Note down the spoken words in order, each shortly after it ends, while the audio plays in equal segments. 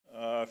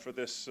for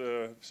this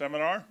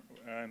seminar.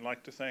 I'd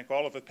like to thank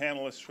all of the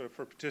panelists for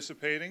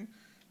participating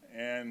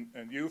and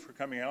you for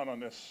coming out on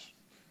this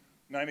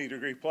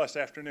 90-degree plus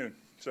afternoon.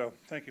 So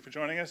thank you for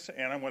joining us.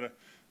 And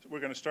we're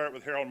going to start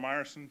with Harold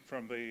Meyerson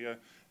from the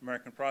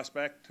American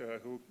Prospect,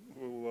 who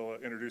will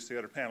introduce the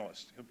other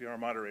panelists. He'll be our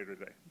moderator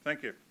today.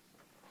 Thank you.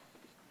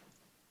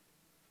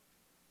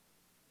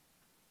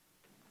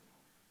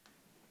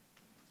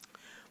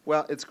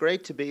 Well, it's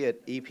great to be at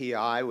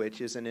EPI,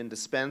 which is an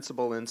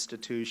indispensable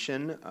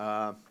institution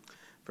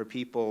for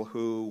people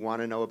who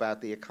want to know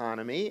about the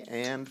economy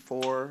and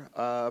for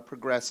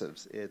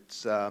progressives.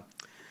 It's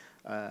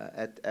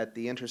at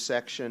the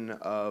intersection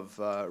of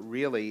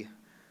really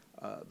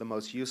the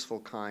most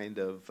useful kind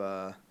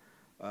of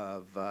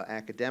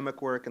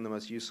academic work and the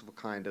most useful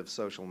kind of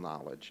social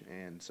knowledge.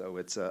 And so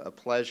it's a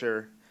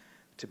pleasure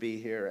to be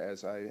here,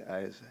 as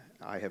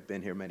I have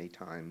been here many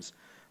times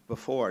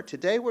before.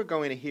 Today we're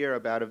going to hear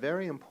about a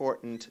very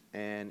important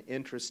and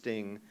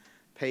interesting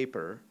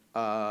paper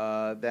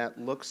that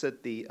looks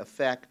at the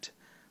effect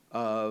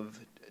of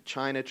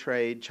China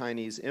trade,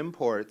 Chinese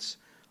imports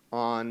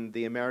on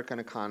the American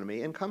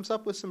economy and comes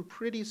up with some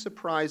pretty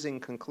surprising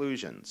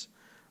conclusions.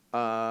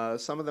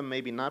 Some of them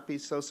maybe not be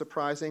so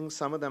surprising.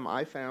 Some of them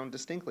I found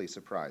distinctly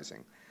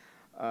surprising.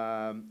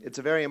 It's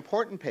a very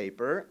important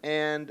paper,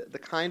 and the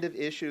kind of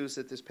issues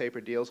that this paper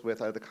deals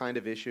with are the kind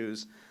of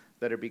issues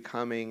that are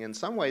becoming, in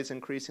some ways,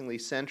 increasingly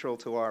central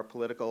to our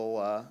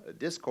political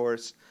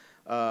discourse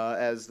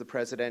as the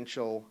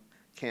presidential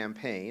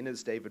campaign,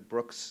 as David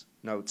Brooks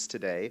notes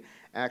today,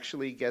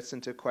 actually gets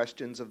into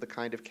questions of the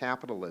kind of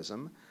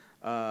capitalism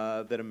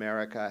that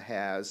America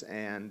has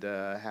and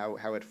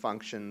how it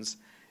functions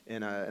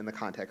in the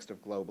context of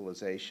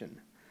globalization.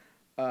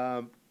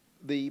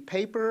 The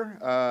paper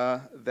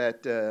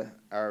that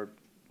our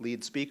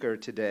lead speaker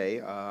today,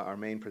 our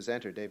main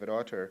presenter, David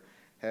Autor,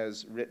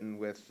 has written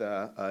with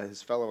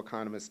his fellow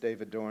economists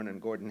David Dorn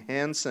and Gordon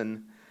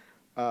Hanson,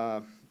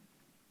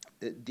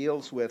 it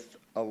deals with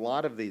a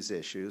lot of these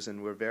issues,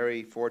 and we're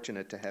very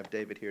fortunate to have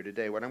David here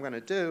today. What I'm going to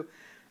do,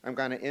 I'm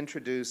going to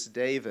introduce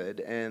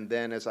David, and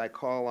then as I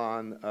call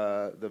on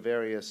the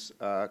various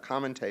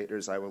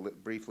commentators, I will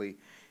briefly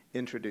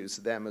introduce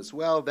them as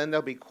well. Then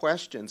there'll be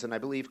questions, and I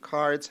believe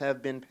cards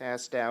have been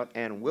passed out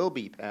and will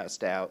be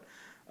passed out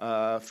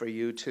for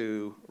you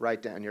to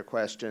write down your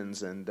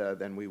questions, and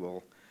then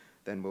we'll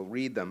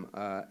read them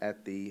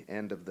at the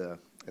end of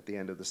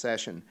the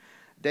session.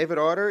 David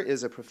Autor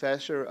is a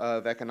professor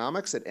of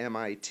economics at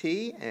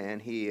MIT, and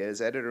he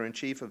is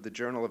editor-in-chief of the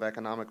Journal of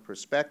Economic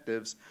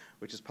Perspectives,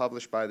 which is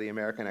published by the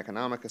American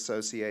Economic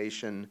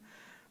Association.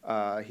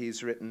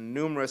 He's written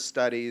numerous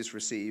studies,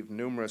 received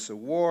numerous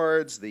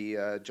awards,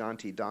 the John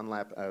T.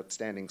 Dunlap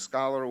Outstanding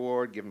Scholar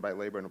Award given by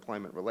Labor and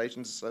Employment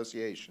Relations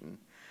Association,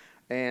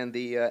 and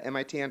the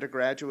MIT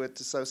Undergraduate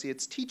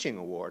Associates Teaching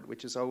Award,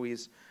 which is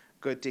always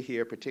good to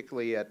hear,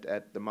 particularly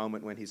at the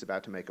moment when he's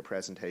about to make a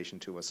presentation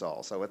to us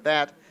all. So with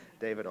that,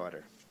 David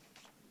Autor.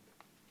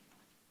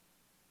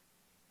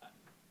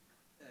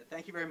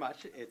 Thank you very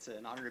much. It's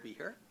an honor to be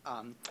here.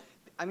 I'm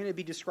going to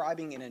be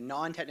describing in a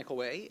non-technical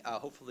way,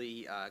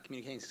 hopefully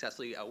communicating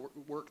successfully,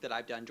 work that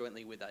I've done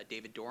jointly with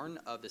David Dorn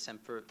of the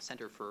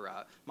Center for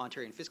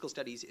Monetary and Fiscal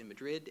Studies in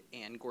Madrid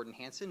and Gordon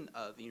Hanson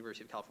of the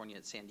University of California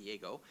at San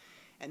Diego.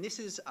 And this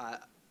is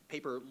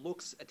paper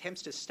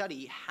attempts to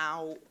study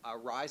how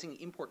rising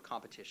import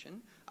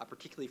competition,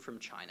 particularly from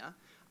China,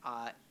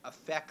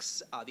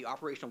 affects the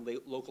operation of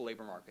local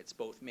labor markets,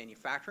 both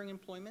manufacturing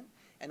employment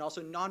and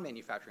also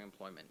non-manufacturing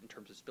employment in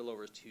terms of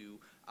spillovers to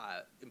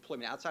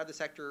employment outside the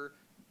sector,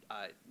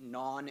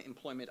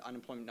 non-employment,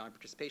 unemployment,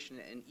 non-participation,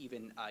 and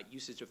even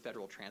usage of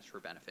federal transfer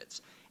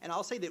benefits. And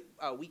I'll say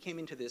that we came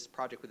into this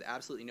project with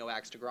absolutely no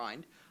axe to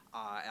grind.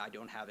 I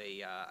don't have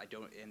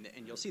and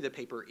you'll see the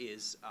paper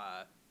is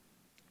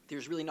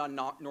there's really not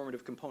a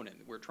normative component.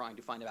 We're trying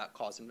to find out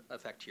cause and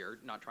effect here,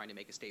 not trying to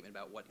make a statement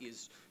about what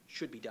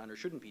should be done or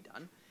shouldn't be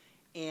done.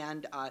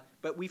 And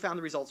but we found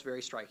the results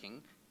very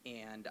striking,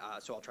 and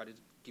so I'll try to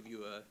give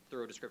you a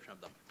thorough description of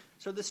them.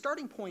 So the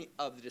starting point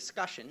of the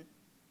discussion,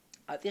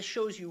 this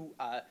shows you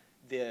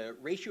the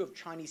ratio of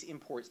Chinese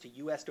imports to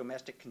U.S.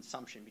 domestic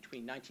consumption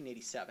between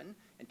 1987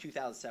 and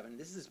 2007.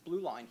 This is this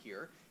blue line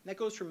here, and that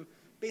goes from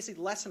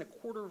basically less than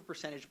 1/4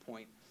 percentage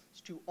point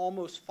to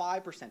almost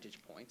 5 percentage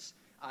points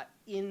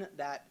in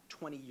that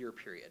 20-year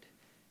period.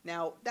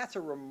 Now, that's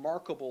a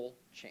remarkable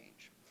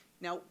change.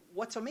 Now,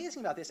 what's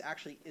amazing about this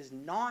actually is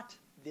not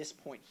this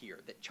point here,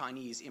 that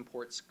Chinese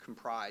imports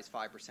comprise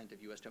 5%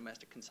 of U.S.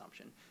 domestic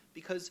consumption,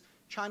 because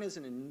China is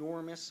an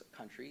enormous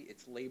country.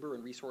 It's labor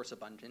and resource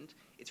abundant.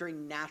 It's very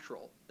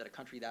natural that a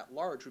country that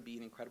large would be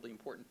an incredibly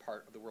important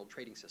part of the world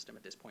trading system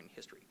at this point in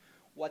history.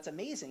 What's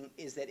amazing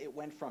is that it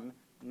went from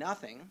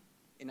nothing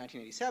in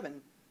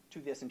 1987 to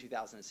this in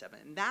 2007,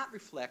 and that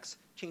reflects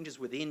changes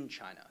within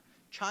China.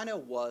 China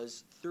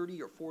was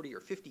 30 or 40 or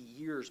 50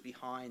 years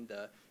behind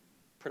the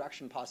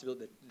production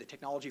possibility, the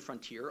technology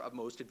frontier of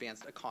most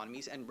advanced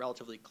economies, and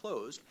relatively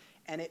closed,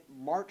 and it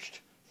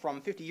marched from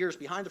 50 years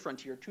behind the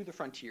frontier to the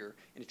frontier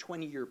in a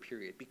 20-year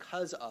period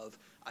because of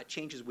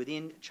changes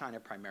within China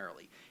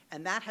primarily.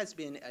 And that has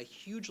been a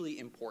hugely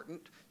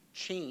important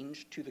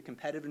change to the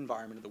competitive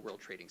environment of the world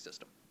trading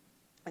system.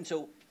 And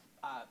so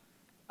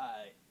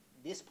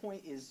this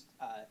point is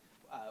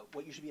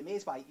what you should be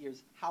amazed by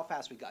is how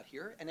fast we got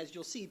here. And as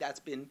you'll see, that's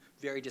been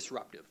very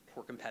disruptive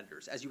for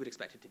competitors, as you would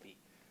expect it to be.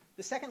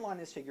 The second line of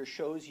this figure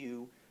shows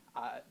you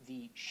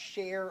the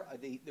share,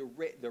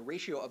 the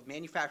ratio of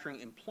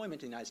manufacturing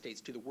employment in the United States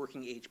to the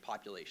working age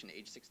population,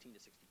 age 16 to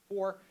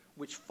 64,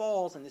 which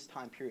falls in this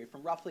time period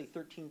from roughly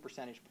 13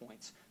 percentage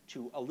points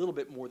to a little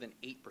bit more than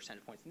 8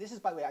 percentage points. And this is,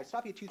 by the way, I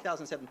stopped you at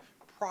 2007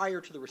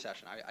 prior to the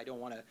recession. I don't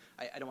want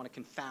to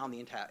confound the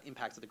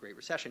impacts of the Great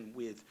Recession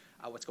with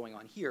what's going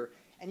on here.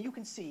 And you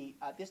can see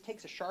this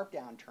takes a sharp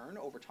downturn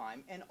over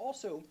time, and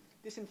also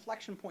this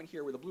inflection point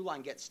here where the blue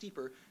line gets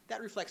steeper,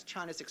 that reflects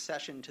China's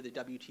accession to the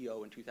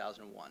WTO in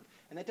 2001.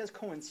 And that does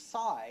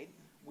coincide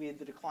with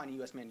the decline in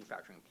U.S.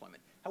 manufacturing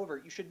employment.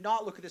 However, you should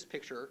not look at this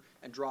picture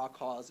and draw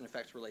cause and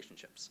effects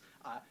relationships.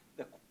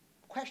 The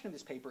question of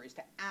this paper is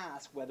to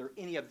ask whether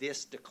any of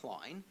this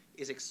decline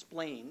is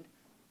explained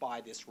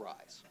by this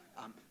rise.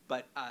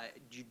 But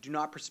you do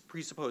not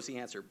presuppose the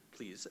answer,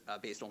 please,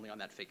 based only on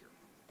that figure.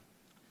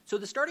 So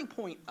the starting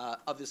point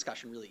of the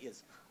discussion really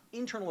is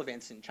internal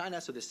events in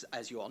China. So this,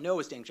 as you all know,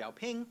 is Deng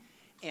Xiaoping.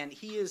 And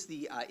he is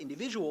the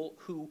individual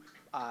who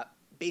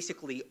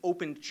basically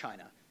opened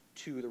China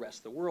to the rest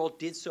of the world,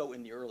 did so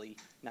in the early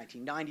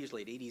 1990s,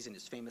 late 80s in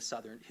his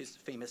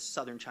famous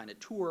Southern China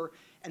tour.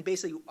 And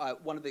basically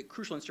one of the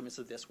crucial instruments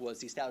of this was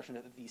the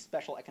establishment of these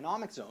special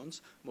economic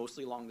zones,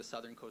 mostly along the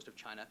southern coast of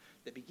China,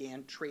 that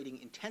began trading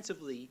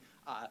intensively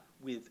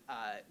with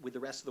the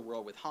rest of the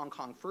world, with Hong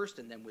Kong first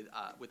and then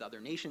with other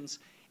nations,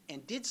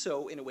 and did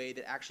so in a way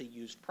that actually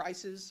used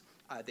prices,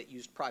 that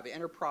used private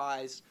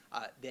enterprise,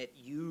 that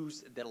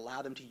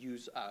allowed them to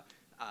use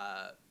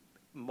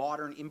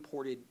modern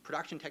imported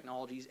production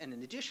technologies, and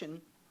in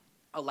addition,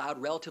 allowed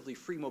relatively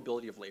free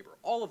mobility of labor.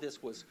 All of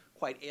this was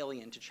quite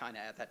alien to China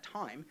at that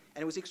time,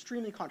 and it was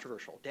extremely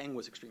controversial. Deng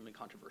was extremely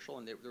controversial,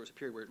 and there was a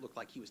period where it looked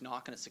like he was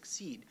not going to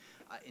succeed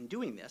in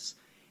doing this.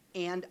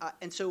 And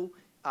so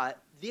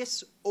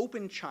this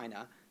opened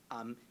China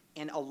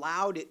and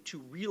allowed it to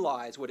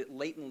realize what it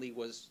latently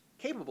was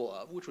capable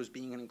of, which was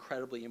being an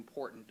incredibly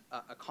important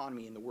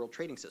economy in the world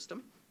trading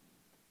system.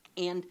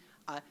 And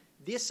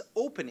this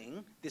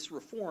opening, this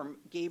reform,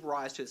 gave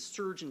rise to a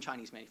surge in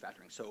Chinese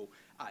manufacturing. So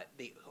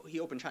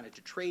he opened China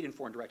to trade and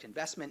foreign direct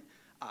investment.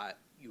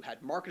 You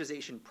had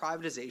marketization,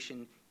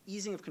 privatization,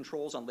 easing of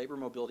controls on labor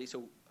mobility.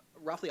 So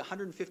roughly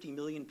 150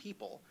 million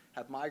people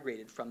have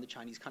migrated from the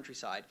Chinese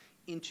countryside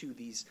into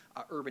these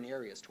urban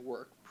areas to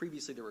work.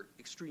 Previously, there were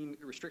extreme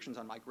restrictions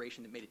on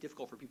migration that made it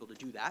difficult for people to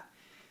do that.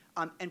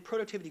 And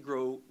productivity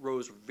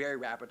rose very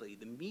rapidly.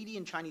 The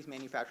median Chinese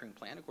manufacturing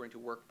plant, according to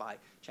work by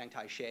Chiang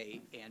Tai-sheh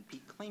and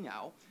Pete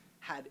Klingau,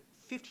 had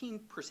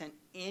 15%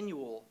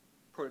 annual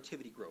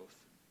productivity growth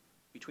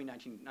between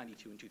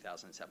 1992 and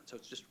 2007. So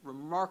it's just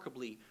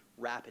remarkably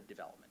rapid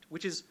development,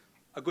 which is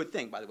a good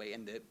thing, by the way.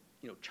 And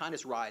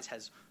China's rise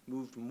has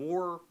moved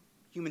more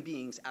human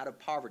beings out of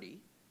poverty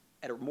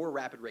at a more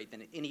rapid rate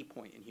than at any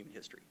point in human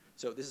history.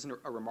 So this is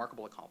a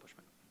remarkable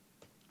accomplishment.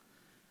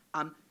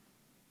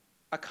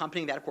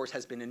 Accompanying that, of course,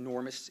 has been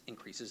enormous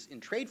increases in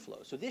trade flow.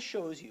 So this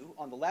shows you,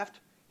 on the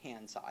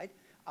left-hand side,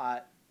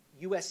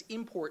 U.S.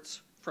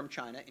 imports from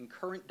China in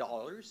current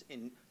dollars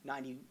in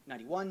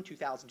 91,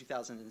 2000,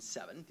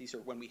 2007. These are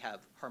when we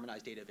have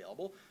harmonized data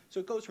available. So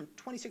it goes from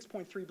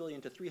 26.3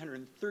 billion to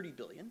 330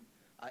 billion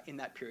in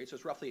that period. So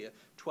it's roughly a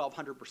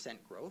 1,200%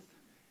 growth.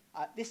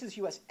 This is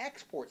U.S.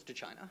 exports to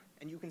China,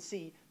 and you can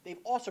see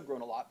they've also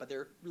grown a lot, but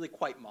they're really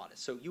quite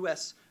modest. So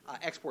U.S.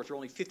 exports are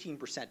only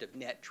 15% of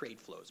net trade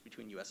flows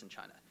between U.S. and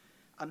China.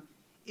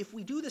 If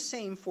we do the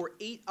same for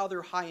 8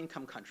 other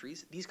high-income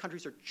countries, these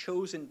countries are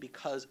chosen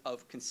because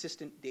of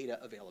consistent data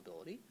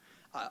availability.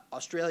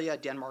 Australia,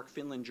 Denmark,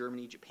 Finland,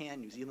 Germany,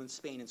 Japan, New Zealand,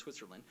 Spain, and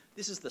Switzerland.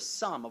 This is the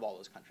sum of all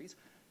those countries.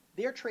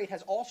 Their trade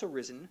has also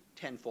risen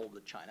tenfold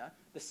with China.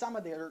 The sum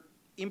of their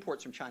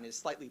imports from China is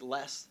slightly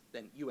less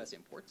than U.S.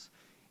 imports.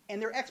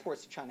 And their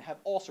exports to China have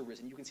also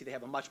risen. You can see they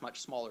have a much,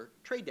 much smaller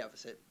trade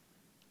deficit.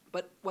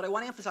 But what I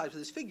want to emphasize with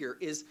this figure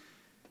is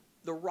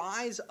the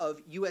rise of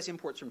U.S.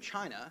 imports from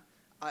China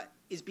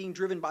is being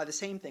driven by the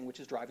same thing which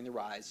is driving the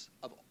rise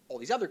of all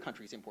these other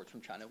countries' imports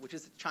from China, which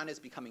is that China is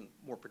becoming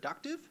more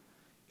productive,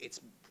 its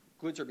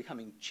goods are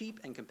becoming cheap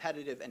and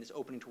competitive, and is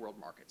opening to world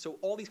markets. So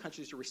all these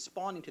countries are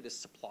responding to this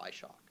supply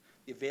shock,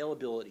 the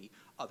availability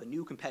of a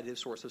new competitive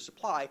source of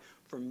supply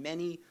for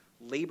many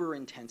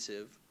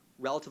labor-intensive,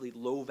 relatively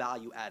low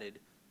value added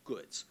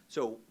goods.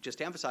 So just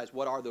to emphasize,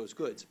 what are those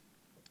goods?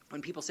 When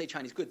people say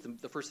Chinese goods,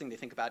 the first thing they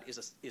think about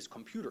is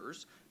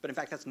computers, but in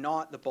fact that's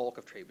not the bulk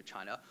of trade with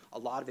China. A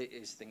lot of it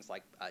is things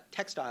like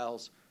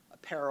textiles,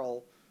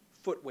 apparel,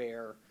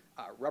 footwear,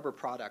 rubber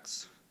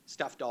products,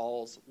 stuffed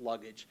dolls,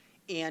 luggage,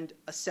 and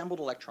assembled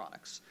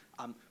electronics.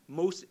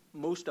 Most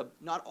of,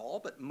 not all,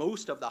 but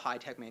most of the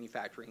high-tech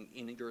manufacturing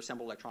in your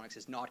assembled electronics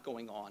is not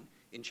going on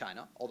in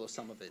China, although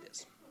some of it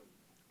is.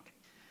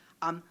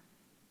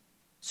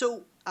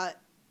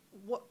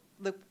 What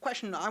the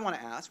question I want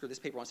to ask, or this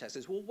paper wants to ask,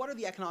 is, well, what are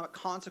the economic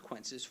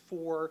consequences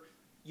for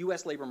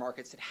U.S. labor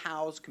markets that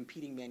house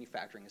competing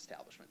manufacturing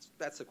establishments?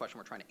 That's the question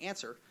we're trying to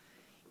answer.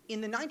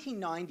 In the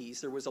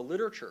 1990s, there was a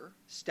literature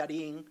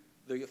studying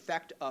the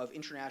effect of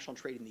international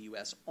trade in the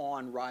U.S.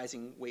 on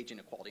rising wage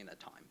inequality in that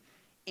time.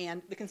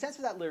 And the consensus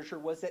of that literature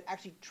was that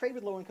actually trade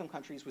with low-income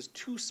countries was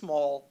too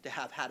small to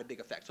have had a big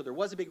effect. So there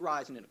was a big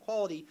rise in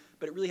inequality,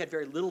 but it really had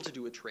very little to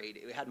do with trade.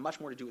 It had much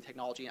more to do with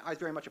technology. And I was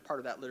very much a part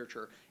of that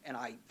literature, and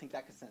I think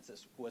that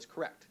consensus was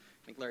correct.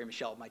 I think Larry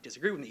Michel might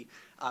disagree with me,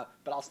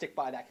 but I'll stick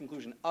by that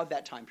conclusion of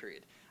that time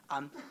period.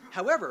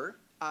 However,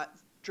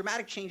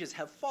 dramatic changes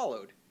have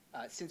followed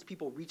since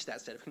people reached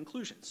that set of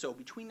conclusions. So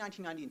between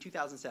 1990 and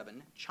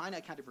 2007, China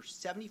accounted for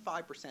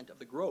 75% of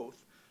the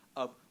growth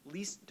of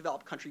least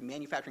developed country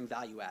manufacturing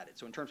value added.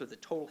 So in terms of the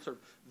total sort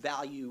of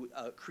value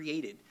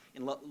created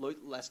in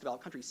less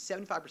developed countries,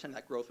 75% of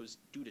that growth was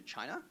due to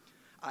China.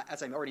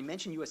 As I've already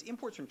mentioned, U.S.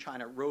 imports from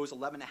China rose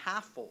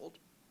 11.5-fold.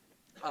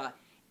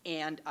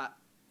 And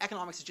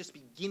economics is just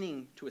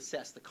beginning to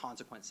assess the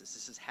consequences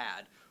this has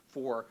had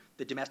for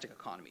the domestic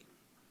economy.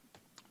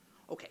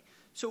 Okay,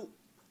 so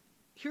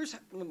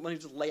let me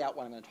just lay out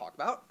what I'm going to talk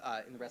about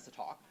in the rest of the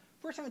talk.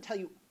 First, I'm going to tell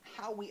you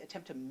how we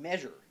attempt to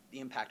measure the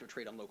impact of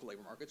trade on local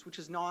labor markets, which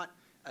is not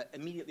an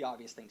immediately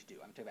obvious thing to do.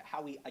 I'm going to talk about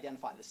how we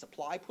identify the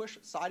supply push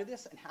side of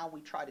this and how we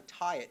try to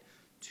tie it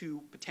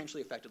to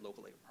potentially affected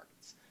local labor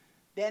markets.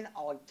 Then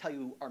I'll tell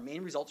you our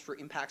main results for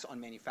impacts on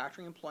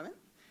manufacturing employment.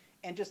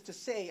 And just to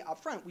say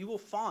up front, we will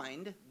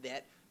find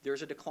that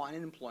there's a decline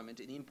in employment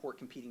in import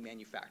competing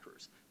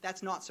manufacturers.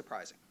 That's not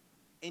surprising.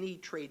 Any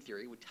trade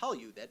theory would tell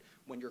you that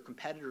when your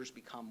competitors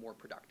become more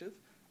productive,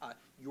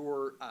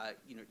 you're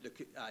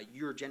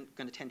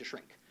going to tend to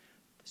shrink.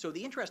 So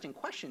the interesting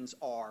questions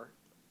are,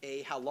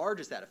 A, how large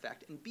is that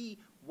effect? And B,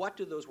 what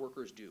do those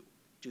workers do?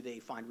 Do they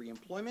find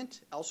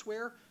reemployment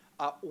elsewhere?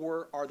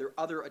 Or are there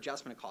other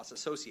adjustment costs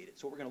associated?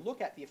 So we're going to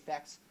look at the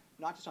effects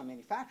not just on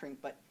manufacturing,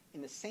 but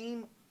in the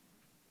same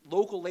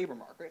local labor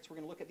markets. We're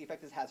going to look at the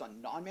effect this has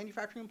on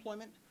non-manufacturing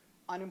employment,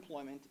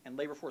 unemployment, and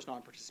labor force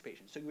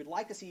non-participation. So you would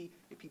like to see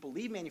if people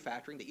leave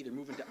manufacturing, they either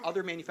move into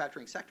other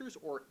manufacturing sectors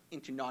or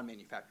into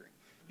non-manufacturing.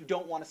 You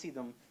don't want to see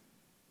them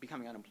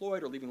becoming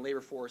unemployed or leaving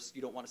labor force.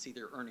 You don't want to see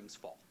their earnings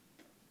fall.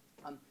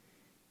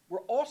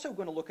 We're also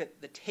going to look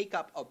at the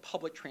take-up of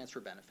public transfer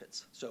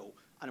benefits. So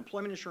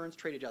unemployment insurance,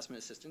 trade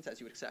adjustment assistance, as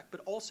you would expect,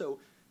 but also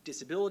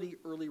disability,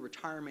 early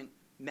retirement,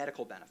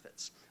 medical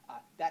benefits.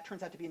 That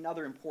turns out to be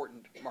another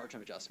important margin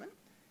of adjustment.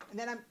 And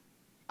then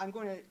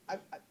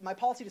my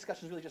policy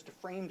discussion is really just a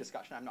frame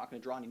discussion. I'm not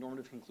going to draw any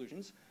normative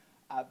conclusions,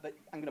 but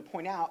I'm going to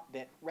point out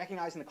that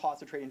recognizing the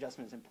cost of trade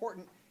adjustment is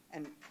important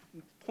and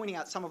pointing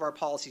out some of our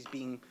policies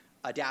being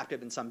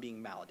adaptive and some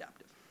being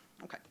maladaptive.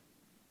 Okay.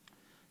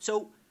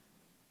 So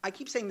I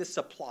keep saying this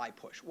supply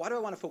push. Why do I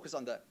want to focus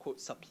on the, quote,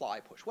 supply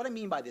push? What I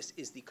mean by this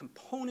is the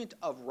component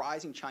of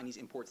rising Chinese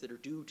imports that are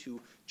due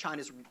to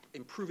China's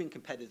improving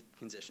competitive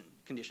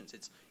conditions.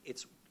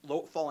 It's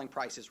falling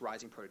prices,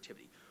 rising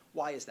productivity.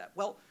 Why is that?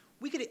 Well,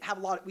 we could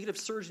have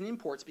surge in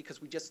imports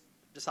because we just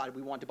decided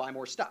we wanted to buy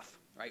more stuff,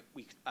 right?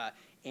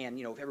 And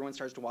if everyone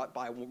starts to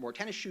buy more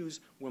tennis shoes,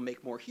 we'll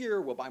make more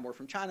here. We'll buy more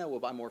from China. We'll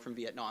buy more from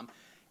Vietnam.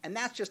 And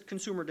that's just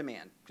consumer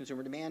demand.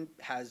 Consumer demand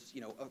has,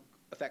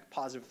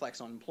 positive effects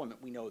on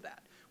employment. We know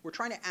that. We're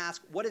trying to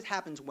ask what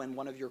happens when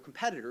one of your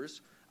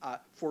competitors,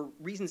 for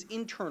reasons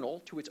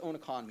internal to its own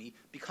economy,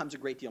 becomes a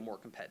great deal more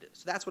competitive.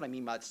 So that's what I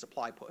mean by the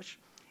supply push.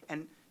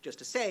 And just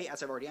to say,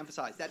 as I've already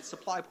emphasized, that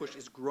supply push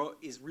is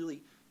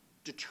really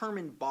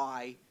determined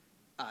by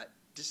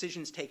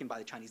decisions taken by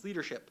the Chinese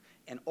leadership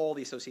and all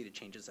the associated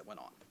changes that went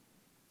on.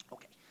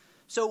 Okay,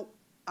 so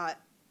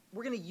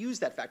we're going to use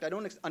that fact. I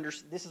don't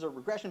this is a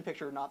regression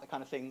picture, not the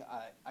kind of thing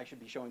I should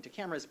be showing to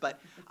cameras, but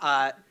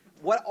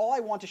all I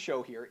want to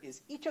show here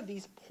is each of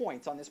these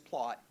points on this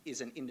plot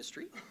is an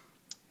industry.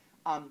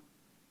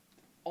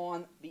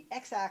 On the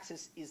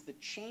x-axis is the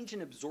change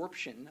in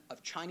absorption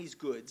of Chinese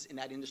goods in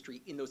that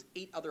industry in those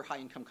 8 other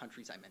high-income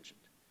countries I mentioned.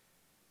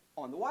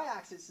 On the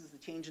y-axis is the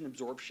change in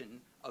absorption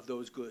of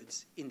those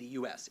goods in the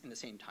U.S. in the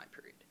same time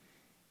period.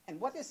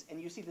 And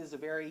you see this is a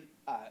very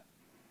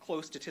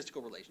close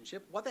statistical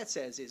relationship. What that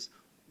says is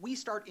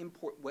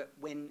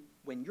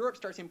when Europe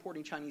starts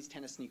importing Chinese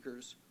tennis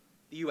sneakers,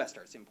 the U.S.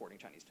 starts importing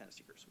Chinese tennis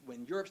sneakers.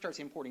 When Europe starts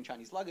importing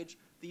Chinese luggage,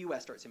 the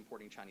U.S. starts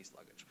importing Chinese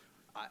luggage.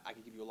 I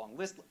can give you a long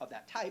list of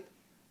that type.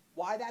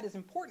 Why that is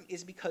important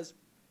is because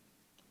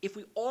if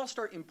we all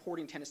start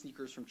importing tennis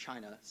sneakers from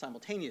China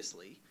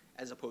simultaneously,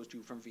 as opposed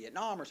to from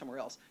Vietnam or somewhere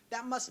else,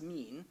 that must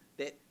mean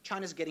that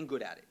China's getting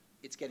good at it.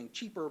 It's getting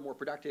cheaper, more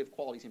productive,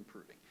 quality's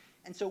improving.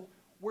 And so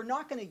we're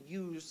not going to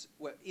use,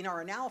 in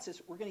our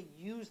analysis, we're going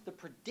to use the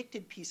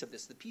predicted piece of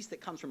this, the piece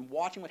that comes from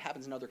watching what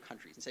happens in other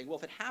countries and saying, well,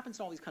 if it happens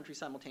in all these countries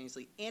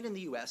simultaneously and in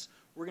the US,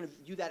 we're going to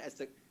view that as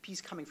the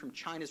piece coming from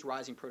China's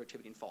rising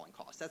productivity and falling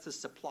costs. That's the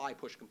supply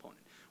push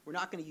component. We're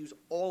not going to use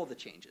all of the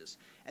changes.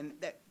 And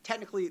that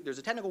technically, there's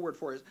a technical word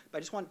for it, but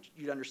I just want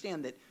you to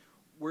understand that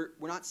we're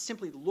not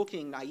simply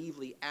looking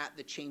naively at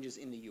the changes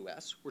in the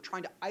US. We're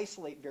trying to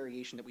isolate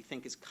variation that we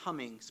think is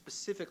coming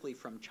specifically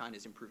from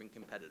China's improving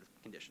competitive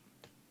condition.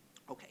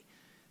 Okay.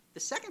 The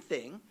second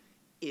thing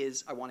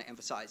is I want to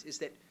emphasize is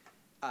that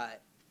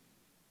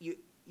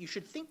you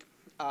should think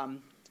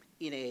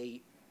in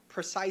a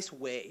precise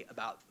way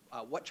about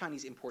what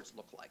Chinese imports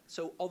look like.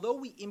 So although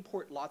we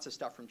import lots of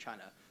stuff from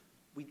China,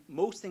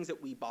 most things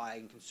that we buy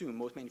and consume,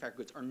 most manufactured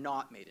goods, are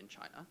not made in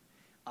China.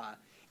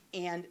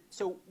 And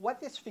so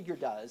what this figure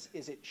does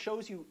is it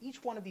shows you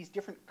each one of these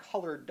different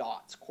colored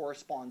dots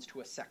corresponds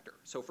to a sector.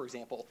 So for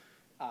example,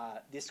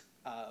 this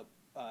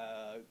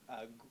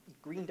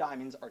green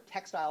diamonds are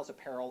textiles,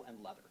 apparel,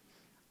 and leather.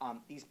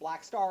 These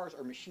black stars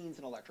are machines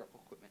and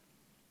electrical equipment.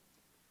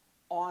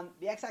 On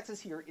the x-axis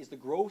here is the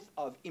growth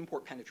of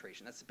import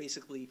penetration. That's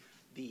basically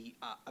the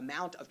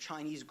amount of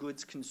Chinese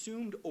goods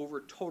consumed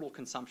over total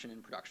consumption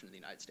and production in the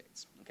United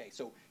States. Okay,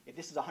 so if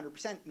this is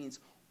 100%, it means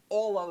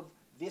all of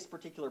this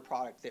particular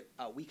product that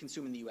we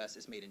consume in the US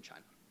is made in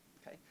China.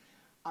 Okay,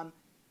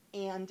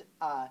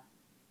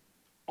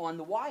 on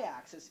the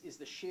y-axis is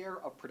the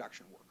share of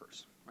production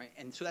workers, right?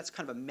 And so that's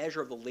kind of a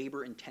measure of the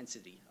labor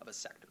intensity of a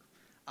sector.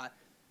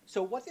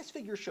 So what this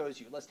figure shows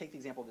you, let's take the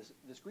example of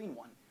this green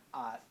one,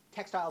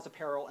 textiles,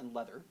 apparel, and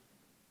leather.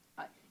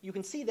 You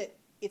can see that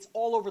it's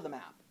all over the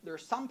map. There are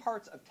some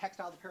parts of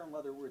textiles, apparel, and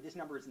leather where this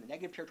number is in the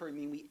negative territory,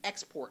 meaning we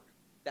export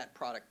that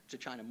product to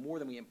China more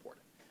than we import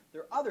it.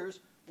 There are others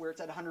where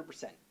it's at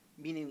 100%,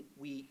 meaning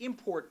we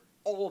import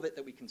all of it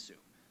that we consume.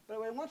 But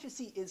what I want you to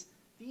see is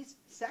these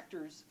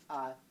sectors,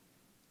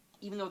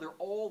 even though they're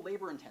all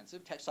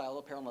labor-intensive, textile,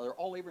 apparel, and leather,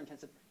 all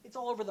labor-intensive, it's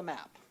all over the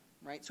map,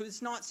 right? So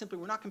it's not simply,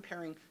 we're not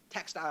comparing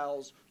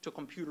textiles to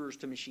computers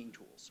to machine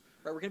tools,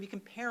 right? We're going to be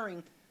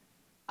comparing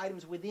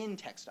items within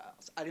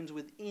textiles, items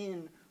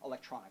within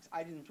electronics,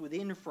 items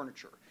within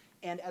furniture.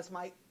 And as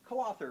my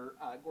co-author,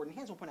 Gordon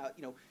Hansel, pointed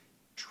out,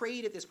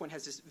 trade at this point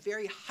has this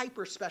very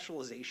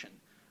hyper-specialization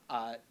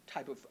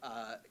type of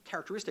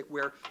characteristic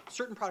where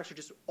certain products are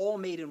just all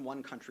made in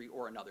one country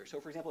or another. So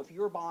for example, if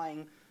you're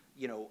buying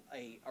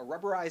a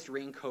rubberized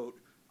raincoat,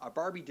 a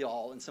Barbie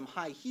doll, and some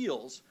high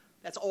heels,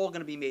 that's all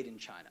going to be made in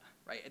China,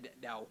 right? And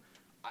now,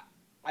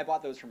 I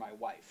bought those for my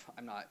wife.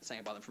 I'm not saying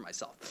I bought them for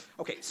myself.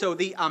 Okay, so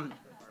the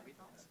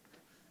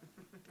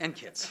and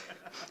kids.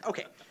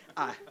 Okay,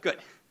 good.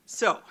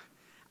 So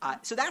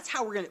that's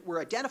how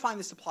we're identifying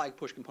the supply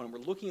push component.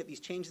 We're looking at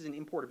these changes in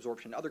import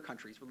absorption in other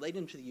countries,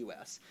 relating them to the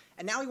U.S.,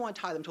 and now we want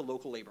to tie them to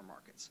local labor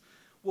markets.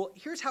 Well,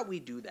 here's how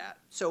we do that.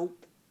 So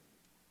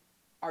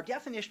our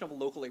definition of a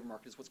local labor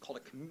market is what's called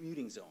a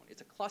commuting zone.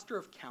 It's a cluster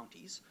of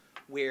counties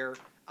where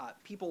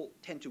people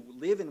tend to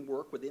live and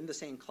work within the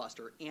same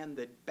cluster, and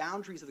the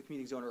boundaries of the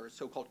commuting zone are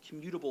so-called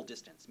commutable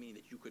distance, meaning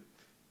that you could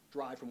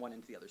drive from one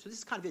end to the other. So this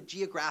is kind of a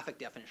geographic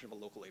definition of a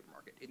local labor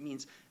market. It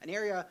means an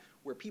area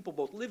where people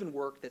both live and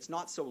work that's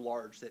not so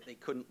large that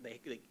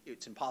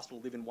it's impossible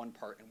to live in one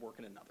part and work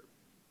in another.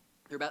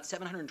 There are about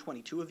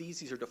 722 of these.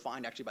 These are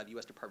defined actually by the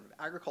U.S. Department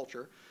of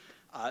Agriculture.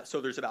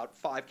 So there's about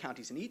 5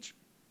 counties in each.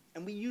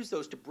 And we use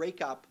those to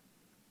break up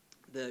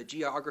the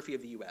geography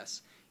of the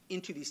U.S.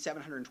 into these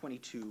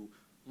 722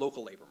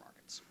 local labor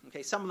markets.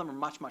 Okay, some of them are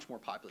much, much more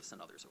populous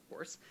than others, of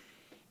course.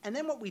 And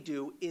then what we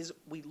do is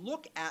we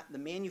look at the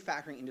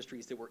manufacturing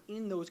industries that were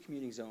in those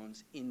commuting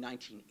zones in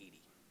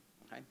 1980.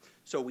 Okay?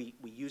 So we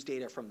use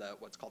data from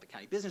what's called the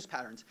county business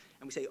patterns,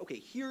 and we say, okay,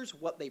 here's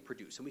what they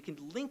produce. And we can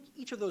link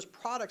each of those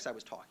products I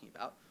was talking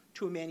about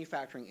to a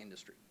manufacturing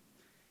industry.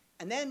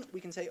 And then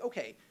we can say,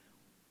 okay,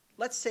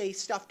 let's say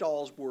stuffed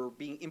dolls were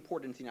being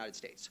imported into the United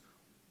States.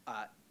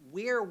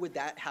 Where would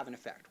that have an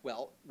effect?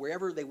 Well,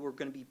 wherever they were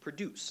going to be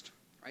produced.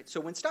 Right? So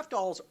when stuffed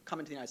dolls come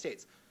into the United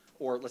States,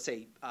 or let's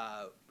say,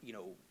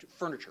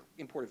 furniture,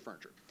 imported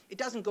furniture, it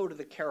doesn't go to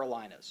the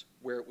Carolinas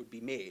where it would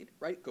be made,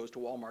 right? It goes to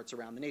Walmarts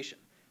around the nation.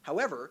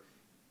 However,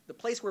 the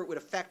place where it would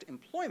affect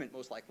employment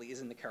most likely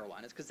is in the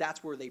Carolinas, because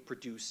that's where they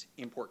produce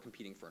import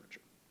competing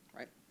furniture,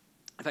 right?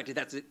 In fact,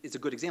 it's a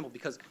good example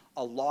because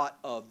a lot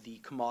of the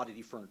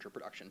commodity furniture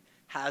production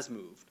has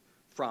moved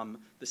from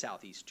the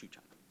Southeast to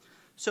China.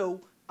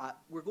 So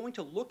we're going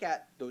to look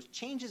at those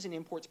changes in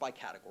imports by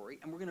category,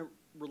 and we're going to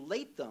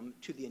relate them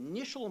to the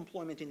initial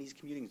employment in these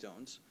commuting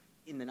zones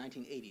in the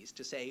 1980s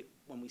to say,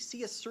 when we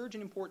see a surge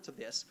in imports of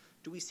this,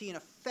 do we see an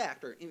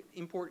effect, or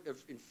import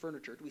in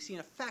furniture, do we see an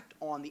effect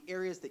on the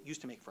areas that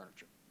used to make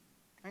furniture?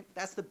 Right?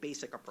 That's the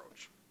basic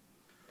approach.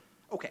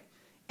 Okay,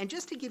 and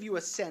just to give you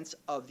a sense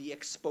of the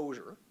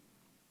exposure,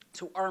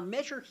 so our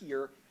measure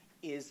here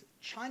is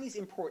Chinese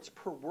imports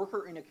per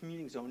worker in a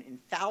commuting zone in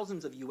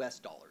thousands of US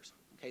dollars.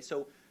 Okay,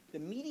 so the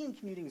median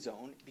commuting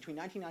zone between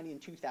 1990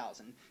 and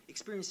 2000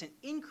 experienced an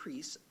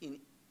increase in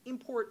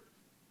import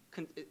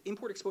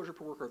import exposure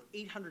per worker of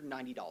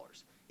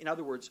 $890. In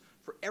other words,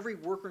 for every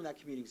worker in that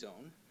commuting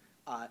zone,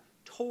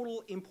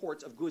 total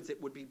imports of goods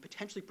that would be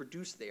potentially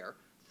produced there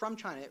from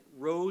China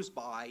rose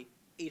by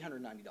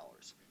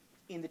 $890.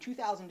 In the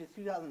 2000 to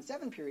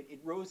 2007 period, it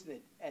rose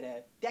at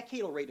a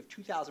decadal rate of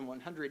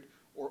 2,100,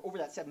 or over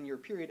that 7-year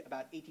period,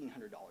 about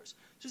 $1,800. So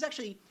it's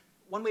actually,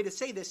 one way to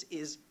say this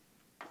is,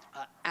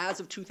 as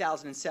of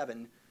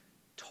 2007,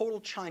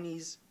 total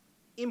Chinese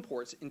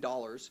imports in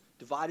dollars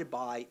divided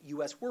by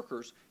U.S.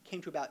 workers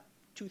came to about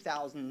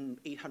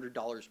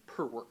 $2,800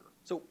 per worker.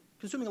 So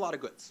consuming a lot of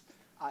goods.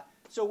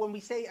 So when we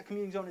say a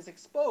commuting zone is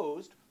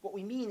exposed, what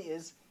we mean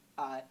is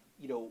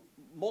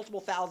multiple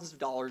thousands of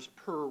dollars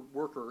per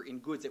worker in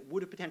goods that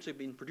would have potentially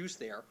been produced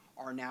there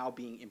are now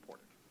being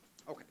imported.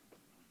 Okay,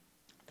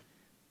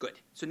 good.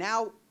 So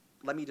now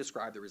let me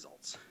describe the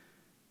results.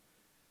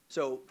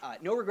 So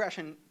no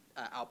regression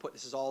output.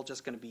 This is all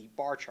just going to be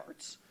bar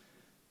charts.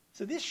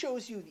 So this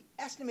shows you the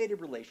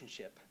estimated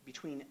relationship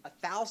between a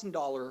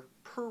 $1,000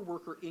 per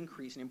worker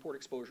increase in import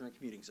exposure in a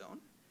commuting zone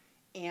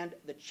and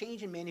the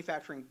change in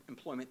manufacturing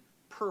employment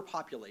per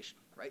population,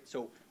 right?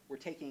 So we're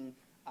taking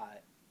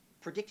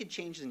predicted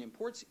changes in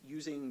imports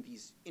using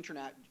these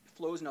internet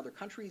flows in other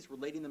countries,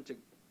 relating them to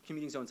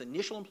commuting zones'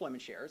 initial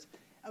employment shares,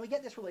 and we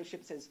get this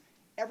relationship that says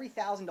every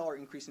 $1,000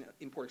 increase in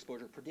import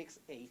exposure predicts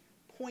a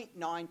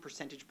 0.9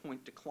 percentage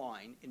point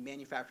decline in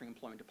manufacturing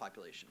employment to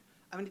population.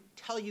 I'm going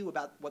to tell you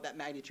about what that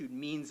magnitude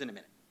means in a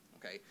minute.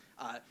 Okay,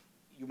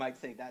 you might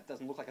say that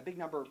doesn't look like a big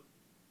number.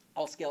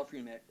 I'll scale it for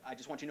you in a minute. I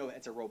just want you to know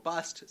it's a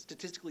robust,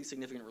 statistically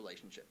significant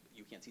relationship.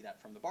 You can't see that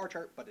from the bar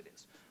chart, but it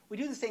is. We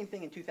do the same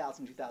thing in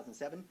 2000,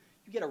 2007.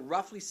 You get a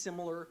roughly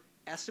similar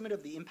estimate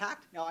of the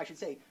impact. Now, I should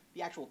say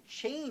the actual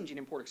change in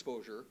import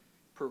exposure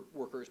per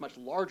worker is much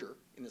larger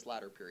in this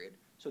latter period,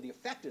 so the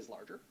effect is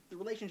larger. The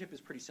relationship is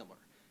pretty similar.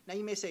 Now,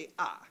 you may say,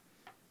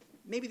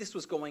 maybe this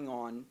was going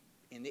on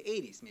in the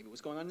 80s. Maybe it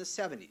was going on in the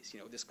 70s.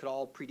 This could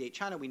all predate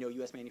China. We know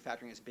U.S.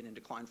 manufacturing has been in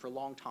decline for a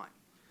long time.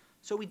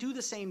 So we do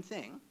the same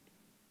thing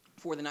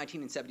for the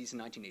 1970s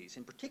and 1980s.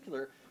 In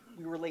particular,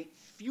 we relate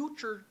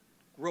future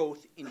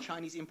growth in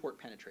Chinese import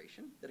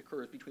penetration that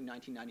occurs between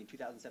 1990 and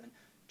 2007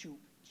 to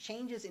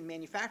changes in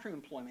manufacturing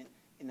employment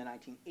in the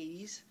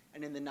 1980s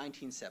and in the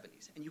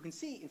 1970s. And you can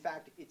see, in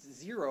fact, it's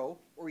 0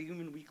 or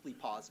even weakly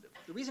positive.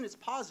 The reason it's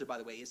positive, by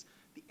the way, is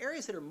the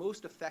areas that are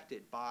most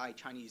affected by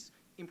Chinese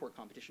import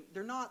competition,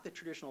 they're not the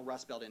traditional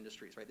Rust Belt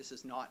industries, right? This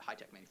is not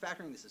high-tech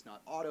manufacturing. This is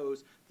not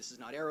autos. This is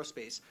not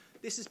aerospace.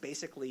 This is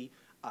basically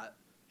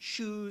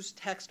shoes,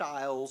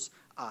 textiles,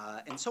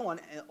 and so on.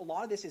 And a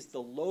lot of this is the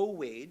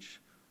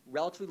low-wage,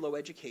 relatively low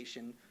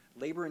education,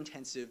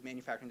 labor-intensive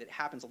manufacturing that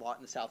happens a lot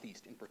in the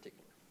Southeast in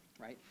particular,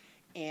 right?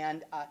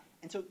 And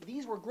so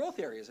these were growth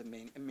areas of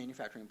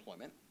manufacturing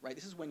employment, right?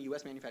 This is when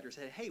U.S. manufacturers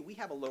said, hey, we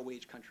have a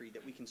low-wage country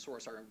that we can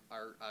source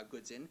our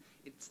goods in.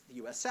 It's the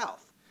U.S.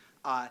 South.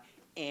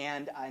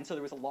 And so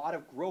there was a lot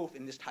of growth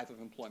in this type of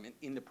employment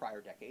in the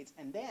prior decades.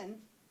 And then,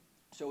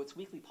 so it's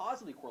weakly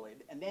positively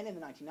correlated. And then in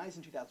the 1990s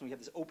and 2000s, we have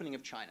this opening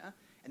of China,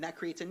 and that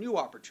creates a new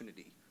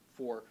opportunity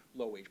for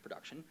low-wage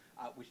production,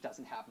 which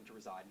doesn't happen to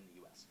reside in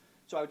the U.S.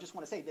 So I would just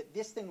want to say that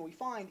this thing we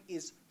find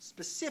is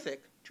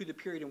specific to the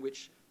period in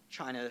which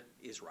China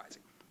is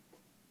rising.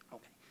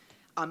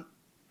 Okay.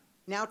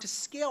 Now to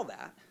scale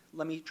that,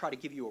 let me try to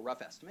give you a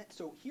rough estimate.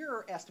 So here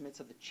are estimates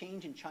of the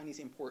change in Chinese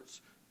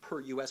imports per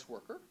U.S.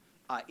 worker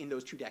in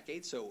those 2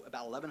 decades. So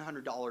about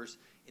 $1,100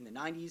 in the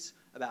 90s,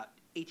 about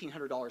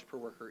 $1,800 per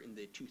worker in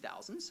the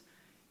 2000s.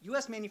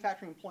 U.S.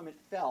 manufacturing employment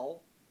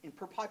fell in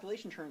per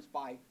population terms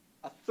by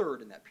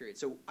 1/3 in that period.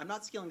 So I'm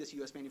not scaling this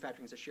U.S.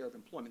 manufacturing as a share of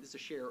employment. This is a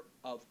share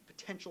of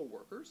potential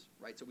workers,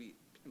 right? So we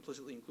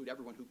implicitly include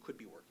everyone who could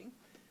be working.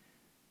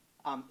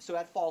 So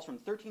that falls from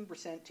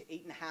 13% to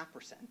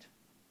 8.5%.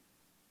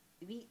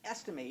 We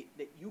estimate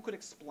that you could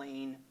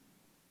explain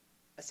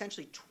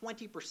essentially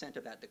 20%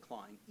 of that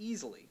decline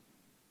easily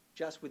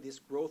just with this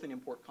growth in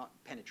import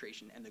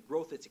penetration and the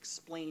growth that's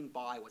explained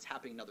by what's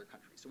happening in other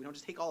countries. So we don't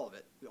just take all of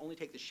it. We only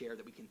take the share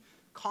that we can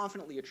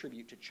confidently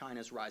attribute to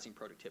China's rising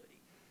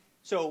productivity.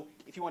 So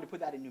if you want to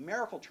put that in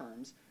numerical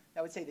terms,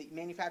 that would say that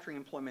manufacturing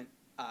employment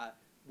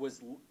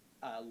was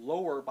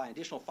lower by an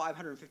additional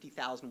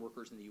 550,000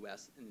 workers in the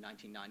U.S. in the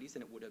 1990s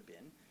than it would have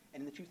been,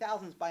 and in the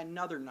 2000s by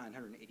another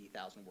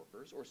 980,000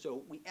 workers or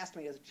so. We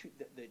estimate as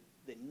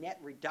the net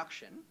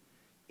reduction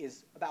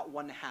is about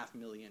 1.5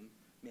 million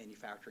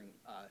manufacturing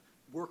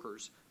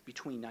workers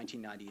between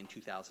 1990 and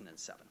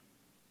 2007.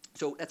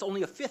 So that's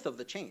only 1/5 of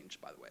the change,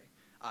 by the way,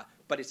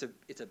 but it's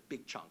a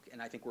big chunk,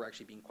 and I think we're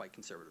actually being quite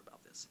conservative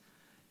about this.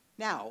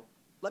 Now,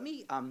 let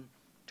me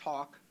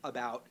talk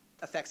about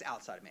effects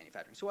outside of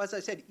manufacturing. So as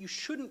I said, you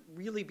shouldn't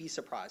really be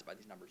surprised by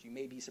these numbers. You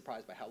may be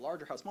surprised by how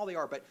large or how small they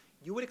are, but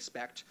you would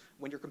expect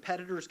when your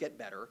competitors get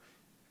better,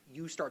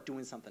 you start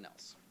doing something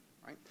else,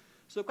 right?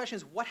 So the question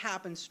is, what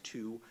happens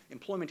to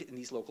employment in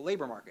these local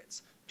labor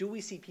markets? Do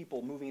we see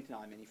people moving into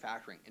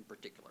non-manufacturing in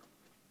particular?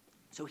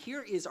 So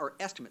here is our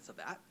estimates of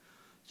that.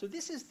 So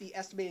this is the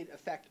estimated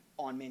effect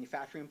on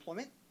manufacturing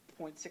employment,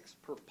 0.6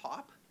 per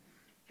pop.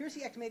 Here's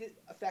the estimated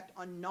effect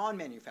on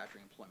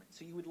non-manufacturing employment.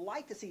 So you would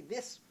like to see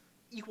this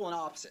equal and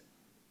opposite,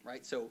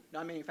 right? So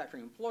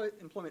non-manufacturing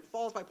employment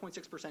falls by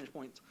 0.6 percentage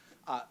points.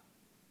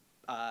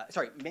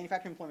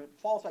 Manufacturing employment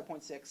falls by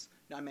 0.6,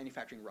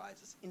 non-manufacturing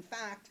rises. In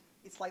fact,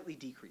 it slightly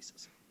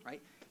decreases,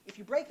 right? If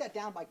you break that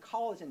down by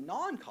college and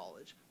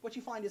non-college, what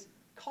you find is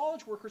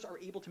college workers are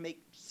able to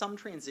make some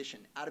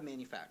transition out of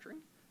manufacturing,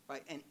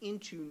 right, and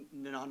into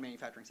the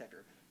non-manufacturing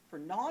sector. For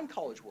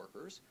non-college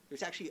workers,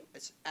 there's actually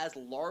as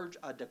large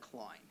a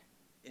decline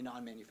in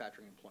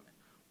non-manufacturing employment.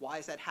 Why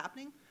is that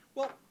happening?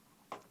 Well,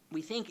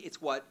 we think it's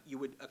what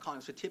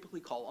economists would typically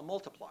call a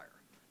multiplier,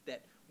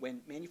 that when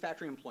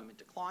manufacturing employment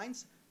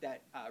declines,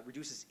 that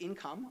reduces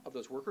income of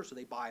those workers, so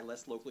they buy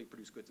less locally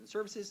produced goods and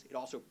services. It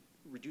also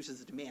reduces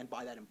the demand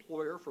by that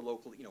employer for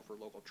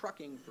local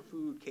trucking, for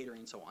food,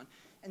 catering, and so on.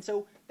 And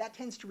so that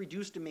tends to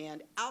reduce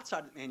demand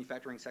outside of the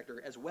manufacturing sector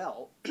as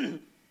well.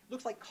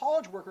 Looks like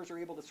college workers are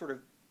able to sort of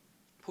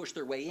push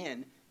their way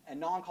in, and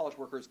non-college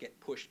workers get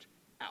pushed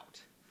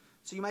out.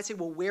 So you might say,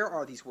 well, where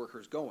are these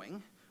workers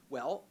going?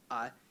 Well,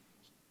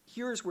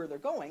 here's where they're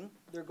going.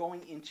 They're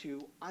going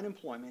into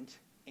unemployment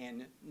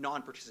and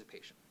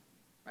non-participation,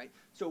 right?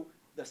 So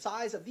the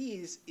size of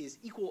these is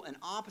equal and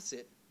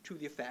opposite to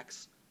the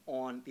effects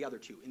on the other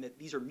two, in that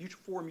these are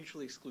four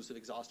mutually exclusive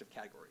exhaustive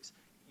categories.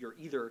 You're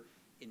either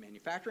in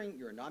manufacturing,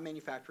 you're in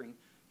non-manufacturing,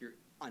 you're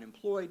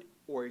unemployed,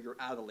 or you're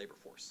out of the labor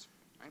force,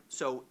 right?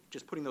 So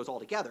just putting those all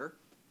together,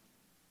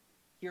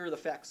 here are the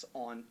effects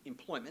on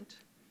employment,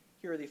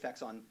 here are the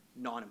effects on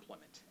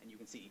non-employment. And you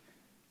can see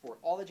for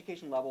all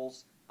education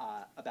levels,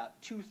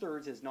 about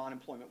 2/3 is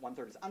non-employment,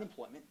 1/3 is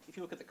unemployment. If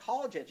you look at the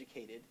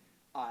college-educated,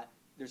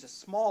 there's a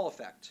small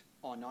effect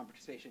on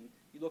non-participation.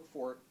 You look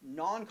for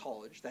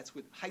non-college, that's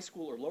with high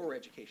school or lower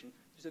education,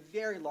 there's a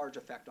very large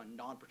effect on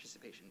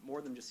non-participation. More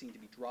of them just seem to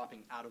be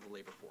dropping out of the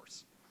labor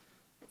force.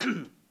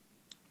 Good.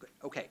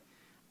 Okay.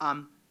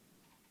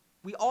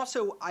 We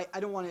also, I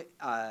don't want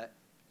to,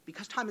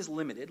 because time is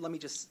limited, let me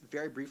just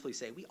very briefly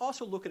say, we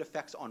also look at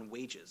effects on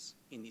wages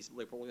in these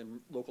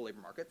local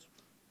labor markets.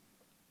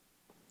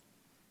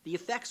 The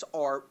effects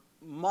are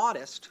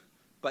modest,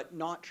 but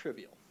not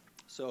trivial.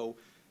 So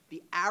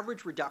the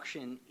average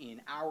reduction in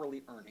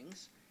hourly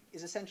earnings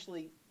is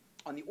essentially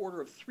on the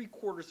order of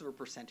 3/4 of a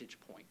percentage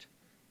point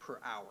per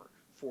hour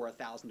for a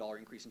 $1,000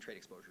 increase in trade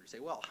exposure. You say,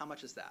 well, how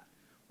much is that?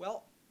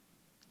 Well,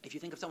 if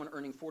you think of someone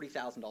earning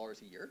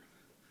 $40,000 a year,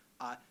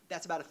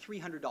 that's about a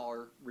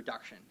 $300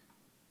 reduction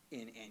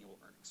in annual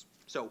earnings.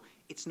 So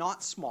it's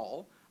not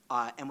small,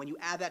 and when you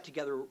add that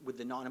together with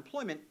the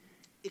non-employment,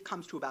 it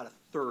comes to about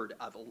 1/3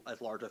 of as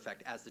large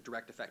effect as the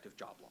direct effect of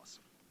job loss.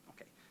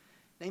 Okay.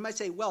 Now you might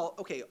say, well,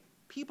 okay,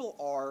 people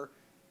are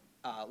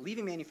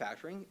leaving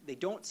manufacturing. They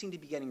don't seem to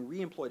be getting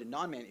reemployed in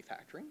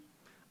non-manufacturing.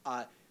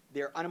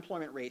 Their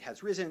unemployment rate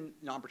has risen.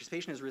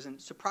 Non-participation has risen.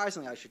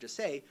 Surprisingly, I should just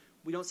say,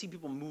 we don't see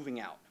people moving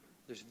out.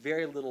 There's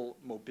very little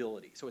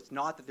mobility. So it's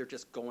not that they're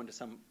just going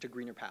to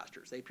greener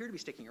pastures. They appear to be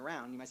sticking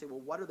around. You might say,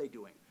 well, what are they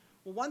doing?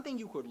 Well, one thing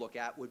you could look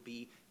at would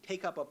be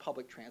take up of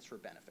public transfer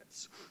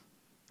benefits.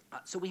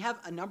 So we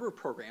have a number of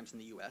programs in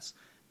the U.S.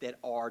 that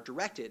are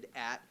directed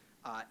at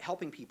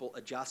helping people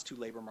adjust to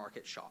labor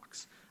market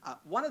shocks.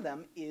 One of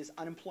them is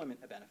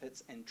unemployment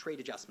benefits and trade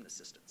adjustment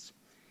assistance.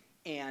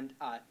 And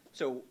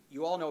so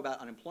you all know about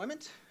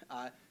unemployment,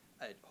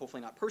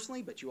 hopefully not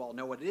personally, but you all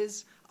know what it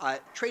is.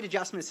 Trade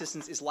adjustment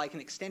assistance is like an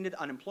extended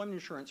unemployment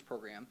insurance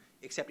program,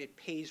 except it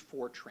pays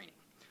for training.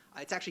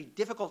 It's actually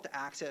difficult to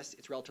access.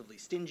 It's relatively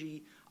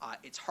stingy.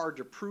 It's hard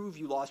to prove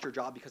you lost your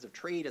job because of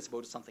trade as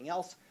opposed to something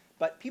else.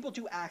 But people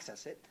do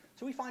access it.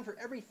 So we find for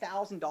every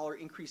 $1,000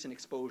 increase in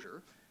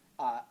exposure,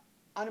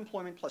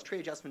 unemployment plus trade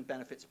adjustment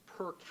benefits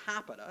per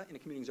capita in a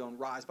commuting zone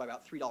rise by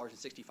about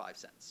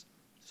 $3.65.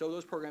 So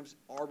those programs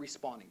are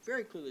responding,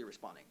 very clearly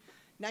responding.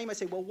 Now you might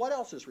say, well, what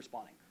else is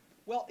responding?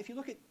 Well, if you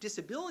look at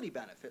disability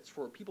benefits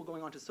for people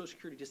going on to Social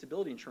Security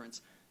disability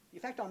insurance, the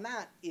effect on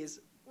that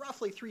is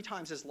roughly 3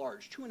 times as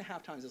large,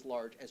 2.5 times as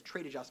large as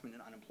trade adjustment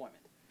and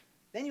unemployment.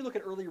 Then you look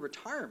at early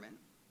retirement,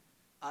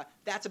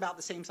 that's about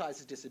the same size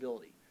as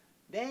disability.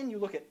 Then you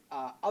look at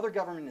other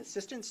government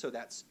assistance, so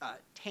that's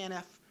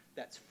TANF,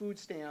 that's food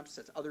stamps,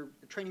 that's other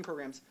training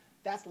programs,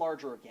 that's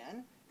larger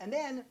again. And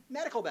then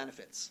medical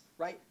benefits,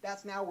 right?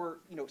 That's now we're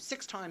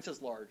 6 times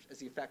as large as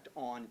the effect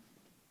on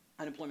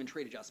unemployment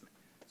trade adjustment.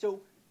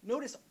 So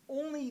notice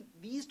only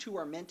these two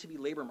are meant to be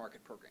labor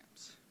market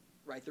programs,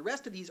 right? The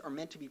rest of these are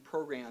meant to be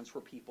programs for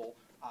people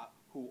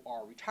who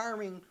are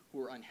retiring,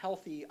 who are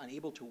unhealthy,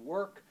 unable to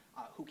work,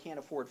 who can't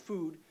afford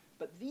food.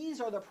 But these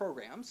are the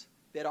programs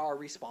that are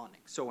responding.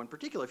 So in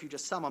particular, if you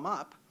just sum them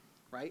up,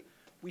 right,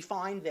 we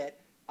find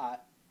that a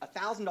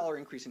 $1,000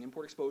 increase in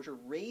import exposure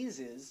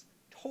raises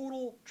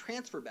total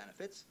transfer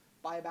benefits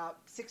by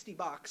about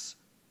 $60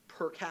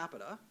 per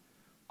capita,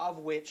 of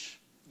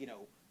which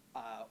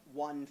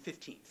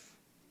 1/15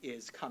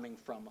 is coming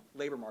from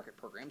labor market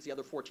programs. The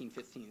other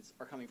 14/15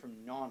 are coming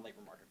from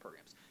non-labor market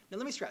programs. Now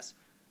let me stress,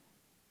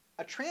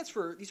 a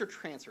transfer, these are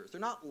transfers.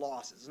 They're not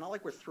losses. It's not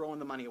like we're throwing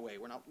the money away.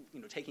 We're not,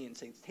 taking it and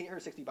saying, "Hey,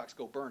 here's $60,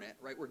 go burn it,"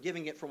 right? We're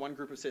giving it from one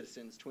group of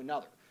citizens to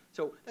another.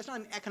 So that's not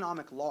an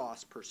economic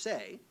loss per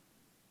se.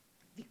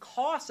 The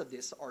costs of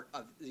these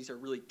are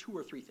really two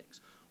or three things.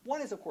 One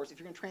is, of course, if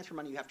you're going to transfer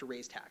money, you have to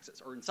raise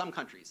taxes. Or in some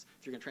countries,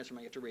 if you're going to transfer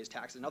money, you have to raise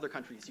taxes. In other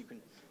countries, you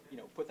can,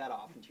 put that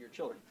off into your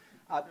children.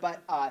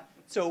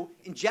 So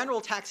in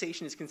general,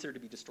 taxation is considered to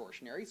be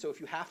distortionary. So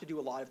if you have to do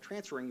a lot of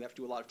transferring, you have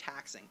to do a lot of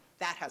taxing.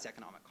 That has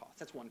economic costs.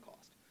 That's one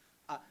cost.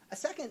 A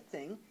second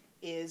thing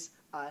is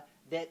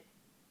that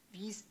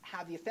these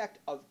have the effect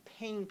of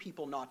paying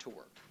people not to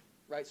work.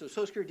 Right? So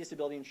Social Security,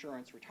 disability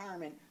insurance,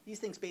 retirement, these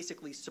things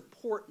basically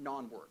support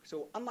non-work.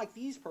 So unlike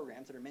these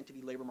programs that are meant to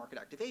be labor market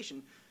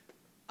activation,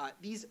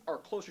 these are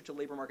closer to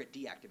labor market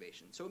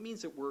deactivation. So it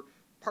means that we're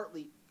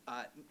partly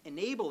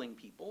enabling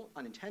people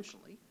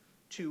unintentionally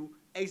to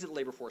exit the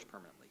labor force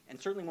permanently.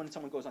 And certainly when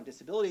someone goes on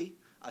disability,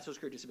 Social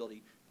Security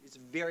disability, it's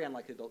very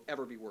unlikely they'll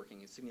ever be working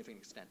to a significant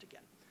extent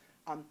again.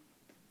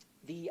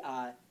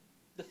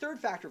 The third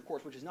factor, of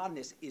course, which is not in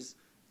this, is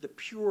the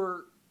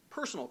pure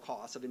personal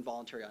costs of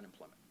involuntary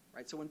unemployment.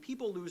 Right? So when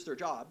people lose their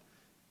job,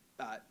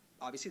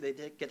 obviously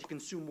they get to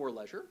consume more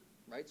leisure,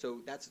 right?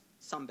 So that's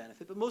some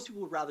benefit, but most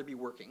people would rather be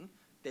working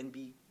than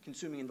be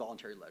consuming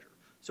involuntary leisure.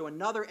 So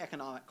another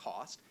economic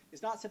cost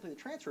is not simply the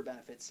transfer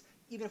benefits.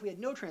 Even if we had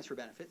no transfer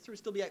benefits, there would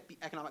still be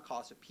economic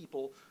costs of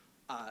people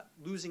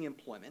losing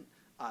employment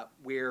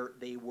where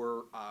they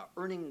were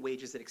earning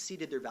wages that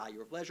exceeded their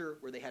value of leisure,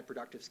 where they had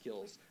productive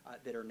skills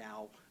that are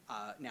now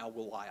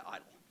will lie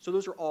idle. So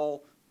those are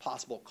all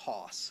possible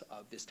costs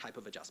of this type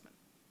of adjustment.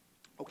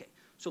 Okay,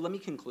 so let me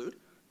conclude.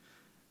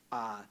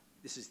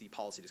 This is the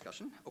policy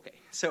discussion. Okay,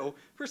 so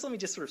first let me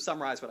just sort of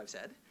summarize what I've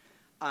said.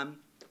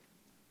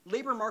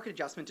 Labor market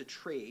adjustment to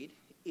trade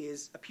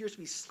appears to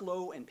be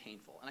slow and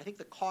painful. And I think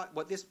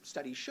what this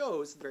study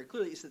shows very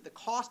clearly is that the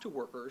cost to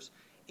workers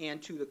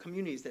and to the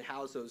communities that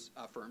house those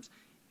firms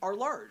are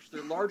large.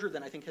 They're larger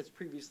than I think has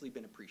previously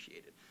been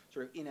appreciated.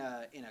 Sort of in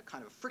a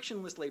kind of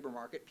frictionless labor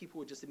market, people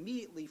would just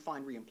immediately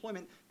find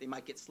reemployment. They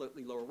might get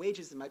slightly lower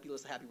wages. They might be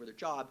less happy with their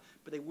job,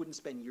 but they wouldn't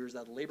spend years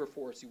out of the labor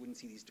force. You wouldn't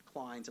see these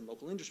declines in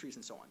local industries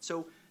and so on.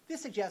 So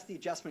this suggests the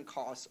adjustment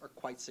costs are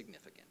quite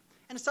significant.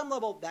 And at some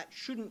level, that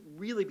shouldn't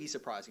really be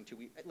surprising to.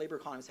 Labor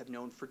economists have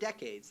known for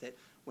decades that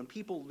when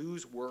people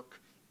lose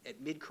work at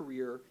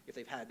mid-career, if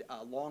they've had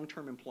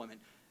long-term employment,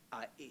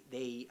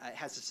 it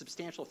has a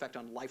substantial effect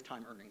on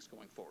lifetime earnings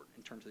going forward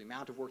in terms of the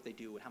amount of work they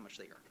do and how much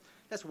they earn.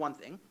 That's one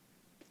thing.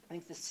 I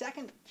think the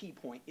second key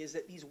point is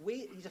that these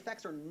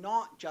effects are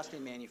not just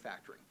in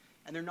manufacturing,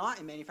 and they're not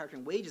in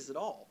manufacturing wages at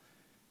all.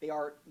 They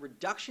are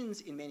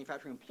reductions in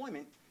manufacturing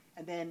employment,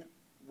 and then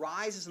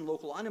rises in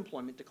local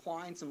unemployment,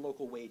 declines in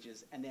local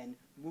wages, and then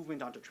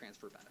movement onto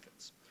transfer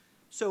benefits.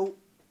 So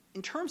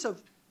in terms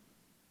of,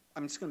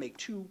 I'm just going to make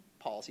two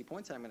policy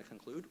points and I'm going to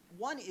conclude.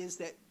 One is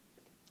that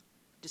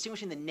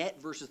distinguishing the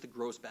net versus the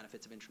gross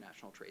benefits of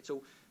international trade.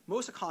 So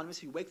most economists,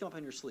 if you wake them up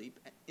in their sleep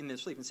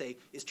and say,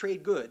 is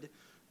trade good?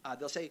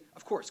 They'll say,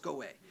 of course, go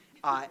away.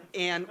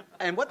 And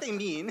what they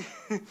mean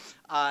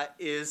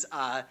is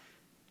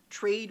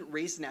trade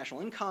raises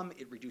national income,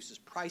 it reduces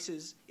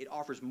prices, it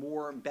offers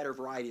more and better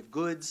variety of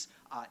goods,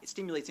 it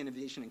stimulates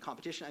innovation and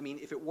competition. I mean,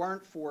 if it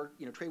weren't for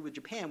trade with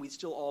Japan, we'd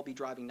still all be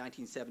driving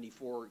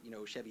 1974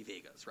 Chevy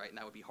Vegas, right? And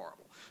that would be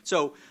horrible.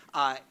 So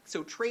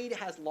trade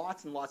has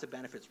lots and lots of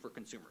benefits for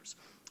consumers.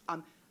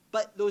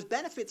 But those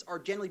benefits are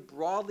generally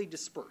broadly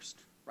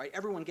dispersed, right?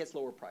 Everyone gets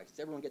lower prices,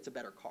 everyone gets a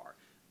better car.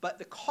 But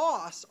the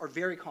costs are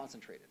very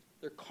concentrated.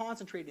 They're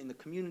concentrated in the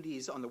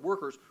communities, on the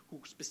workers who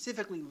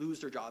specifically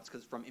lose their jobs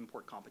from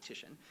import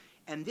competition.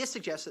 And this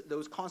suggests that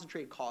those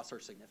concentrated costs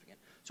are significant.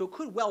 So it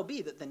could well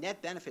be that the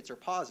net benefits are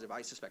positive.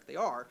 I suspect they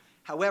are.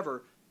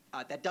 However,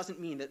 that doesn't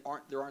mean that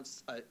there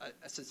aren't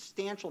a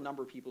substantial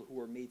number of people who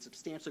are made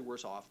substantially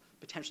worse off,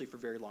 potentially for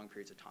very long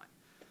periods of time.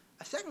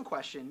 A second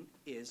question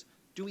is,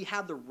 do we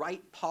have the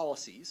right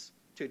policies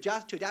to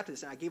adapt to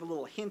this? And I gave a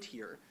little hint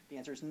here. The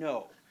answer is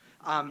no.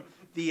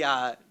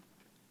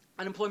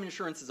 Unemployment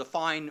insurance is a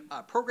fine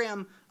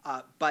program,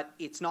 but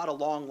it's not a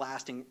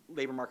long-lasting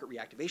labor market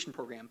reactivation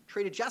program.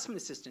 Trade adjustment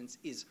assistance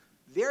is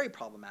very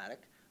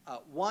problematic.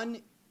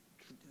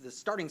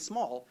 Starting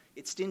small,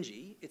 it's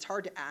stingy, it's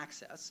hard to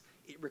access.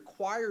 It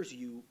requires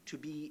you to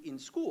be in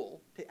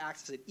school to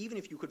access it, even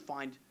if you could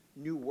find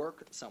new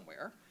work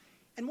somewhere.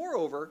 And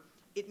moreover,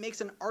 it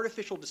makes an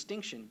artificial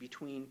distinction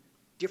between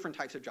different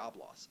types of job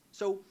loss.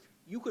 So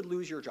you could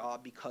lose your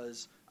job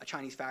because a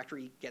Chinese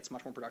factory gets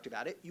much more productive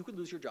at it. You could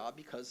lose your job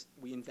because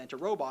we invent a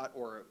robot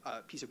or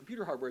a piece of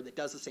computer hardware that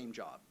does the same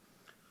job.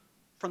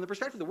 From the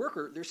perspective of the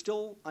worker, they're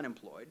still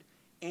unemployed,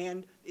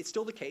 and it's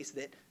still the case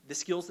that the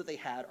skills that they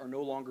had are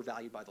no longer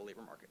valued by the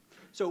labor market.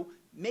 So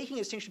making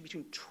a distinction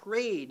between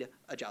trade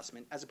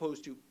adjustment as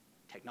opposed to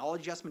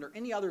technology adjustment or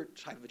any other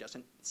type of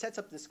adjustment sets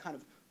up this kind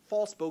of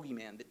false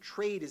bogeyman that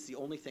trade is the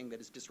only thing that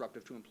is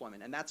disruptive to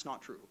employment, and that's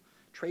not true.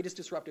 Trade is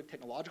disruptive,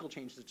 technological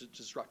change is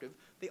disruptive.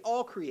 They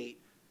all create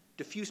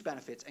diffuse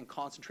benefits and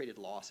concentrated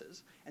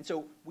losses. And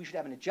so we should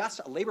have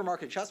a labor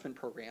market adjustment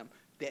program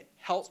that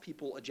helps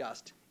people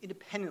adjust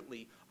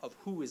independently of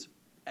who is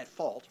at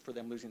fault for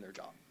them losing their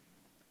job.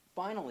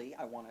 Finally,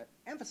 I want to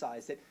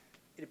emphasize that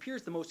it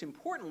appears the most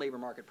important labor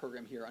market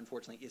program here,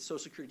 unfortunately, is Social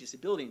Security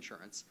disability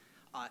insurance,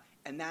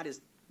 and that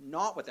is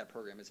not what that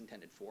program is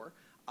intended for.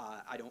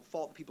 I don't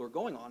fault the people who are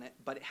going on it,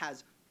 but it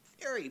has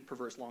very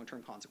perverse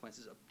long-term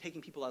consequences of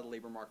taking people out of the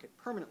labor market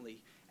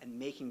permanently and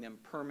making them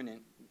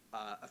permanent,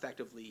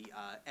 effectively,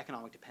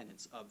 economic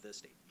dependents of the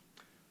state.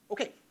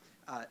 Okay,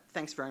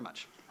 thanks very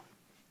much.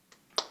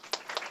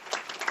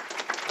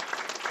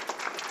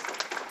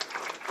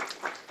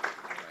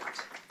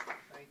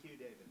 Thank you,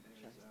 David.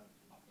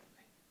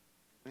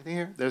 Anything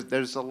here?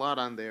 There's a lot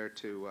on there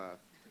to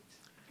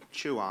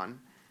chew on,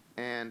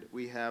 and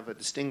we have a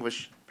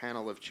distinguished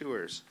panel of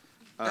chewers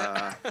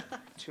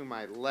to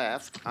my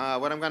left.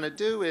 What I'm going to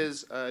do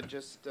is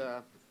just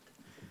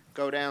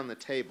go down the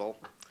table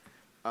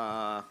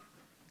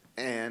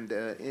and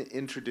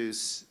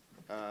introduce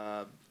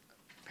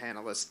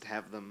panelists,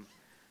 have them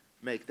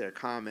make their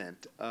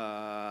comment,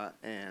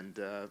 and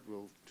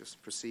we'll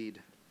just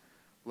proceed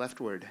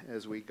leftward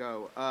as we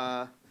go.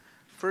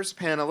 First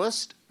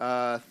panelist,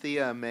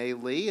 Thea May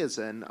Lee, is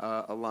an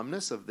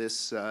alumnus of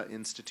this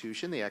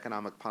institution, the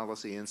Economic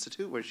Policy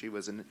Institute, where she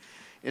was an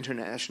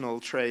international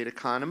trade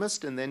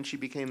economist, and then she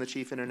became the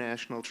chief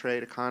international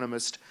trade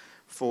economist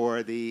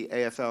for the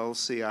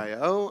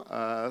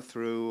AFL-CIO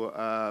through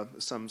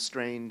some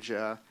strange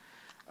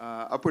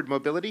upward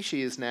mobility.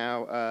 She is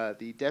now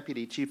the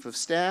deputy chief of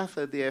staff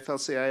at the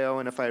AFL-CIO,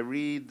 and if I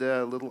read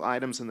the little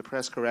items in the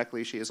press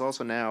correctly, she is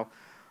also now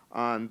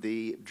on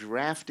the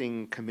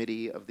drafting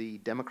committee of the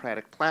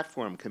Democratic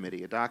Platform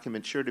Committee, a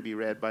document sure to be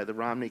read by the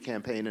Romney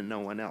campaign and no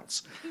one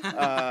else.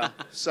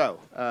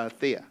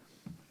 Thea.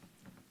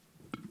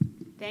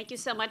 Thank you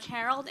so much,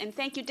 Harold, and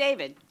thank you,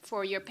 David,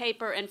 for your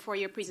paper and for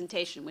your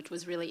presentation, which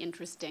was really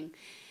interesting.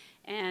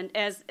 And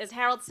as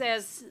Harold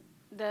says,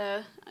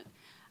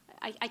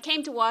 I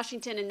came to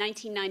Washington in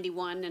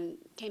 1991 and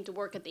came to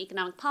work at the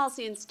Economic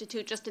Policy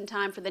Institute just in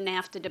time for the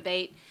NAFTA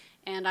debate.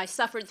 And I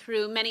suffered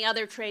through many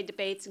other trade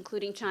debates,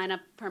 including China,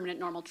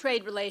 permanent normal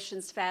trade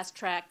relations, fast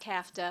track,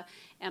 CAFTA,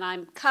 and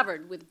I'm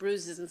covered with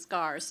bruises and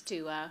scars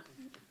to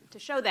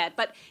show that.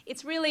 But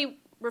it's really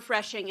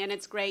refreshing, and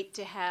it's great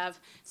to have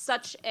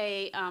such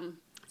a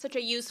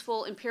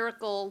useful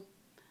empirical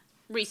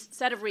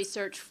set of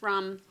research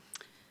from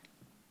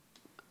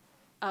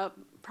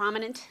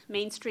prominent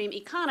mainstream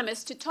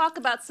economists to talk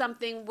about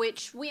something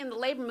which we in the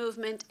labor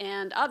movement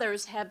and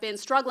others have been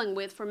struggling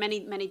with for many,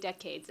 many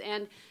decades.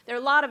 And there are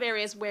a lot of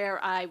areas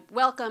where I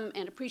welcome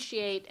and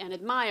appreciate and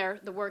admire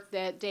the work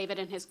that David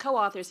and his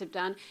co-authors have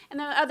done, and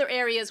there are other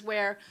areas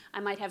where I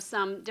might have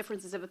some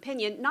differences of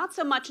opinion, not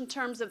so much in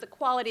terms of the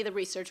quality of the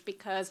research,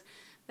 because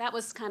that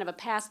was kind of a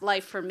past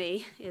life for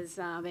me, is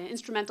the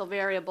instrumental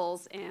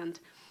variables and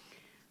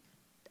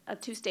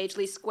two-stage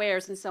least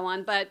squares and so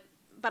on, but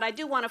I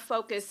do want to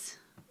focus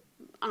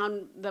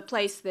on the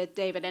place that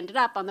David ended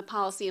up, on the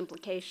policy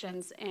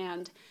implications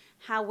and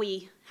how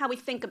we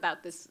think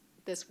about this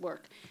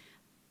work.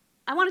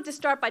 I wanted to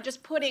start by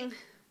just putting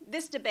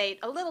this debate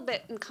a little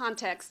bit in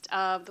context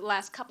of the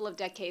last couple of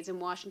decades in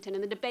Washington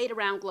and the debate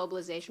around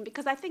globalization,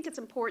 because I think it's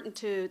important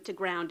to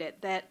ground it.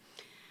 That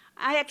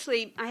I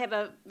have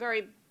a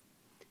very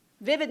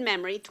vivid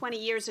memory, 20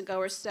 years ago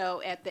or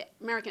so, at the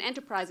American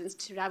Enterprise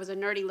Institute. I was a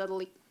nerdy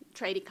little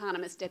trade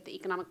economist at the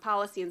Economic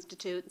Policy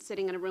Institute,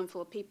 sitting in a room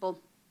full of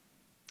people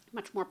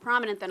much more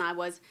prominent than I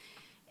was,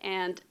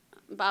 and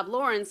Bob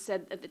Lawrence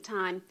said at the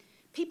time,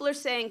 people are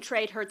saying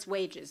trade hurts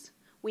wages.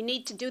 We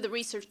need to do the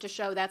research to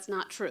show that's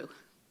not true.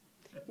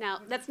 Now,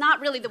 that's not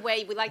really the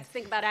way we like to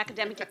think about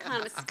academic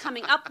economists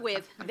coming up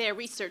with their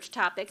research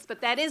topics,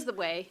 but that is the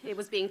way it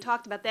was being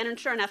talked about then, and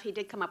sure enough, he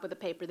did come up with a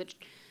paper that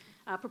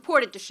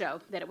purported to show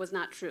that it was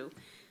not true.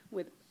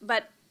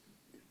 But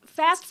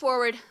fast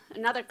forward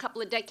another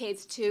couple of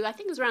decades to, I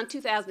think it was around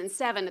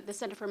 2007 at the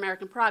Center for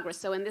American Progress,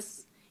 so in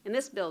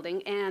this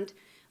building, and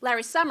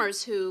Larry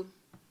Summers, who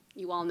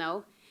you all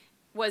know,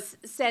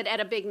 said at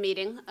a big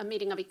meeting, a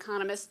meeting of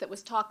economists that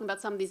was talking about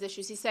some of these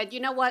issues, he said,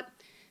 you know what,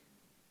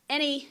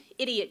 any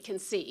idiot can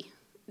see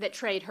that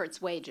trade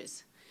hurts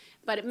wages,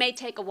 but it may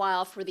take a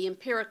while for the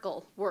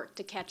empirical work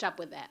to catch up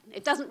with that.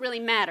 It doesn't really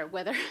matter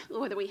whether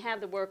we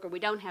have the work or we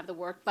don't have the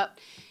work, but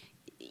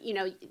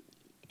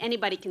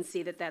anybody can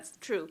see that that's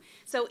true.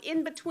 So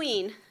in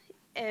between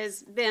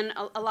has been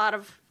a lot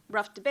of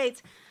rough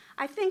debates.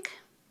 I think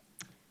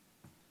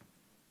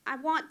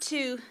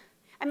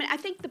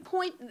the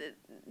point,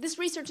 this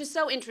research is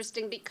so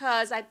interesting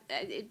because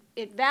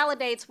it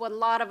validates what a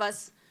lot of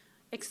us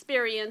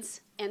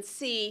experience and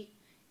see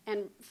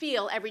and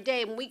feel every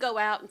day when we go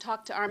out and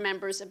talk to our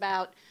members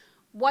about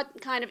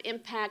what kind of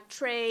impact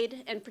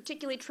trade, and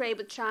particularly trade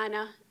with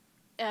China,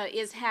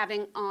 is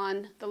having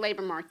on the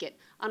labor market,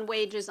 on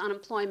wages, on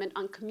employment,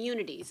 on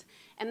communities.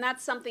 And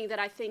that's something that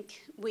I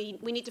think we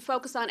need to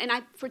focus on. And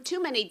for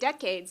too many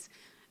decades,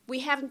 we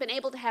haven't been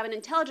able to have an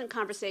intelligent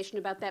conversation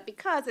about that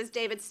because, as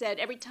David said,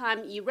 every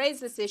time you raise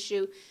this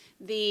issue,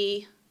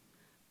 the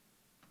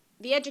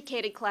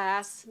educated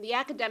class, the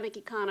academic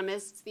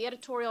economists, the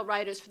editorial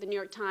writers for the New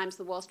York Times,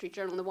 the Wall Street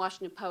Journal, and the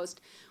Washington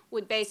Post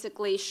would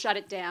basically shut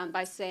it down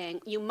by saying,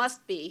 you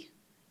must be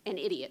an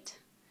idiot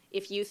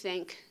if you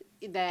think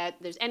that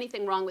there's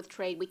anything wrong with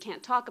trade. We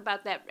can't talk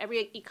about that.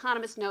 Every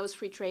economist knows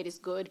free trade is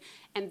good,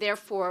 and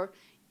therefore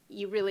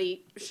you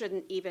really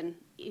shouldn't even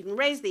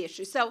raise the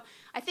issue. So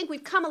I think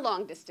we've come a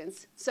long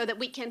distance so that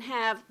we can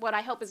have what I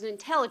hope is an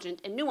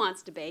intelligent and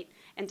nuanced debate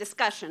and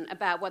discussion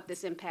about what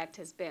this impact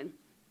has been.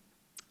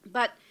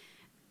 But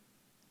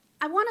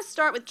I want to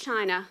start with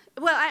China.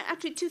 Well,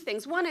 actually, two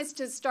things. One is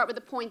to start with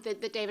the point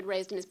that David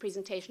raised in his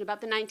presentation about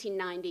the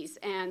 1990s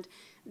and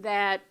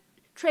that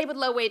trade with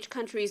low-wage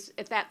countries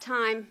at that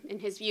time, in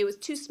his view, was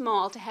too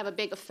small to have a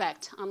big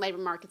effect on labor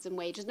markets and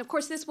wages. And, of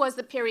course, this was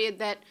the period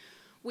that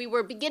we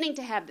were beginning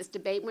to have this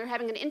debate. We were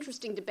having an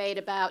interesting debate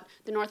about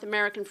the North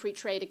American Free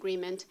Trade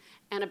Agreement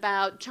and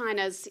about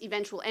China's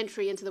eventual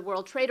entry into the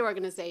World Trade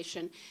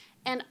Organization.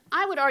 And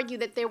I would argue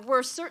that there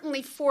were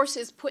certainly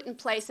forces put in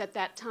place at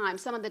that time,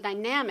 some of the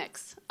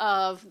dynamics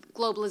of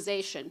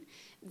globalization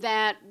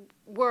that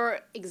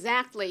were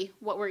exactly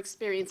what we're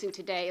experiencing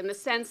today, in the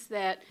sense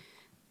that,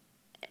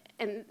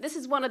 and this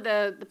is one of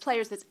the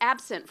players that's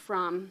absent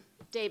from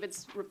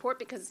David's report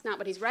because it's not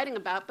what he's writing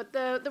about, but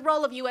the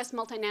role of U.S.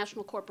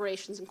 multinational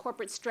corporations and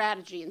corporate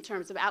strategy in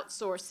terms of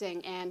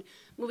outsourcing and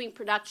moving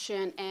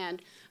production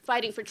and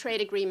fighting for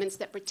trade agreements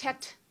that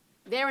protect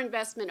their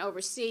investment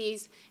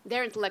overseas,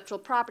 their intellectual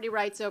property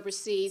rights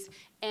overseas,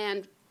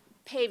 and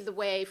pave the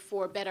way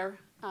for better,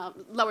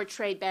 lower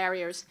trade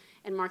barriers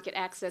and market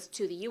access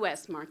to the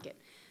U.S. market.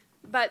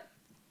 But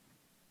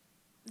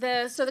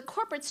so the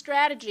corporate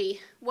strategy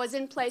was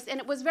in place,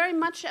 and it was very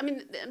much, I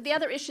mean, the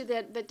other issue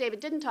that David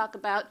didn't talk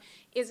about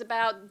is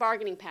about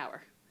bargaining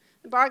power.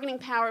 The bargaining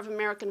power of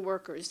American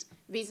workers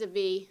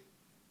vis-a-vis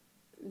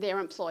their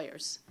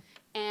employers.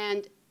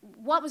 And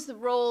what was the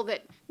role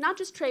that not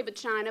just trade with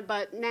China,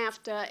 but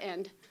NAFTA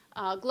and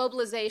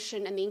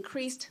globalization and the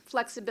increased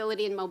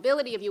flexibility and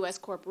mobility of U.S.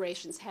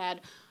 corporations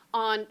had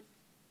on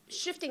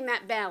shifting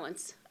that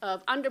balance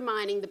of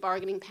undermining the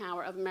bargaining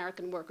power of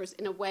American workers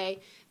in a way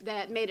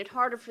that made it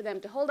harder for them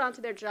to hold on to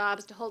their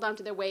jobs, to hold on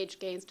to their wage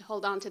gains, to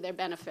hold on to their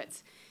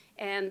benefits.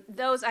 And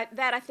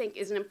that, I think,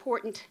 is an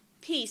important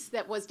piece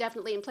that was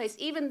definitely in place,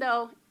 even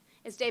though,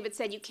 as David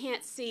said, you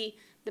can't see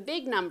the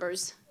big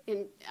numbers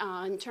in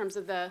terms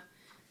of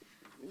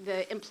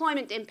the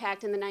employment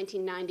impact in the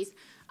 1990s.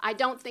 I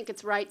don't think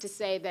it's right to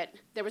say that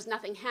there was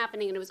nothing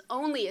happening and it was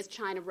only as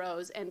China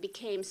rose and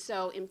became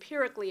so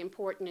empirically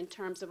important in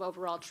terms of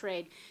overall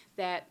trade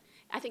that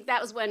I think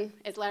that was when,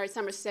 as Larry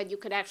Summers said, you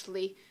could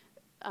actually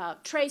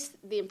trace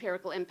the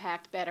empirical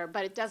impact better,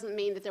 but it doesn't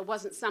mean that there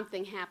wasn't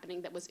something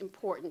happening that was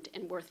important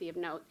and worthy of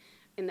note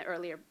in the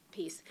earlier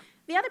piece.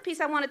 The other piece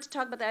I wanted to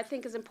talk about that I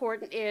think is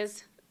important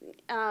is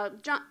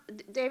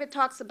David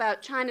talks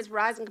about China's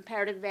rising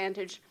comparative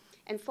advantage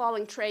and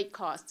falling trade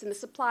costs and the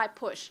supply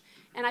push.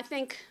 And I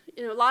think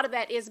a lot of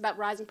that is about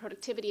rising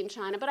productivity in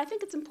China, but I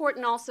think it's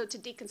important also to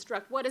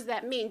deconstruct what does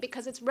that mean,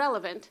 because it's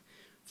relevant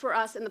for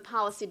us in the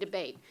policy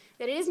debate.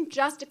 That it isn't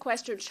just a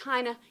question of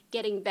China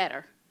getting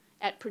better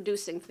at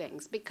producing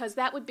things, because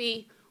that would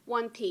be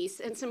one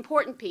piece, and it's an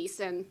important piece,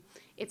 and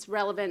it's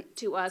relevant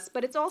to us,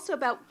 but it's also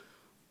about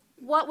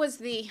what was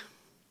the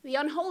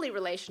unholy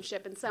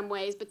relationship in some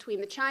ways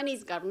between the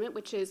Chinese government,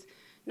 which is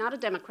not a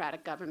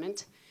democratic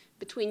government,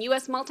 between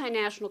U.S.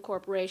 multinational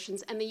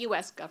corporations and the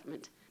U.S.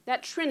 government.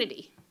 That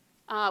trinity,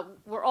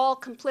 we're all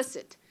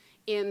complicit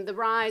in the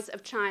rise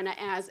of China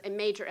as a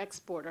major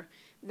exporter.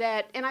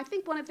 And I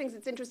think one of the things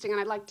that's interesting,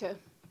 and I'd like to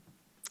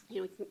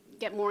we can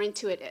get more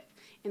into it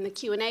in the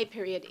Q&A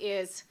period,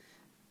 is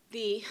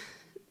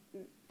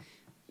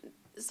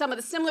some of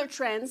the similar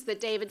trends that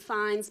David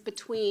finds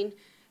between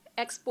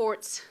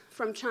exports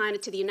from China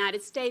to the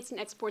United States and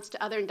exports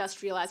to other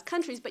industrialized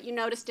countries. But you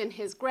noticed in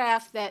his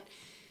graph that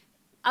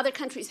other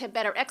countries have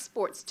better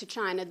exports to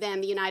China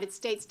than the United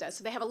States does,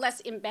 so they have a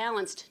less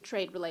imbalanced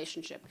trade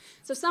relationship.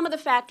 So some of the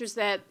factors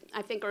that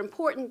I think are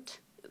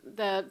important,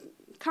 the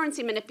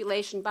currency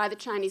manipulation by the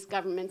Chinese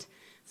government,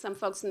 some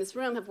folks in this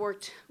room have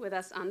worked with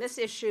us on this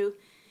issue,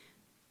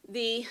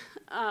 the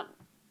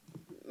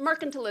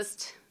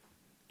mercantilist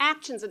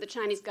actions of the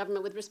Chinese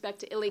government with respect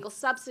to illegal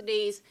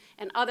subsidies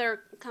and other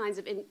kinds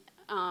of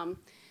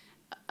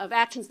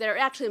actions that are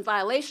actually in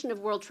violation of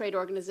World Trade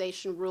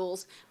Organization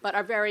rules, but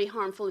are very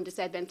harmful and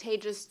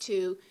disadvantageous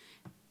to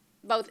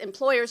both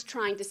employers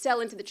trying to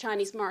sell into the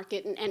Chinese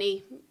market and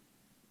any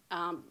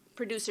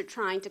producer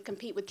trying to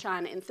compete with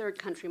China in third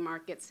country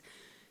markets.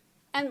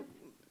 And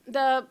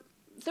the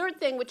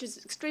third thing, which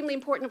is extremely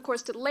important, of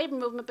course, to the labor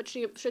movement, but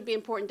should be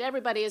important to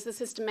everybody, is the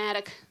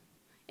systematic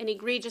an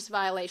egregious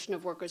violation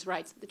of workers'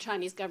 rights that the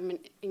Chinese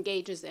government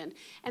engages in.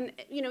 And,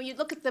 you know, you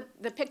look at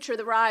the picture of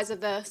the rise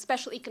of the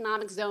special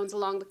economic zones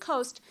along the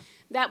coast,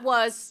 that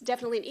was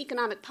definitely an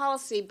economic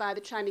policy by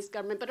the Chinese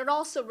government, but it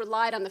also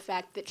relied on the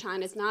fact that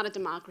China is not a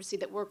democracy,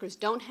 that workers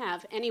don't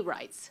have any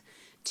rights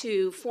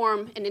to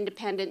form an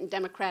independent and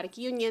democratic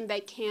union. They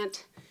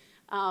can't,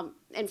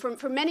 and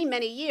for many,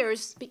 many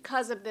years,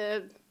 because of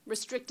the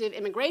restrictive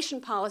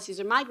immigration policies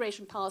or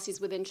migration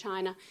policies within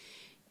China,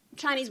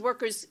 Chinese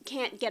workers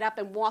can't get up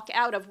and walk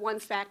out of one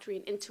factory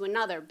and into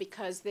another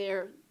because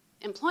their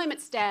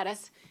employment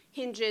status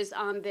hinges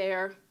on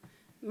their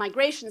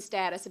migration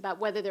status about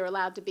whether they're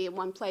allowed to be in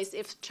one place.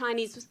 If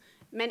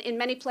in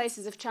many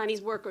places, if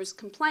Chinese workers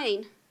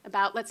complain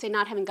about, let's say,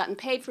 not having gotten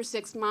paid for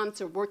 6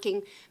 months or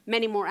working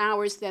many more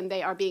hours than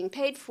they are being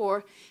paid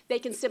for, they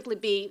can simply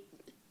be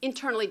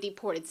internally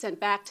deported, sent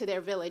back to their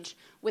village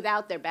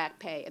without their back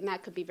pay, and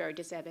that could be very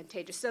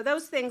disadvantageous. So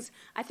those things,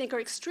 I think, are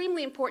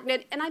extremely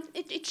important, and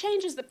it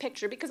changes the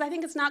picture because I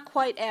think it's not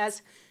quite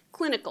as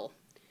clinical.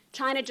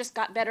 China just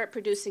got better at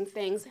producing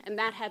things, and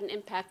that had an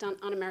impact on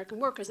American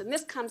workers. And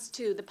this comes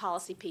to the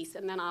policy piece,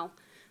 and then I'll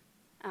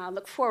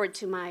look forward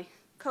to my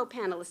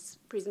co-panelists'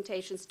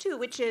 presentations too,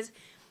 which is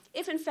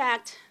if, in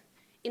fact,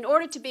 in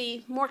order to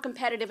be more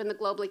competitive in the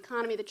global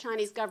economy, the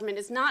Chinese government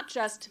is not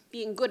just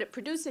being good at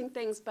producing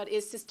things, but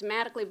is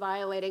systematically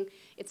violating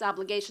its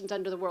obligations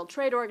under the World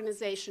Trade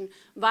Organization,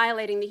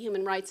 violating the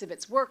human rights of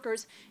its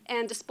workers,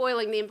 and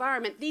despoiling the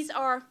environment. These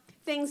are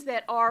things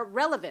that are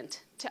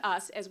relevant to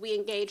us as we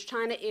engage.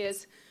 China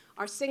is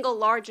our single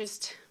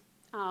largest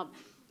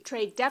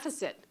trade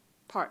deficit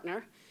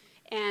partner,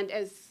 and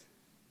as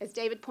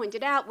David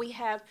pointed out, we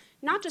have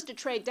not just a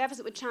trade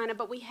deficit with China,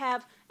 but we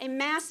have a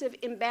massive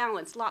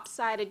imbalance,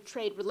 lopsided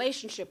trade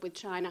relationship with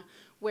China,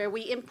 where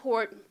we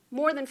import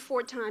more than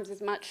 4 times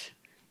as much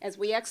as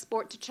we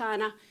export to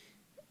China.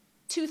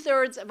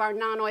 2/3 of our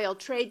non-oil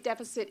trade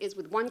deficit is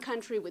with one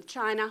country, with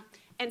China.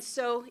 And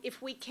so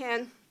if we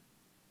can,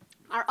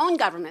 our own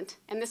government,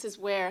 and this is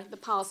where the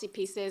policy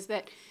piece is,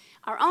 that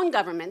our own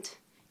government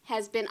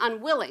has been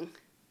unwilling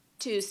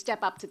to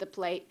step up to the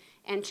plate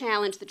and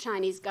challenge the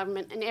Chinese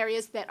government in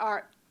areas that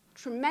are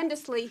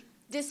tremendously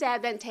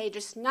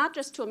disadvantageous, not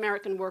just to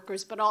American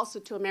workers, but also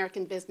to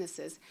American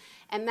businesses.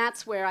 And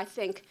that's where I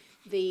think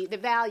the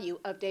value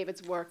of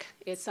David's work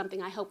is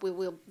something I hope we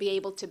will be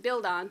able to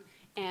build on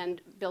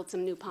and build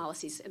some new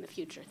policies in the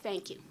future.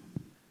 Thank you.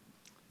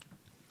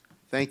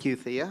 Thank you,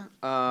 Thea.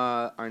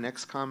 Our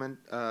next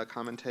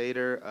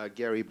commentator,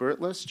 Gary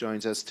Burtless,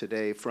 joins us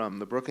today from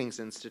the Brookings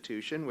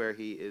Institution, where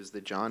he is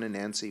the John and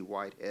Nancy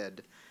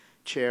Whitehead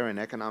Chair in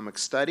Economic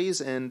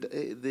Studies. And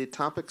the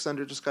topics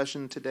under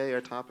discussion today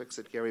are topics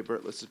that Gary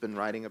Burtless has been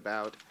writing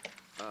about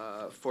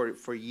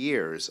for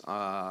years,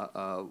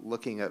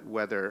 looking at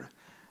whether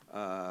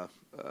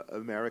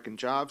American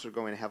jobs are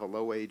going to have a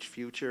low-wage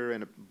future,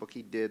 and a book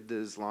he did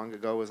as long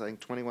ago as, I think,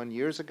 21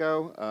 years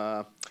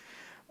ago.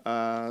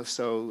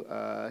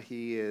 So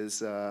he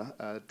is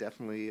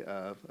definitely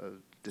a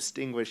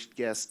distinguished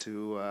guest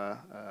to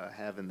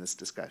have in this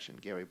discussion.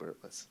 Gary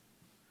Burtless.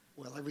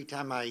 Well, every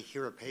time I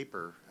hear a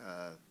paper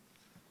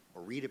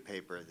or read a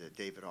paper that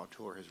David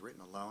Autor has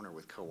written alone or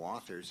with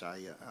co-authors,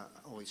 I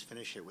always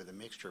finish it with a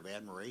mixture of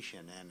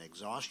admiration and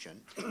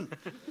exhaustion.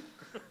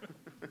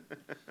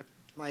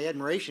 My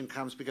admiration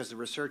comes because the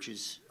research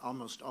is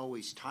almost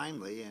always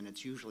timely, and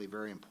it's usually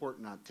very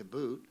important, not to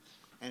boot.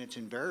 And it's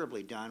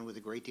invariably done with a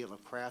great deal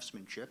of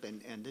craftsmanship,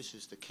 and this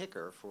is the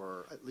kicker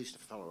for at least a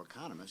fellow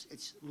economist.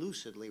 It's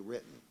lucidly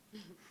written.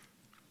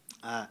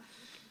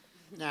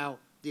 Now,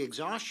 the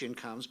exhaustion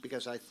comes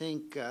because I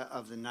think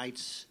of the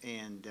nights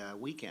and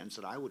weekends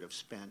that I would have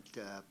spent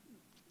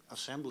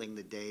assembling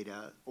the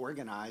data,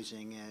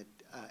 organizing it,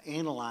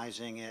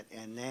 analyzing it,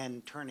 and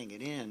then turning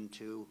it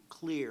into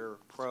clear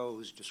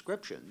prose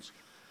descriptions,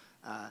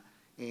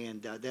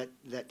 and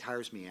that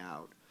tires me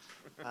out.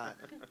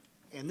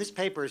 And this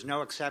paper is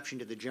no exception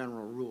to the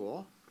general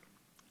rule.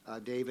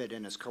 David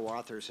and his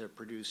co-authors have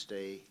produced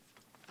a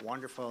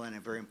wonderful and a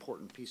very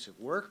important piece of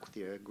work.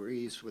 He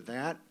agrees with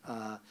that.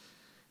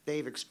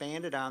 They've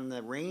expanded on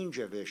the range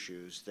of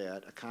issues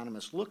that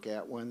economists look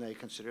at when they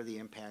consider the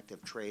impact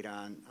of trade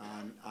on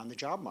the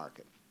job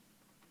market.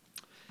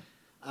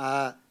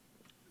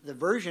 The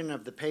version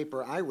of the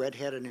paper I read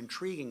had an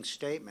intriguing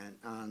statement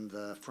on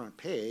the front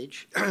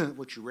page,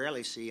 which you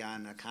rarely see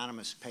on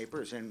economist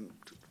papers, and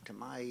to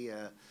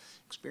my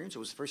experience, it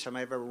was the first time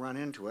I've ever run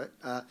into it.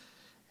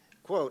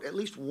 Quote, at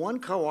least one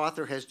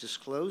co-author has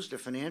disclosed a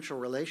financial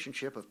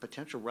relationship of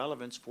potential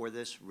relevance for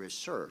this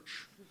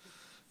research.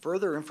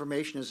 Further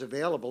information is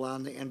available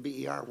on the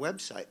NBER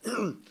website.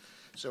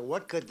 So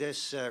what could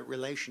this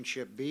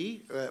relationship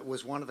be?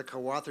 Was one of the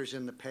co-authors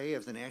in the pay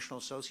of the National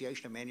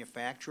Association of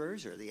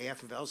Manufacturers or the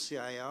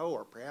AFL-CIO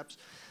or perhaps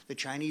the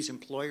Chinese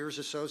Employers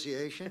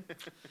Association?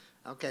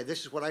 Okay,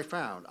 this is what I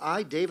found.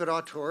 I, David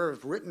Autor,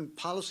 have written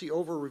policy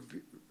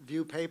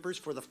overview papers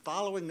for the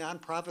following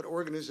nonprofit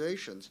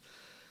organizations: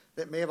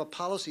 that may have a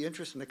policy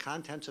interest in the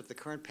contents of the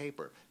current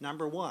paper.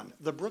 Number one,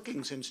 the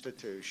Brookings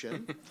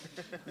Institution.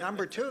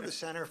 Number two, the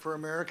Center for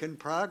American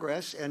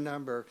Progress. And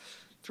number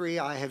three,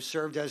 I have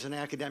served as an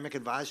academic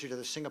advisor to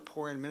the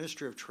Singaporean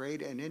Ministry of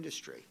Trade and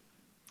Industry.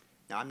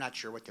 Now, I'm not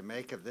sure what to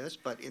make of this,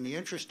 but in the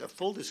interest of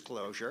full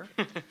disclosure,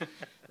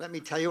 let me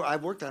tell you,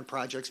 I've worked on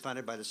projects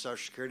funded by the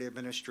Social Security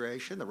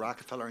Administration, the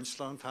Rockefeller and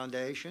Sloan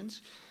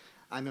Foundations.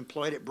 I'm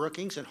employed at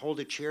Brookings and hold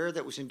a chair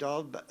that was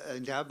endowed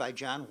by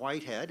John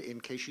Whitehead.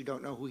 In case you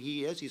don't know who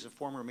he is, he's a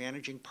former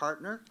managing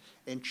partner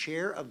and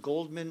chair of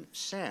Goldman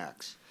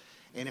Sachs.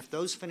 And if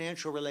those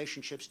financial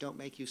relationships don't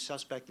make you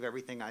suspect of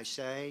everything I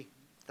say,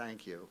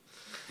 thank you.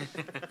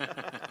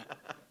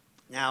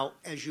 Now,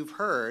 as you've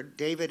heard,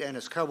 David and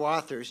his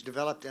co-authors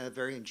developed a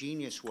very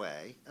ingenious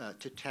way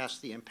to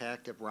test the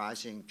impact of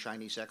rising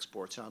Chinese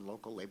exports on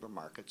local labor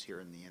markets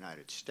here in the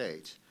United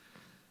States.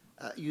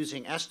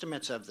 Using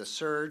estimates of the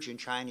surge in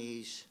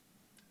Chinese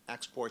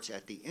exports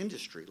at the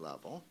industry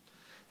level,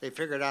 they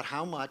figured out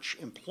how much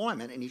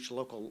employment in each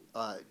local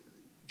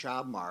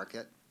job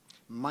market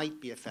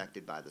might be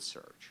affected by the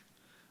surge.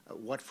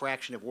 What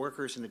fraction of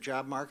workers in the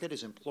job market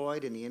is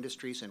employed in the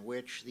industries in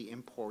which the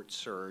import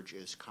surge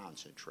is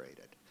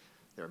concentrated?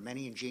 There are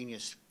many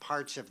ingenious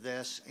parts of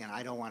this, and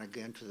I don't want to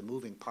get into the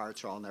moving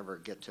parts or I'll never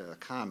get to a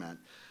comment.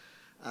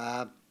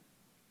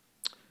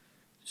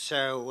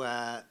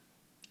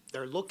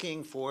 They're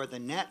looking for the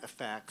net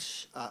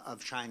effects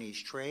of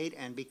Chinese trade,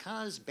 and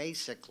because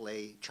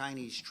basically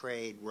Chinese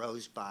trade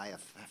rose by a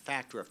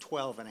factor of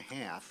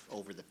 12.5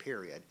 over the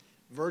period,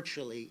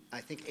 virtually, I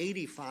think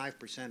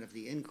 85% of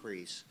the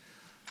increase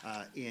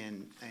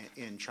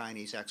in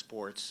Chinese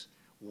exports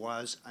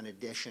was an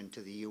addition to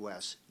the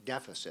U.S.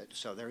 deficit.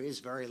 So there is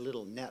very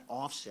little net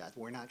offset.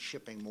 We're not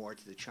shipping more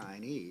to the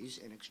Chinese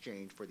in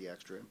exchange for the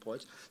extra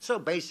imports. So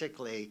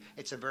basically,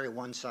 it's a very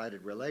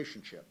one-sided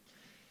relationship.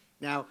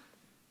 Now,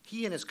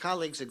 he and his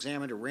colleagues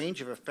examined a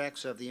range of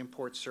effects of the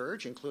import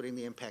surge, including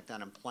the impact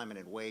on employment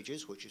and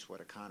wages, which is what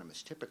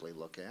economists typically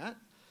look at.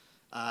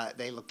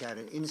 They looked at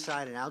it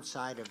inside and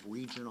outside of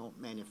regional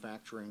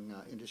manufacturing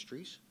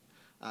industries.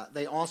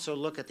 They also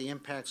look at the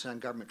impacts on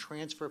government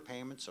transfer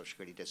payments, Social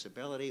Security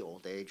disability,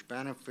 old age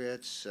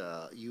benefits,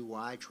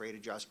 UI, trade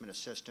adjustment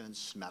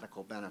assistance,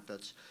 medical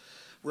benefits.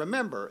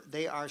 Remember,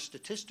 they are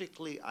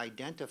statistically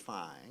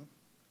identifying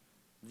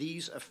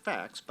these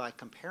effects by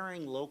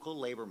comparing local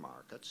labor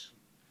markets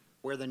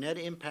where the net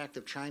impact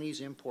of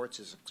Chinese imports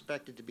is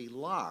expected to be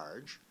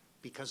large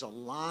because a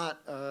lot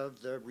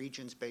of the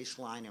region's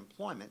baseline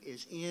employment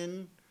is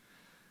in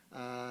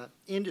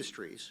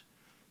industries,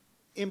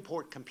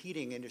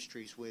 competing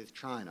industries with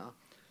China,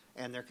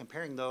 and they're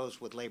comparing those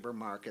with labor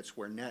markets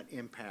where net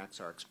impacts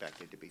are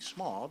expected to be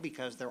small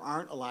because there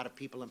aren't a lot of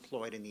people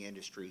employed in the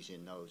industries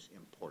in those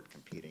import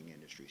competing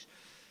industries.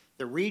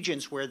 The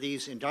regions where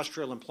these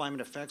industrial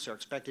employment effects are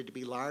expected to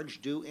be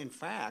large do, in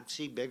fact,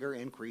 see bigger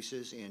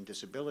increases in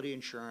disability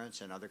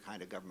insurance and other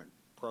kind of government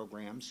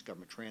programs,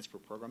 government transfer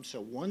programs.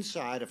 So one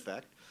side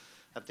effect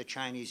of the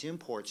Chinese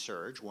import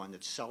surge, one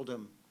that's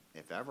seldom,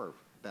 if ever,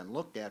 been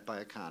looked at by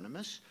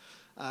economists,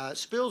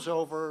 spills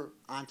over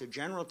onto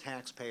general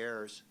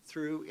taxpayers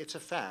through its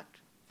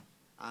effect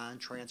on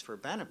transfer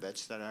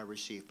benefits that are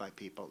received by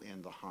people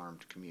in the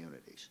harmed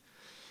communities.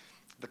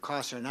 The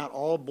costs are not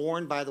all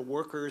borne by the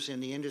workers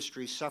in the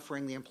industry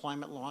suffering the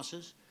employment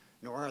losses,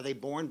 nor are they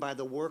borne by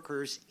the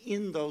workers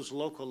in those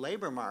local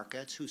labor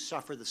markets who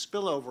suffer the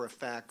spillover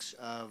effects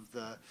of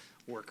the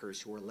workers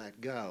who are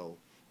let go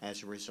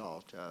as a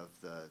result of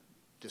the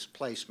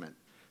displacement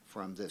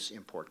from this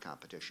import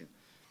competition.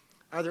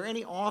 Are there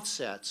any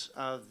offsets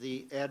of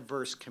the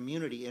adverse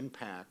community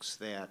impacts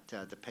that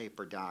the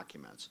paper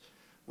documents?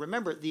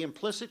 Remember the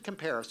implicit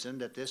comparison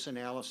that this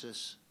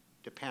analysis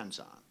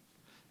depends on.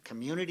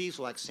 Communities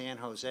like San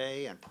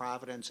Jose and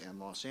Providence and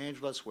Los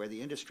Angeles, where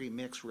the industry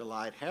mix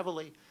relied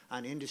heavily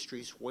on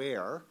industries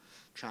where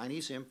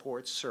Chinese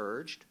imports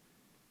surged,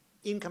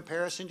 in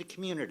comparison to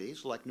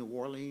communities like New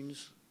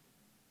Orleans,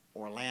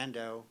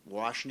 Orlando,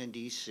 Washington,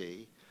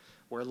 D.C.,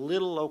 where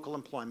little local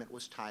employment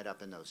was tied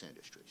up in those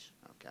industries,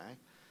 okay?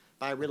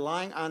 By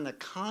relying on the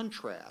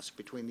contrast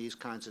between these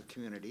kinds of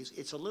communities,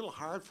 it's a little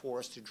hard for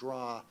us to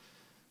draw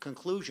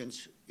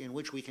conclusions in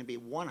which we can be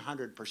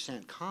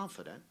 100%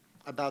 confident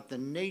about the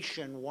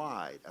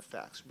nationwide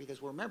effects,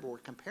 because remember, we're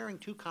comparing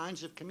two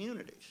kinds of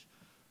communities.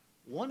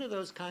 One of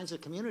those kinds of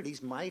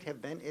communities might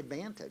have been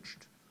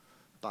advantaged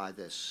by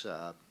this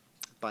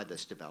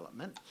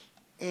development,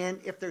 and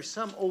if there's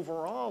some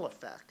overall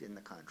effect in the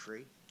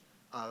country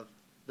of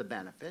the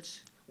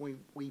benefits, we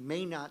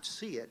may not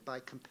see it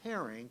by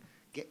comparing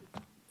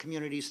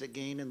communities that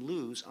gain and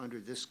lose under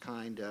this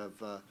kind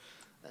of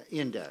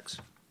index.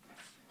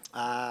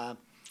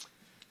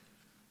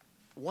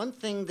 One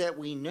thing that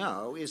we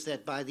know is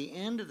that by the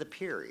end of the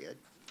period,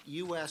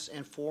 U.S.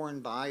 and foreign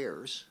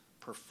buyers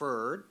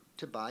preferred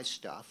to buy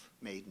stuff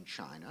made in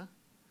China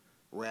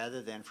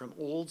rather than from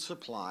old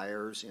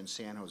suppliers in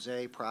San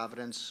Jose,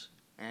 Providence,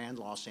 and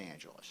Los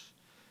Angeles.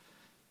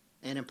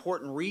 An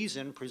important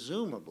reason,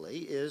 presumably,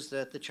 is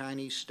that the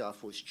Chinese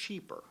stuff was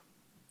cheaper.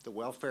 The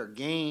welfare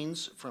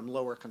gains from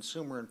lower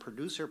consumer and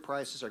producer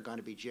prices are going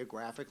to be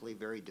geographically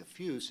very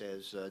diffuse,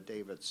 as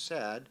David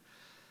said.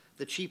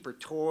 The cheaper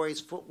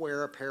toys,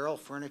 footwear, apparel,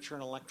 furniture,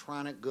 and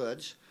electronic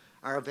goods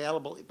are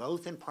available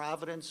both in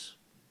Providence,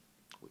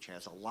 which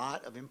has a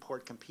lot of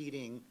import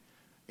competing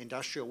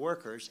industrial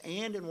workers,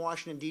 and in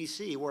Washington,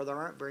 D.C., where there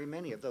aren't very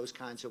many of those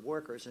kinds of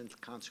workers, and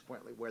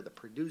consequently where the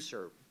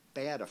producer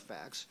bad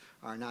effects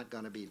are not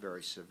going to be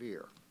very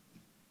severe.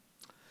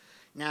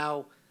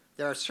 Now,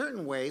 there are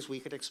certain ways we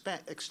could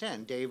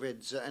extend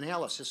David's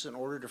analysis in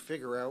order to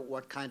figure out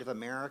what kind of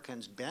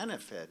Americans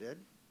benefited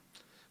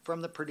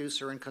from the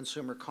producer and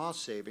consumer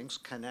cost savings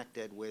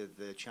connected with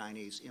the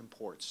Chinese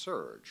import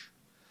surge.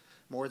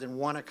 More than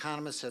one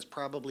economist has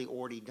probably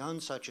already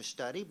done such a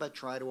study, but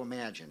try to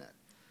imagine it.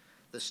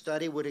 The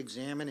study would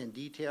examine in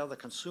detail the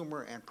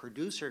consumer and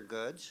producer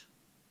goods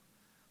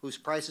whose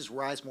prices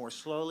rise more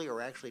slowly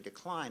or actually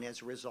decline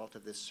as a result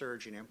of this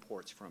surge in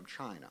imports from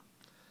China.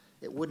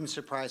 It wouldn't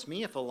surprise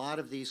me if a lot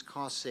of these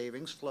cost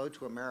savings flowed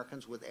to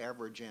Americans with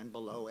average and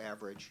below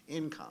average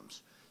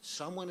incomes.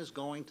 Someone is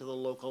going to the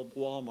local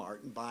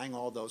Walmart and buying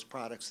all those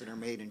products that are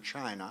made in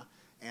China,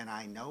 and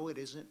I know it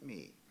isn't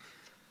me.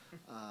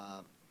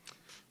 Because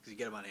you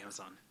get them on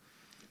Amazon.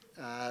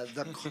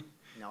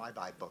 No, I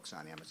buy books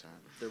on Amazon.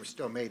 They were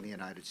still made in the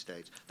United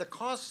States. The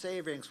cost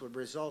savings would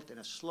result in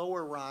a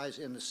slower rise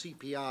in the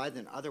CPI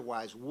than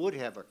otherwise would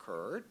have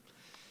occurred.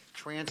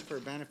 Transfer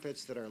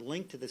benefits that are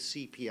linked to the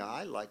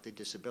CPI, like the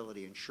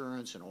disability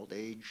insurance and old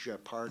age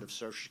part of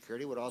Social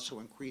Security, would also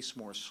increase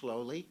more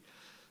slowly,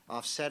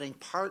 offsetting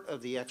part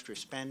of the extra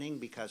spending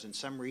because in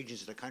some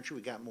regions of the country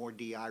we got more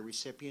DI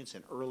recipients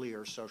and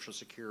earlier Social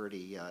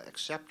Security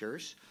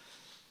acceptors.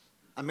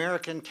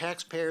 American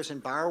taxpayers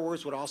and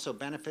borrowers would also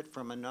benefit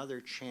from another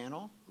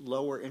channel,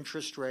 lower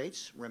interest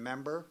rates.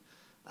 Remember,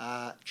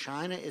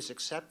 China is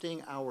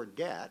accepting our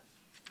debt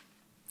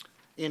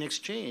in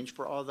exchange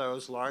for all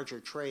those larger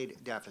trade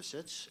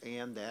deficits,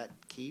 and that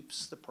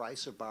keeps the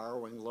price of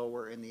borrowing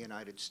lower in the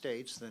United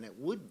States than it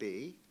would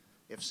be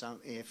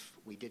if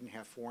we didn't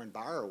have foreign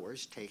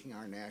borrowers taking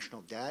our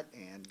national debt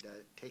and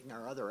taking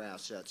our other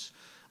assets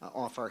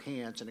off our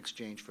hands in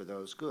exchange for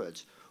those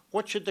goods.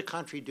 What should the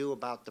country do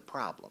about the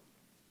problem?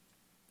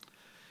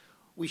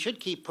 We should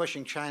keep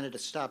pushing China to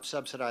stop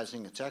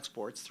subsidizing its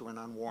exports through an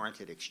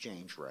unwarranted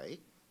exchange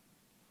rate,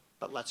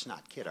 but let's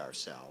not kid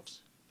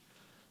ourselves.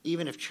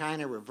 Even if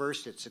China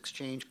reversed its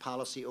exchange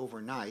policy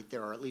overnight,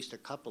 there are at least a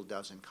couple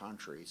dozen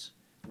countries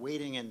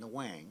waiting in the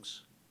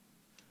wings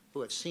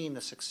who have seen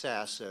the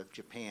success of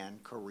Japan,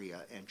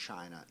 Korea, and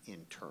China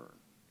in turn.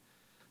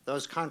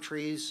 Those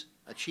countries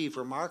achieve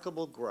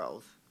remarkable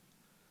growth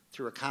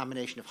through a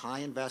combination of high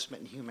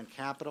investment in human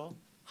capital,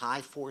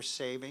 high forced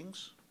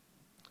savings,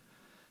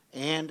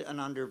 and an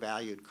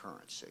undervalued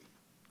currency.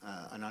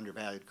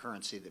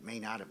 That may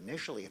not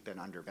initially have been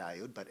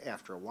undervalued, but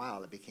after a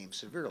while it became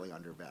severely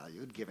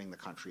undervalued, giving the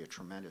country a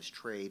tremendous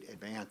trade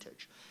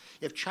advantage.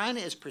 If China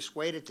is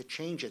persuaded to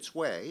change its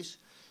ways,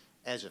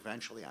 as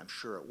eventually I'm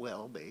sure it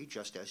will be,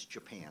 just as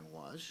Japan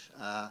was,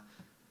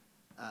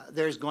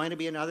 there's going to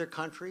be another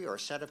country or a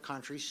set of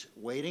countries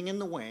waiting in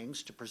the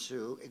wings to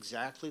pursue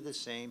exactly the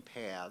same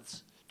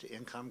paths to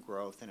income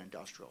growth and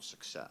industrial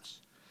success.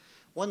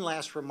 One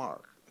last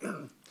remark.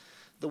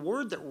 The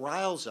word that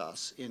riles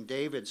us in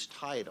David's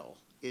title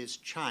is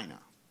China.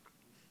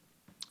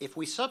 If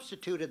we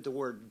substituted the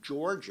word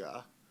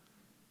Georgia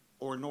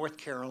or North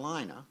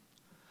Carolina,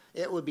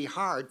 it would be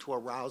hard to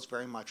arouse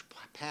very much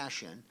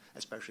passion,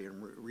 especially in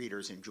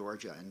readers in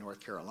Georgia and North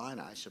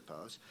Carolina, I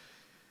suppose.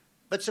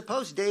 But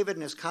suppose David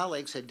and his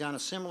colleagues had done a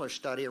similar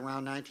study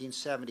around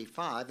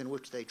 1975 in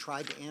which they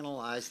tried to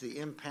analyze the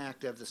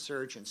impact of the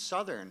surge in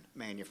southern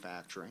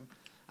manufacturing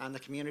on the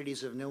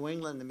communities of New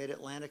England, the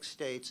Mid-Atlantic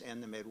states,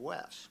 and the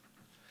Midwest.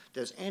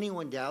 Does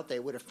anyone doubt they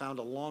would have found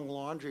a long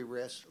laundry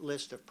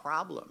list of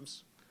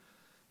problems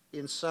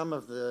in some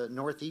of the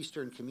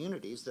northeastern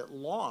communities that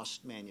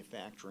lost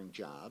manufacturing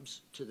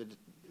jobs to the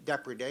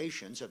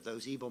depredations of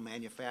those evil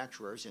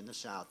manufacturers in the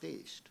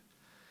southeast?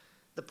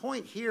 The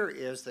point here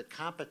is that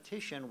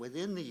competition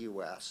within the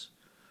U.S.,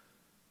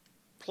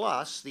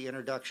 plus the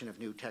introduction of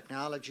new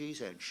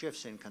technologies and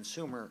shifts in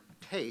consumer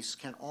tastes,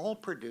 can all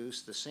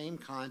produce the same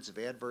kinds of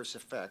adverse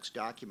effects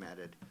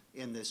documented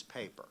in this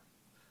paper.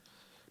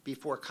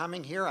 Before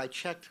coming here, I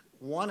checked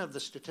one of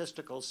the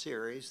statistical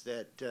series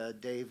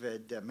that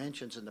David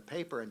mentions in the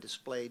paper and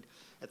displayed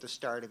at the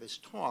start of his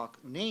talk,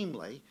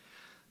 namely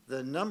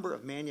the number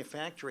of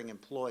manufacturing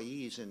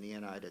employees in the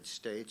United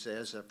States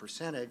as a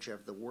percentage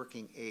of the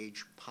working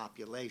age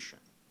population.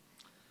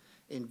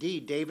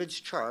 Indeed, David's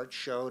chart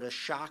showed a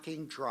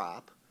shocking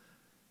drop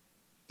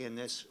in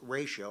this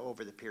ratio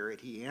over the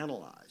period he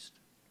analyzed.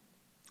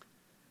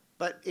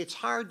 But it's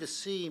hard to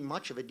see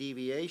much of a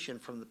deviation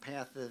from the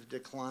path of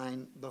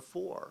decline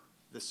before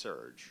the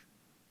surge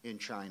in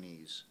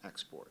Chinese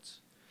exports.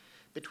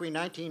 Between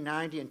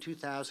 1990 and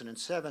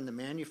 2007, the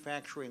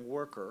manufacturing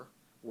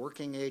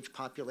working age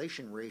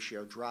population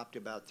ratio dropped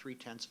about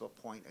 0.3 of a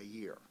point a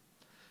year.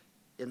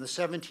 In the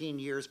 17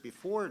 years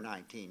before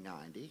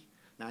 1990,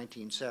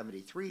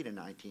 1973 to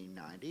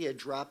 1990, it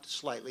dropped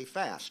slightly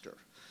faster,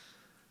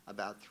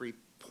 about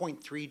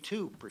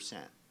 3.32%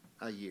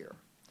 a year.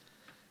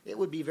 It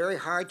would be very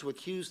hard to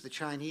accuse the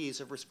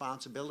Chinese of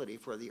responsibility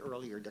for the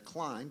earlier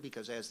decline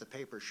because, as the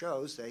paper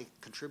shows, they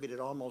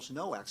contributed almost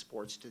no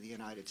exports to the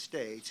United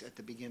States at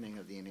the beginning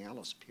of the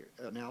analysis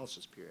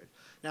period.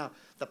 Now,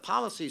 the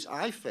policies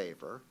I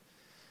favor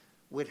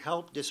would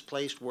help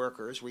displaced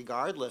workers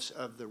regardless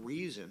of the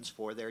reasons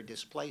for their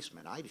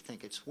displacement. I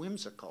think it's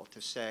whimsical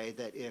to say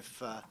that if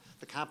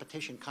the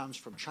competition comes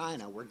from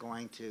China, we're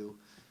going to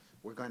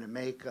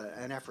make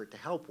an effort to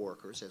help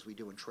workers, as we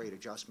do in trade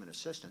adjustment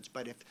assistance.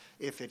 But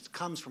if it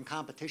comes from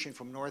competition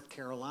from North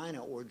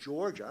Carolina or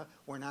Georgia,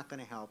 we're not going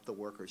to help the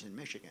workers in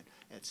Michigan.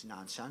 It's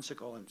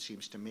nonsensical, and it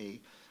seems to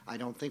me, I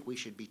don't think we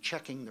should be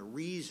checking the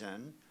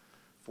reason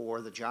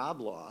for the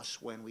job loss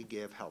when we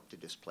give help to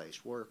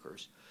displaced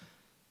workers.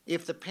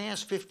 If the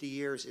past 50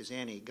 years is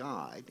any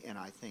guide, and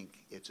I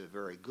think it's a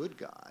very good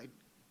guide,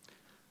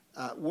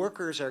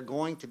 workers are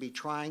going to be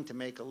trying to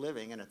make a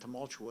living in a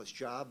tumultuous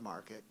job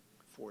market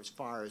for as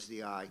far as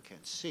the eye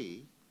can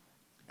see,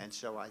 and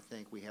so I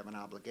think we have an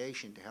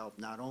obligation to help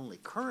not only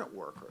current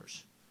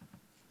workers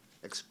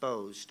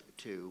exposed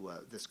to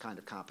this kind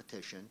of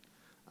competition,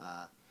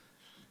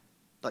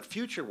 but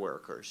future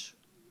workers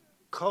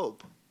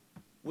cope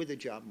with a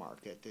job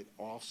market that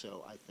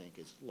also, I think,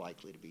 is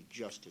likely to be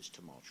just as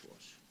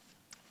tumultuous.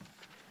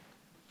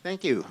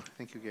 Thank you.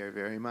 Thank you, Gary,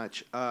 very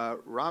much.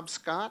 Rob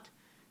Scott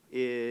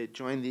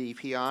joined the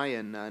EPI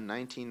in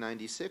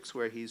 1996,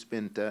 where he's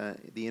been an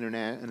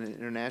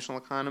international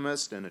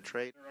economist and a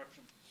trade.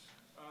 Interruption.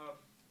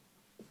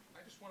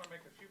 I just want to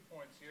make a few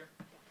points here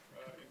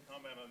in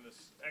comment on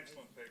this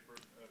excellent paper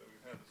that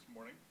we've had this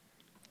morning.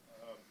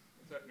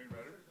 Is that new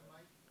better?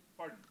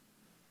 Pardon?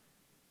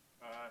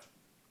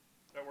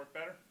 That work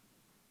better?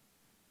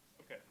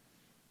 Okay.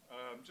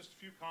 Just a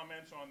few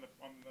comments on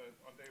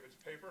David's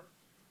paper.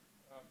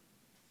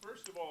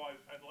 First of all,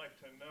 I'd like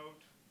to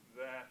note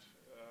that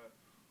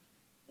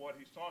what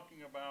he's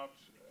talking about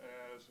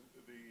as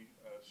the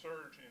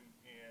surge in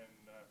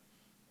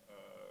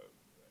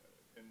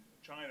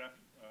China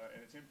and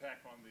its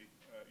impact on the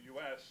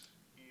U.S.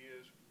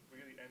 is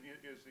really, and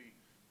it is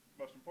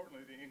most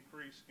importantly, the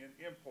increase in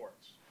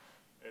imports.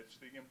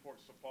 It's the import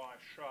supply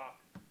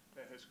shock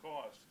that has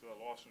caused the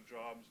loss of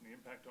jobs and the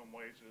impact on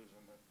wages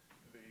and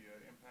the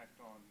impact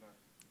on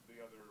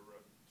the other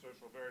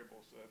social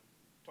variables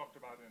talked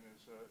about in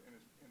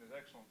his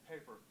excellent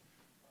paper.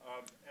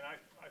 And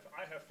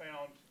I have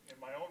found in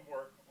my own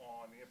work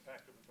on the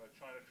impact of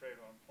China trade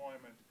on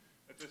employment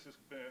that this has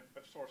been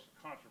a source of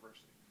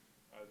controversy,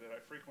 that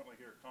I frequently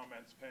hear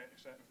comments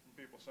from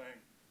people saying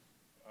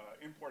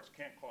imports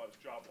can't cause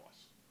job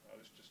loss.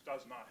 This just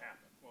does not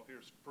happen. Well,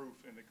 here's proof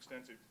in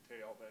extensive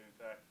detail that, in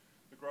fact,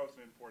 the growth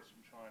in imports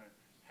from China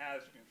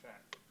has, in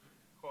fact,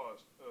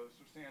 caused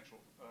substantial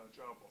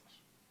job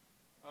loss.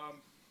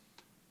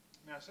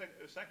 Now,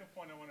 the second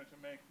point I wanted to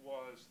make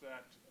was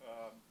that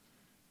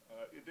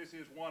this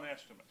is one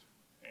estimate,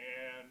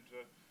 and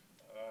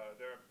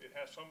it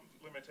has some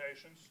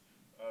limitations.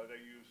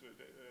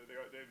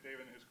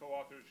 David and his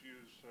co-authors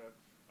use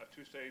a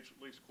two-stage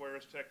least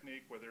squares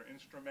technique where they're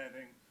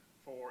instrumenting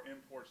for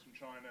imports from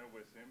China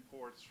with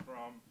imports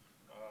from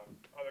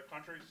other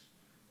countries,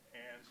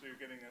 and so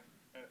you're getting an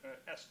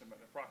estimate,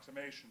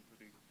 approximation for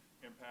the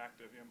impact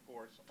of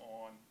imports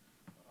on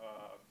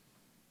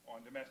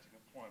domestic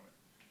employment.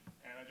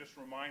 And I just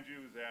remind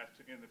you that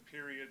in the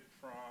period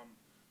from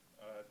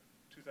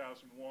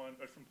 2000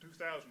 to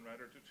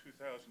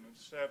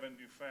 2007,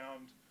 you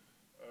found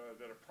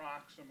that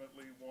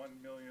approximately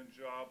 1 million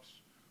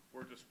jobs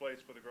were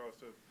displaced by the growth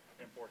of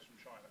imports from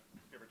China,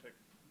 give or take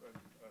a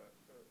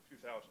few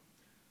thousand.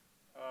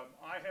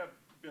 I have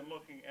been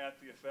looking at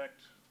the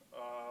effect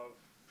of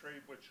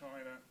trade with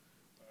China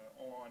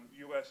on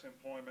U.S.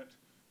 employment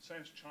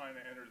since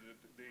China entered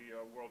the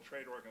World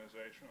Trade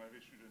Organization. I've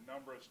issued a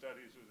number of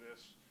studies of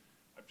this.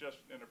 I'm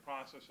just in the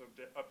process of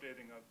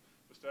updating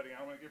the study. I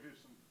want to give you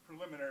some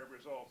preliminary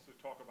results to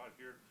talk about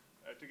here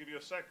to give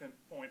you a second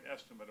point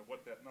estimate of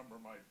what that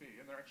number might be.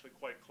 And they're actually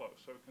quite close,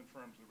 so it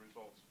confirms the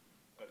results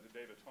that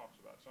David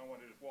talks about. So I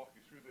wanted to walk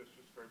you through this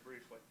just very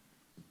briefly.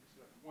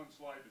 Just one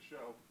slide to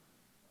show.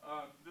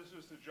 This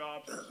is the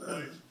jobs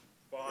displaced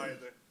by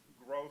the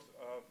growth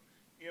of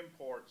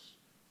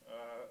imports,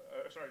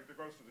 the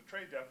growth of the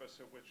trade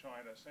deficit with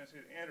China since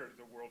it entered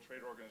the World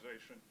Trade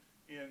Organization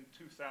in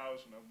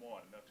 2001.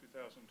 Now,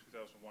 2000 and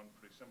 2001,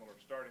 pretty similar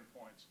starting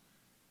points.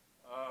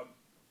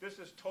 This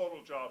is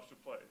total jobs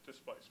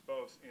displaced,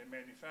 both in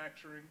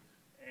manufacturing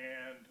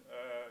and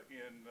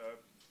in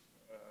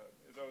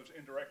those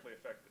indirectly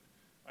affected.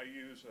 I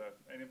use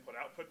an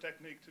input-output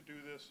technique to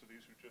do this. So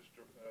these are just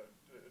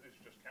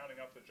counting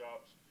up the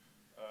jobs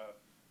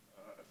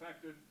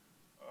affected.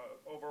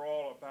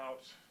 Overall,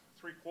 about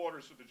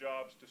 3/4 of the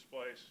jobs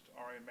displaced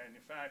are in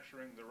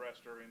manufacturing. The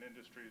rest are in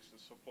industries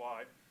that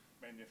supply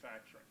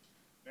manufacturing.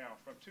 Now,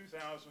 from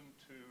 2001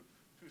 to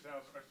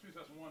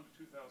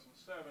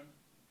 2007,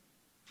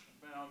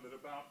 found that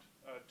about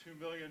 2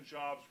 million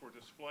jobs were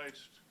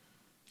displaced.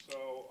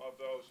 So of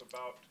those,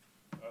 about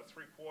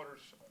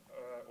three-quarters,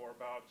 or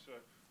about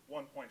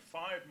 1.5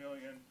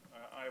 million,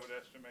 I would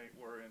estimate,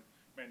 were in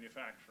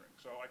manufacturing.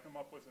 So I come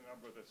up with a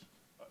number that's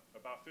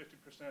about 50%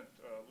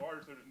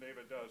 larger than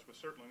David does, but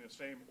certainly in the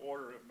same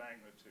order of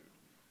magnitude.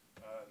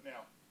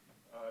 Now,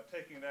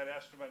 taking that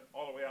estimate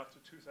all the way out to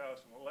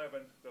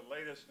 2011, the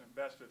latest and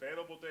best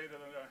available data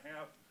that I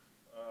have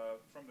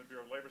from the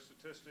Bureau of Labor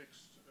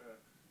Statistics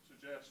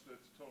suggests that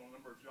the total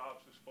number of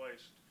jobs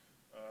displaced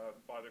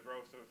by the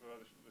growth of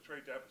the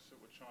trade deficit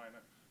with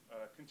China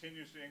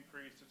continues to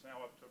increase. It's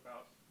now up to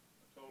about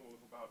a total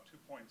of about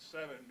 2.7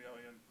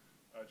 million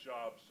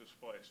jobs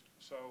displaced.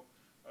 So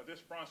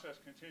this process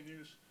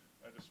continues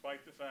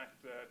despite the fact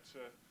that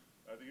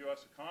the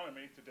U.S.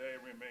 economy today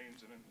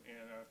remains in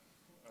a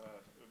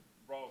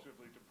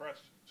relatively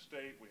depressed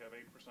state. We have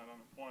 8%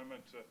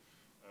 unemployment.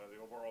 The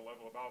overall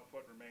level of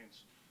output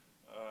remains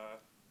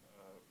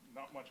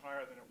not much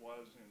higher than it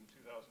was in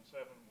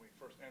 2007 when we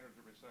first entered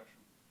the recession.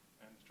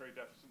 And the trade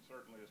deficit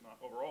certainly is not,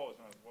 overall, is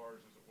not as large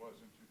as it was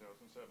in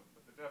 2007.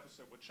 But the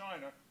deficit with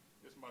China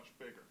is much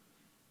bigger.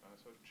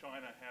 So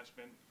China has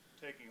been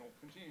continuing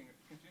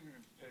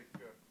to take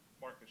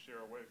market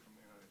share away from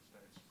the United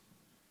States.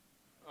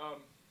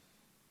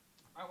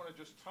 I want to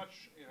just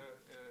touch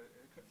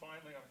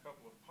finally on a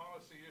couple of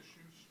policy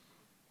issues.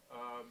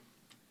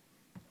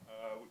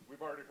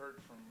 We've already heard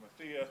from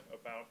Thea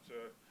about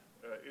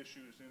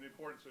issues and the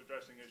importance of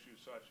addressing issues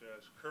such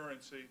as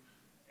currency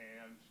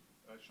and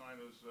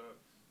China's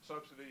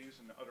subsidies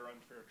and other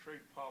unfair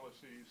trade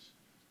policies.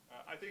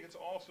 I think it's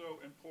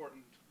also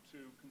important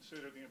to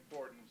consider the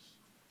importance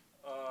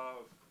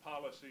of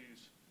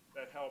policies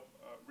that help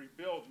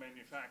rebuild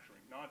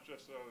manufacturing, not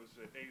just those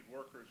that aid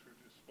workers who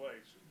are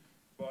displaced,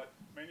 but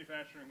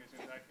manufacturing is in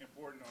fact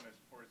important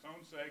for its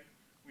own sake.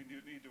 We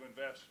do need to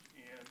invest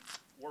in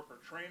worker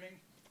training,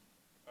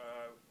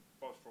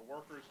 both for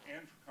workers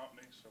and for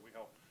companies, so we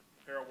help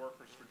prepare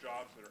workers for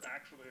jobs that are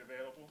actually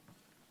available.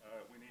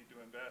 We need to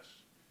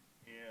invest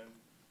in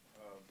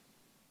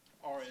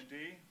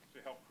R&D to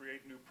help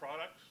create new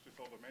products, to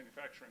fill the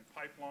manufacturing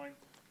pipeline,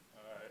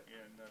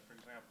 for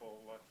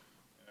example,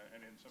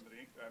 and in some of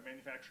the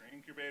manufacturing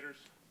incubators.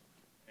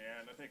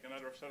 And I think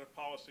another set of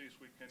policies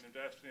we can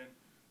invest in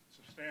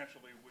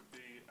substantially would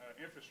be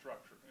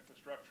infrastructure.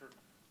 Infrastructure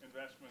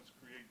investments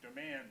create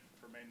demand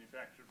for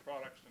manufactured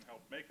products and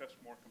help make us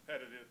more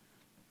competitive,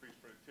 increase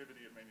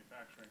productivity of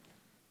manufacturing.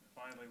 And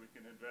finally, we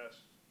can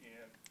invest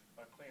in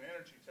clean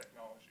energy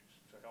technologies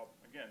to help,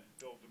 again,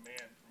 build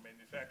demand for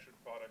manufactured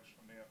products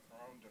from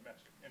our own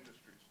domestic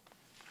industries.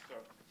 So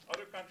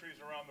other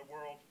countries around the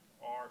world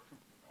are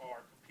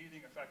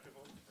competing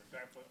effectively. For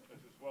example,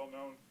 as is well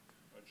known,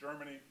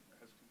 Germany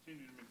has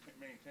continued to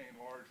maintain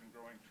large and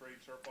growing trade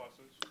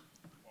surpluses,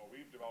 while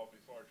we've developed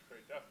these large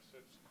trade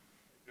deficits.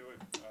 They do it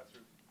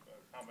through a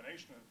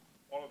combination of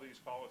all of these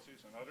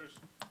policies and others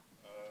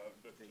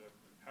that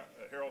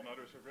Harold and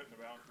others have written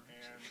about,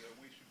 and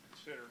we should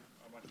consider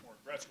a much more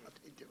aggressive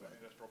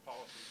industrial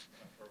policy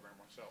program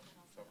ourselves.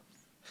 So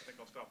I think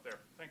I'll stop there.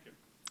 Thank you.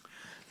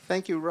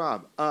 Thank you,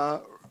 Rob.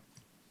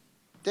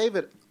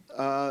 David,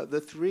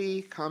 the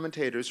three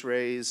commentators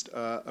raised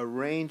a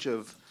range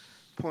of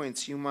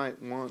points you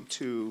might want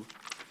to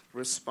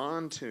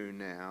respond to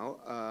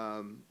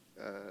now.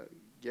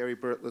 Gary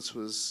Burtless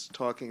was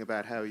talking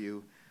about how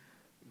you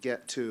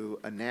get to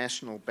a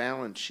national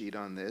balance sheet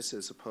on this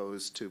as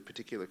opposed to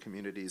particular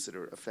communities that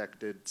are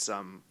affected,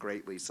 some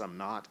greatly, some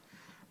not.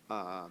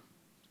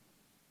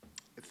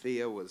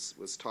 Thea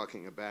was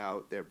talking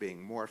about there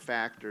being more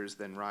factors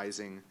than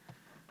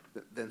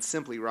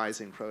simply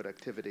rising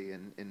productivity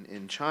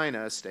in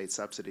China, state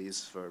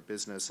subsidies for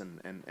business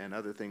and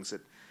other things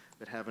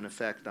that have an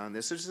effect on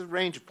this. There's a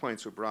range of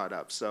points were brought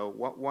up. So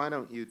why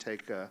don't you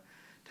take a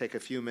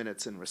few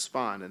minutes and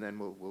respond, and then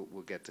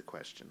we'll get to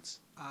questions.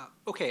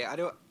 Okay,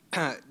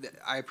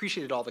 I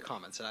appreciated all the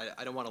comments, and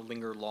I don't want to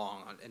linger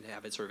long and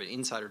have it sort of an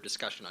insider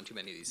discussion on too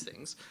many of these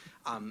things.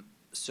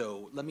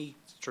 So let me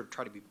sort of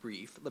try to be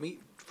brief. Let me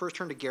first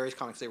turn to Gary's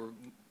comments. They were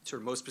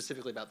sort of most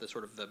specifically about the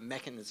sort of the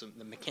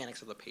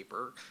mechanics of the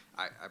paper.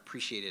 I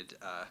appreciated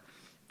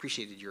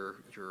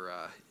your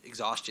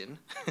exhaustion.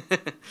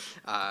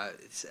 I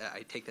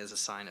take that as a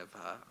sign of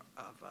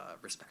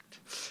respect.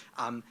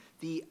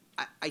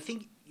 I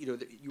think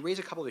you raise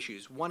a couple of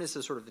issues. One is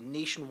the sort of the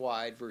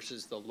nationwide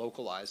versus the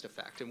localized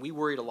effect, and we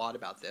worried a lot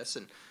about this.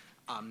 And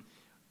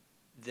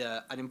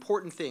an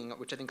important thing,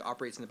 which I think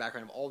operates in the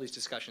background of all these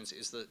discussions,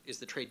 is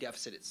the trade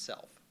deficit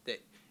itself. That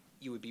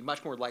you would be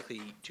much more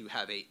likely to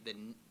have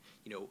you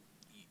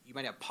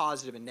might have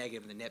positive and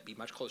negative, and the net be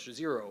much closer to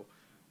zero,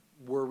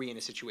 were we in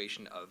a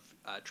situation of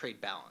trade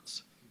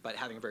balance. But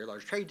having a very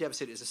large trade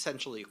deficit is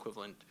essentially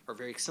equivalent or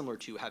very similar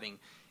to having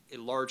a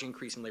large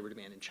increase in labor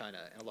demand in China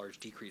and a large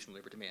decrease in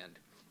labor demand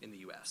in the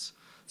U.S.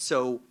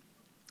 So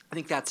I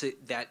think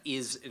that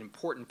is an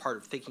important part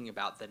of thinking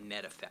about the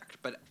net effect.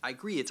 But I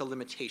agree it's a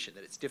limitation,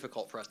 that it's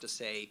difficult for us to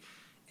say,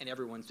 and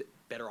everyone's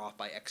better off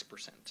by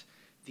X%.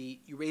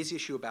 You raise the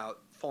issue about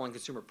falling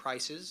consumer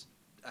prices.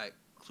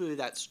 Clearly,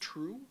 that's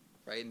true,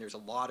 right? And there's a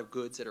lot of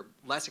goods that are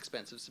less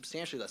expensive,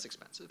 substantially less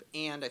expensive.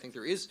 And I think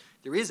there is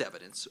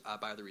evidence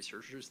by other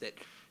researchers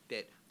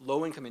that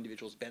low-income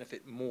individuals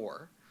benefit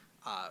more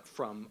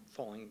from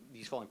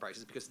these falling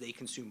prices because they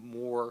consume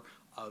more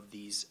of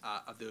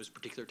those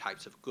particular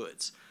types of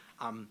goods.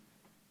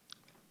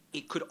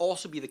 It could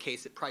also be the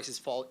case that prices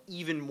fall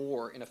even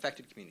more in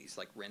affected communities,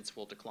 like rents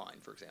will decline,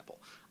 for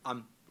example.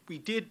 We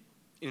did,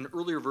 in an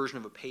earlier version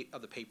of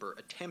the paper,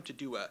 attempt to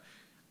do a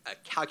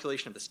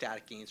calculation of the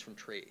static gains from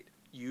trade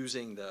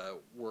using the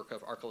work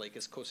of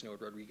Archelaus, Coseno,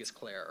 Rodriguez,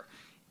 Clare,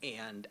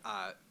 and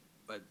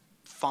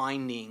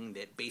finding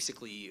that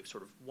basically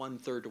sort of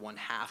 1/3 to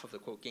 1/2 of the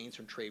quote gains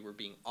from trade were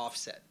being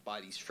offset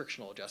by these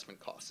frictional adjustment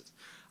costs.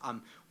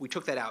 We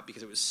took that out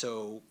because it was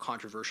so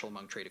controversial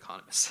among trade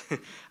economists.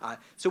 But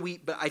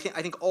I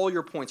think all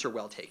your points are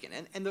well taken.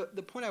 And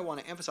the point I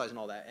want to emphasize in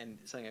all that, and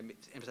something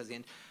I emphasize at the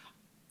end,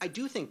 I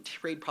do think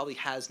trade probably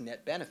has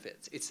net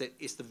benefits. It's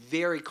the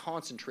very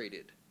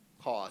concentrated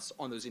costs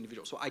on those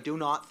individuals. So I do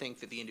not think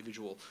that the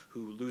individual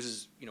who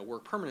loses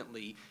work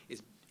permanently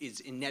is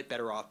in net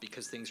better off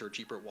because things are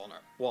cheaper at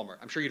Walmart.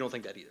 I'm sure you don't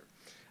think that either.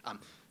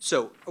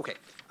 So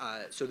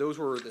those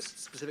were the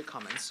specific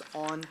comments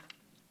on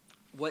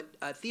what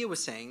Thea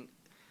was saying.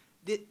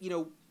 That I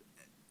want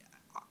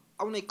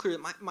to make clear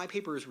that my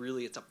paper is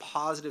really, it's a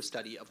positive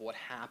study of what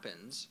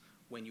happens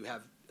when you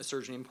have a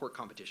surge in import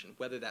competition,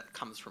 whether that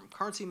comes from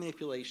currency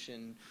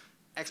manipulation,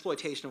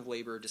 exploitation of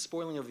labor,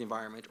 despoiling of the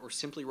environment, or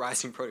simply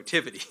rising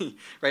productivity,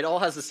 right? All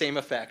has the same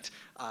effect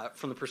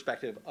from the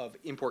perspective of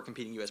import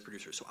competing U.S.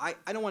 producers. So I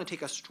don't want to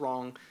take a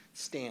strong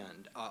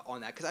stand on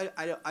that because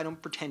I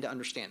don't pretend to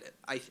understand it.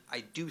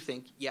 I do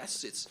think,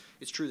 yes,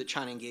 it's true that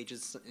China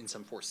engages in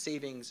some forced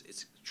savings.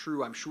 It's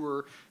true, I'm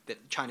sure,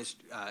 that China's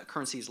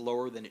currency is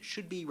lower than it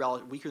should be,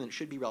 weaker than it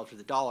should be relative to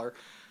the dollar.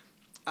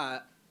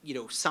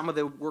 Some of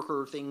the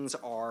worker things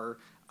are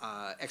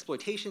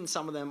exploitation.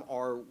 Some of them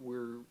are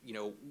where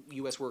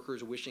U.S.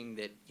 workers are wishing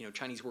that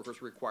Chinese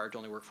workers were required to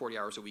only work 40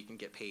 hours a week and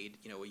get paid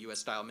a U.S.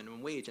 style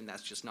minimum wage, and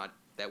that's just not,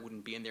 that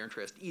wouldn't be in their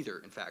interest either.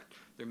 In fact,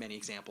 there are many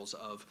examples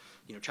of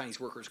Chinese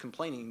workers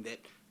complaining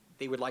that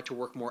they would like to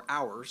work more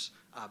hours,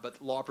 but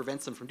the law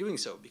prevents them from doing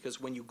so because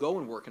when you go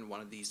and work in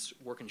one of these,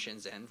 work in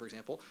Shenzhen, for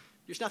example,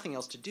 there's nothing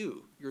else to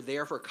do. You're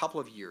there for a couple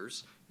of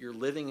years. You're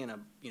living in a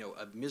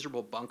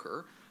miserable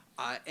bunker.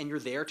 And you're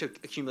there to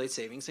accumulate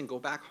savings and go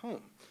back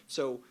home.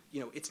 So,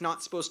 it's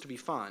not supposed to be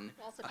fun.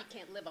 Also, if you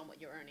can't live on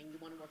what you're earning, you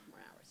want to work more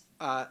hours.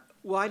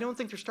 Well, I don't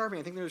think they're starving.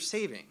 I think they're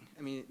saving.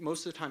 I mean,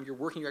 most of the time you're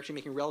working, you're actually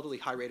making a relatively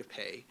high rate of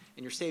pay,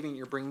 and you're saving,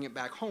 you're bringing it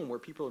back home where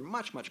people are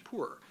much, much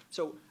poorer.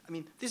 So, I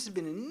mean, this has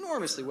been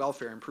enormously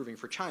welfare improving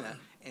for China,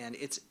 and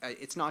it's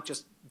not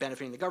just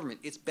benefiting the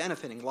government, it's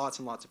benefiting lots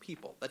and lots of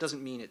people. That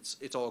doesn't mean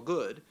it's all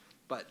good,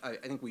 but I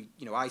think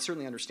I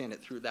certainly understand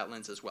it through that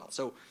lens as well.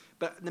 So,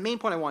 but the main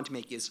point I want to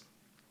make is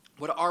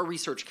what our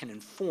research can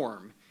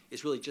inform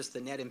is really just the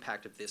net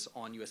impact of this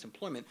on U.S.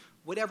 employment,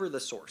 whatever the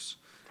source.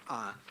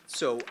 I'm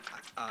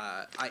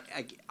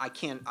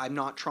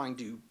not trying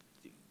to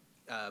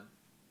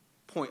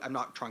I'm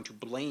not trying to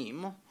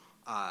blame.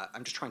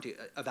 I'm just trying to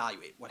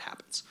evaluate what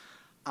happens.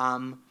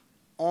 On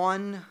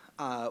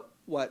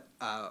what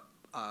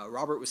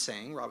Rob was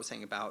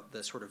saying about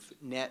the sort of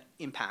net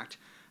impact,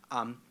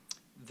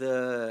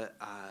 whether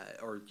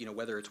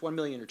it's 1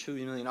 million or 2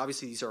 million,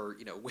 obviously these are,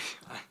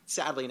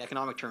 sadly in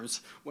economic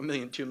terms, 1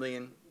 million, 2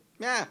 million,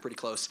 pretty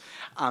close.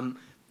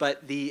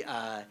 But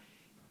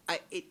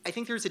I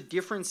think there's a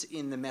difference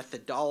in the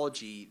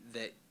methodology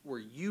that we're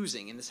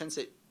using in the sense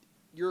that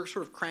you're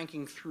sort of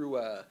cranking through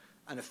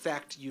an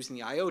effect using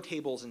the I/O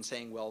tables and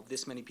saying, well,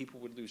 this many people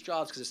would lose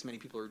jobs because this many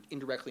people are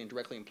indirectly and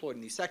directly employed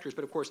in these sectors.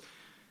 But of course,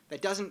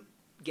 that doesn't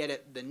get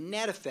at the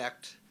net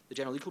effect, the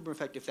general equilibrium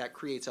effect, if that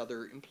creates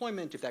other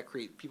employment, if that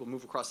creates people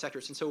move across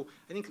sectors. And so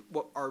I think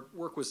what our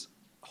work was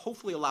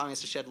hopefully allowing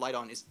us to shed light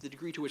on is the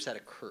degree to which that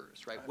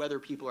occurs, right? Whether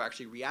people are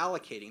actually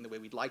reallocating the way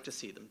we'd like to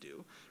see them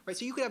do, right?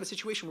 So you could have a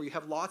situation where you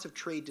have lots of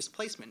trade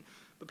displacement,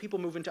 but people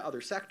move into other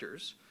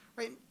sectors,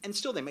 right? And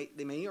still they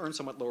may earn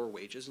somewhat lower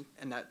wages,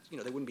 and that they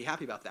wouldn't be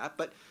happy about that.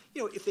 But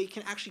if they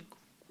can actually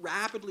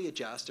rapidly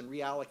adjust and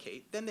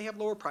reallocate, then they have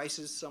lower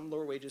prices, some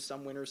lower wages,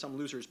 some winners, some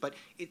losers. But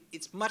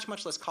it's much,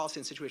 much less costly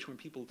in a situation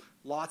when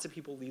lots of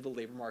people leave the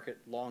labor market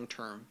long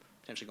term,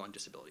 potentially go on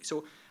disability.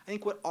 So I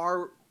think what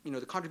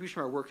the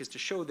contribution of our work is to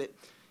show that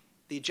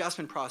the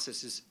adjustment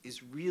process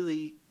is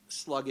really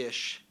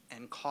sluggish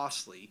and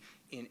costly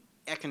in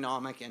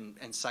economic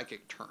and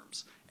psychic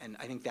terms. And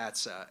I think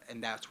that's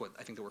what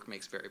I think the work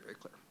makes very, very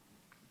clear.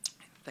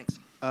 Thanks.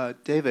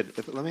 David,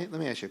 let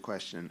me ask you a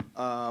question.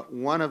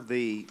 One of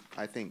the,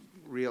 I think,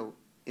 real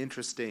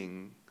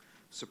interesting,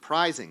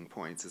 surprising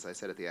points, as I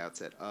said at the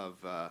outset, of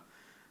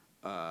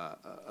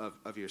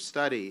your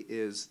study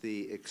is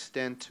the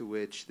extent to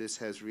which this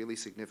has really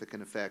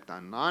significant effect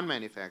on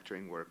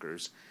non-manufacturing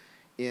workers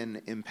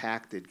in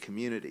impacted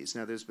communities.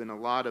 Now, there's been a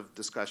lot of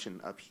discussion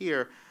up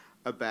here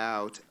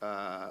about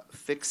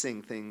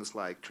fixing things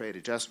like trade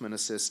adjustment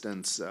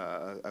assistance,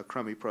 a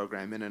crummy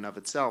program in and of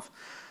itself,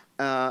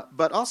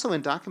 but also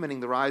in documenting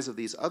the rise of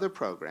these other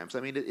programs. I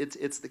mean,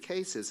 it's the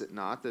case, is it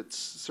not, that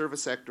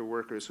service sector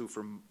workers who,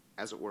 for,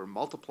 as it were,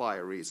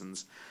 multiplier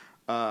reasons,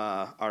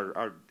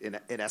 are in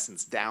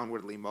essence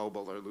downwardly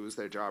mobile or lose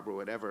their job or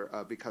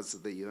whatever because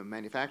of the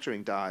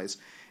manufacturing dies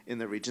in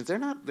the regions. They're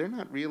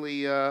not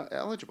really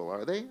eligible,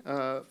 are they,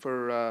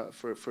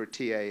 for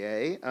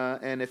TAA?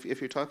 And if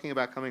you're talking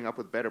about coming up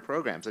with better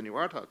programs, and you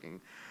are talking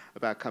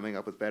about coming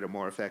up with better,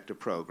 more effective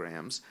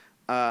programs,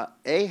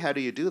 A, how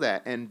do you do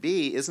that? And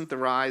B, isn't the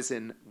rise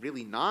in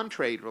really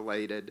non-trade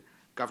related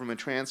government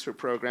transfer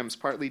programs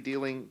partly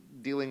dealing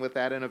with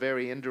that in a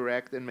very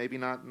indirect and maybe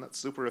not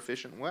super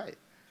efficient way?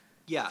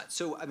 Yeah,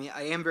 so I mean,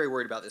 I am very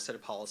worried about this set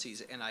of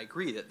policies, and I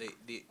agree that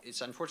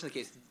it's unfortunately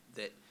the case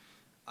that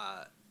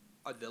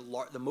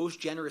the most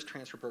generous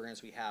transfer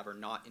programs we have are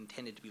not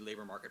intended to be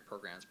labor market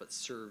programs, but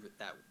serve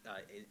that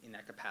in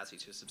that capacity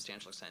to a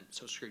substantial extent.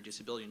 Social Security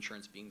disability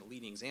insurance being the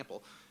leading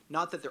example.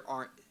 Not that there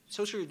aren't.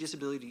 Social Security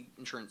disability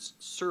insurance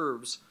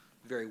serves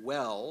very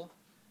well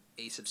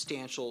a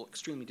substantial,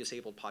 extremely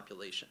disabled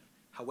population.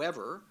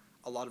 However,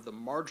 a lot of the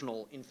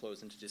marginal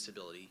inflows into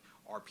disability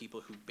are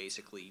people who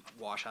basically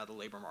wash out of the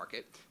labor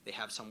market. They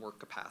have some work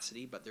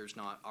capacity, but there's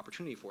not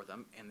opportunity for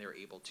them, and they're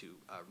able to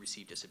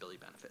receive disability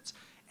benefits.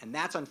 And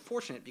that's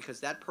unfortunate because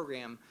that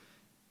program,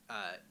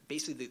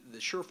 basically the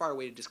surefire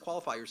way to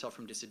disqualify yourself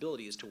from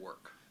disability is to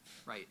work,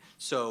 right?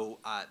 So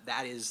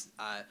that is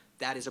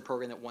a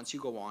program that once you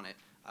go on it,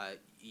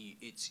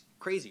 it's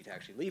crazy to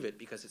actually leave it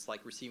because it's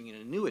like receiving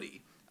an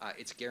annuity.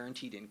 It's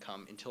guaranteed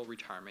income until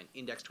retirement,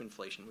 indexed to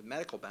inflation with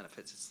medical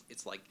benefits.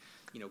 It's like,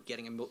 you know,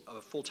 getting a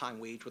full-time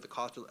wage with a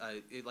cost of,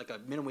 like a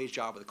minimum wage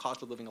job with a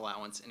cost of living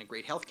allowance and a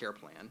great health care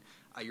plan.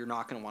 You're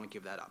not going to want to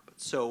give that up.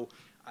 So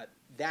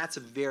that's a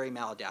very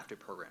maladaptive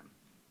program.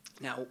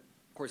 Now,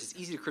 of course, it's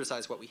easy to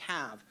criticize what we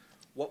have.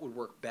 What would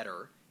work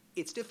better?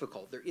 It's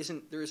difficult. There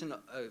isn't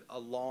a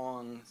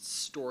long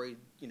story,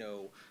 you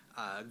know,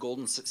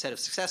 golden set of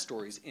success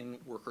stories in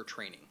worker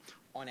training.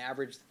 On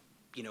average,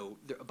 you know,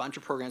 a bunch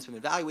of programs have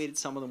been evaluated.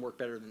 Some of them work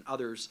better than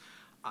others.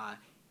 I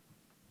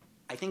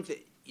think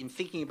that in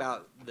thinking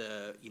about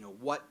the, you know,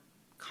 what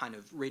kind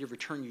of rate of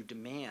return you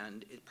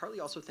demand, it partly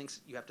also thinks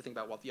you have to think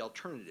about what the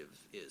alternative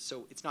is.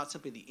 So it's not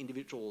simply the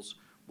individuals,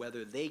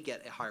 whether they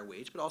get a higher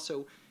wage, but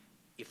also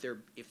if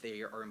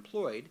they are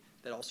employed,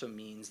 that also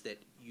means that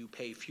you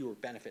pay fewer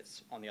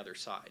benefits on the other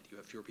side. You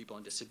have fewer people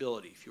on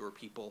disability, fewer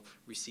people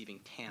receiving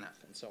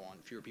TANF and so on,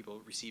 fewer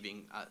people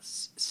receiving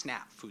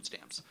SNAP food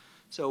stamps.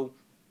 So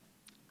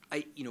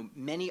you know,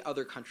 many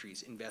other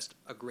countries invest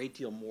a great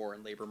deal more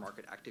in labor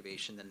market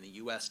activation than the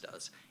U.S.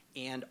 does,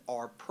 and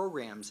our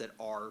programs that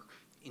are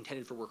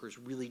intended for workers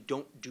really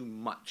don't do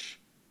much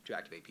to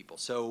activate people.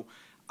 So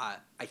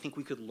I think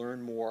we could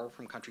learn more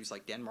from countries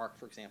like Denmark,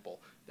 for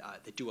example,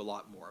 that do a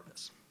lot more of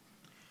this.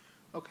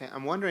 Okay,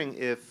 I'm wondering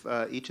if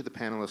each of the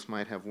panelists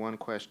might have one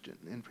question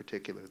in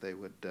particular they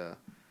would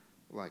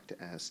like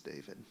to ask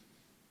David.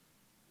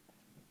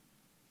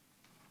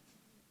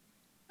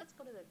 Let's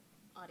go to the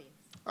audience.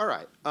 All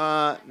right.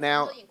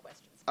 Now,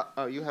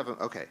 oh, you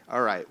haven't. Okay.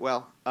 All right.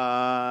 Well,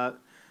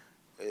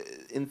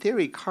 in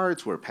theory,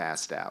 cards were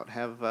passed out.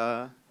 Have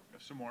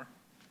Some more.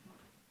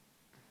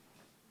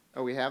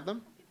 Oh, we have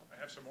them.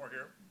 I have some more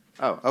here.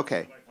 Oh,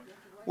 okay.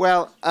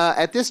 Well,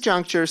 at this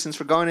juncture, since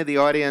we're going to the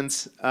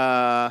audience,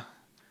 and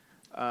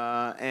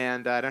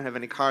I don't have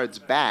any cards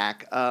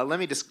back, let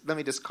me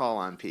just call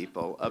on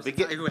people.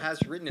 Who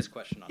has written his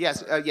question on Yes,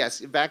 the card.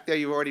 yes. Back there,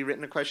 you've already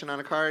written a question on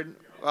a card.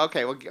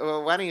 Okay.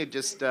 Well, why don't you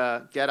just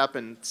get up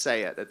and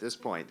say it at this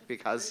point?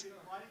 Because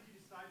why did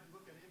you decide to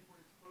look at import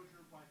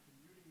exposure by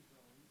commuting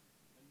zones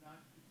and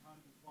not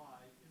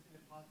economy-wide? Isn't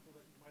it possible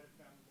that you might have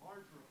found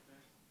larger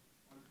effects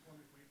on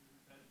employment wages and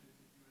benefits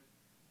if you had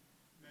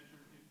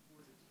measured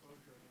import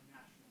exposure at a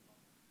national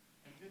level?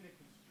 And didn't it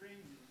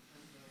constrain you in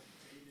terms of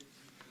data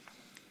research?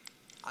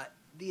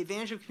 The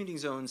advantage of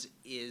commuting zones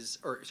is,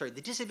 or sorry,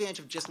 the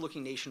disadvantage of just looking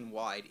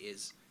nationwide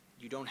is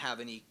you don't have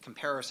any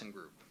comparison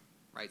group,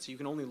 right? So you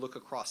can only look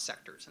across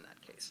sectors in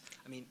that case.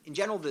 I mean, in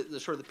general, the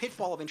sort of the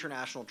pitfall of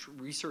international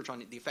research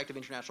on the effect of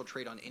international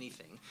trade on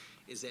anything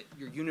is that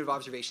your unit of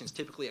observation is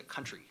typically a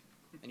country,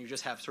 and you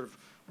just have sort of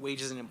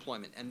wages and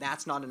employment, and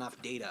that's not enough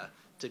data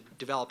to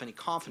develop any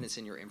confidence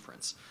in your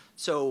inference.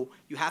 So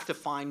you have to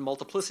find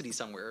multiplicity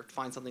somewhere,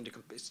 find something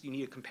you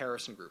need a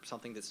comparison group,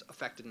 something that's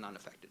affected and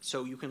unaffected.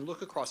 So you can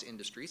look across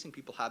industries, and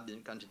people have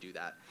begun to do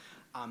that.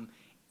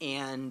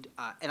 And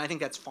I think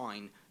that's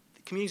fine.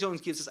 The commuting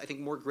zones gives us, I think,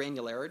 more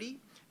granularity.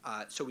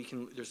 So we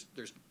can,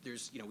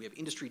 there's, you know, we have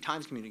industry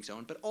times commuting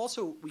zone, but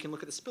also we can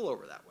look at the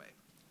spillover that way,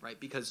 right?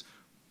 Because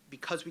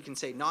we can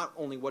say not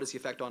only what is the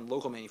effect on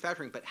local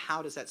manufacturing, but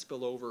how does that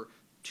spill over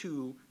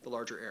to the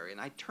larger area.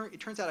 And it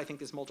turns out I think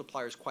this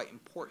multiplier is quite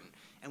important.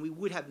 And we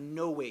would have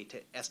no way to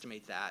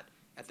estimate that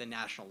at the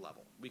national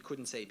level. We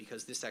couldn't say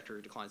because this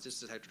sector declines, this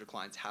sector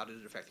declines, how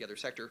did it affect the other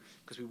sector?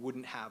 Because we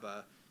wouldn't have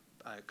a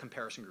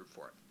comparison group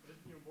for it. But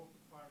isn't your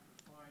multiplier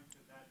confined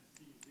to that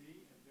CZ,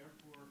 and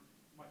therefore,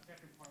 my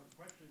second part of the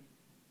question,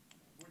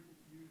 wouldn't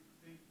you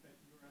think that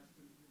your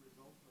estimate, your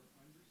results are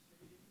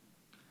understated?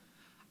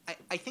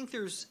 I think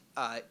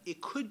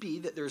it could be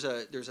that there's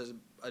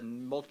a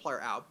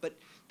multiplier out, but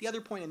the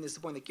other point, and this is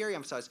the point that Gary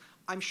emphasized,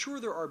 I'm sure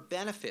there are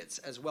benefits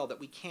as well that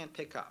we can't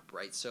pick up,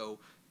 right? So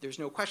there's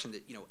no question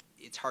that,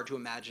 it's hard to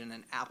imagine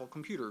an Apple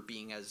computer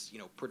being as,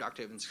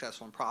 productive and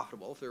successful and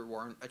profitable if there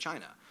weren't a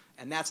China.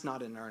 And that's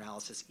not in our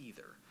analysis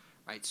either,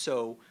 right?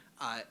 So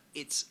I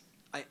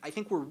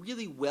think we're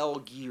really well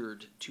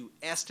geared to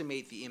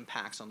estimate the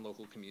impacts on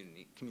local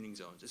commuting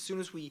zones. As soon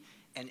as we,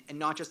 and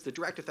not just the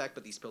direct effect,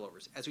 but these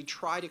spillovers, as we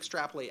try to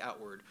extrapolate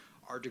outward,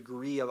 our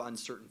degree of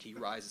uncertainty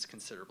rises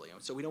considerably.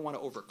 So we don't want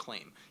to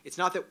overclaim. It's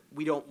not that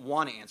we don't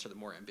want to answer the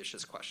more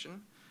ambitious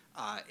question.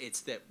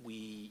 It's that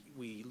we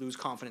lose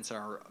confidence in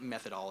our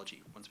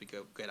methodology once we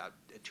get out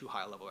at too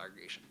high a level of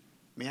aggregation.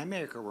 May I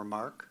make a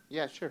remark?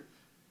 Yeah, sure.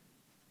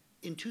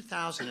 In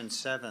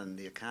 2007,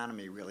 the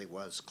economy really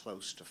was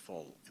close to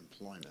full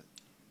employment.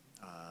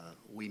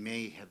 We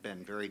may have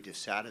been very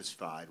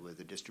dissatisfied with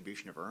the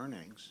distribution of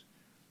earnings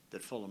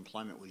that full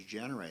employment was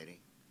generating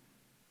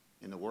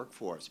in the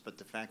workforce, but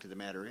the fact of the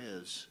matter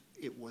is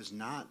it was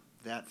not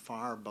that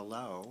far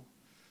below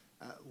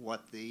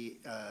what the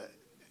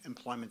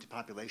employment to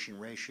population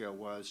ratio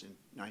was in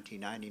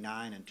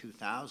 1999 and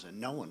 2000.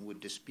 No one would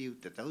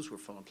dispute that those were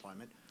full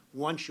employment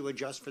once you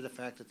adjust for the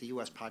fact that the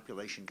U.S.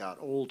 population got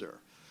older.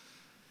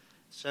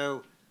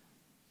 So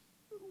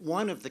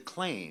one of the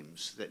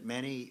claims that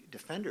many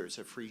defenders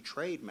of free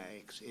trade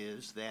makes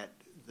is that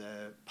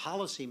the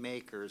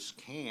policymakers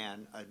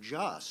can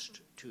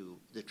adjust to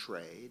the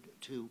trade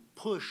to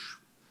push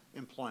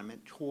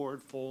employment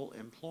toward full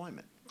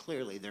employment.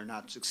 Clearly, they're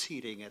not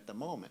succeeding at the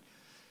moment.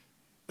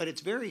 But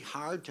it's very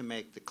hard to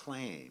make the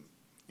claim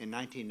in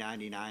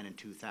 1999 and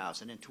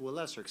 2000, and to a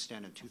lesser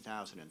extent in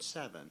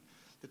 2007,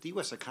 that the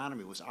U.S.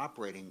 economy was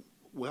operating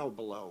well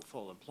below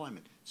full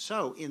employment.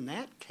 So in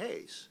that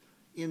case,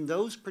 in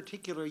those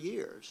particular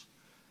years,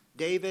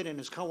 David and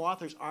his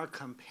co-authors are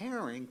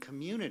comparing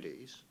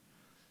communities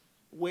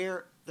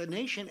where the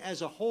nation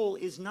as a whole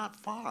is not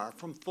far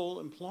from full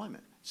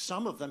employment.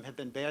 Some of them have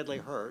been badly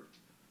hurt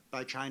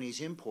by Chinese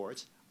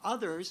imports.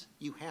 Others,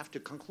 you have to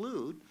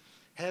conclude,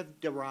 have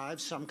derived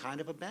some kind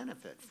of a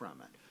benefit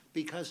from it.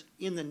 Because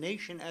in the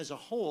nation as a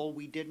whole,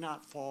 we did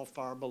not fall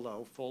far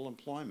below full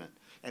employment.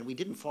 And we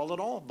didn't fall at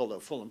all below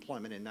full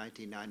employment in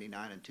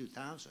 1999 and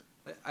 2000.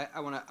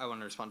 I want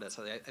to respond to that.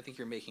 So I think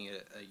you're making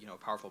a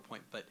powerful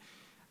point. But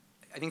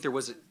I think there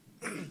was,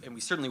 and we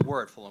certainly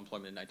were at full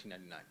employment in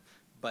 1999.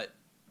 But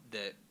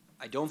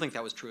I don't think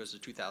that was true as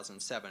of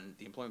 2007.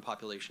 The employment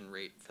population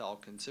rate fell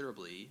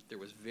considerably. There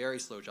was very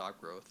slow job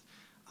growth.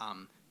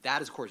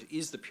 That, of course,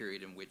 is the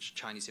period in which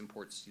Chinese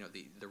imports,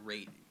 the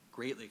rate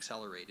greatly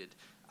accelerated.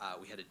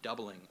 We had a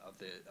doubling of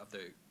the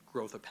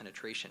growth of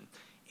penetration.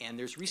 And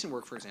there's recent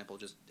work, for example,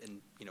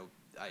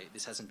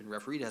 this hasn't been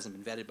refereed, it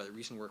hasn't been vetted, but the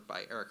recent work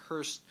by Eric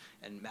Hurst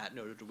and Matt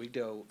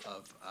Noto-DeWigdo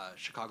of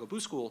Chicago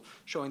Booth School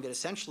showing that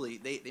essentially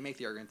they make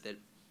the argument that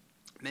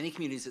many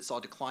communities that saw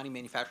declining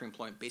manufacturing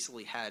employment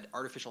basically had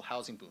artificial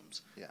housing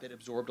booms that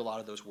absorbed a lot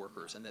of those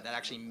workers, and that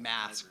actually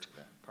masked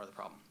part of the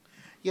problem.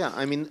 Yeah,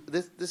 I mean,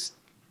 this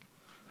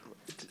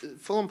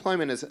full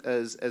employment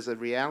as a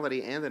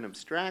reality and an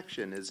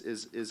abstraction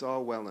is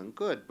all well and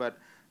good, but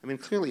I mean,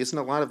 clearly isn't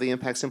a lot of the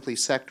impact simply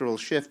sectoral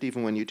shift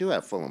even when you do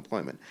have full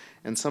employment?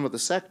 And some of the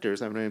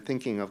sectors I've been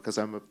thinking of, because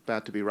I'm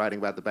about to be writing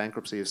about the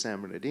bankruptcy of San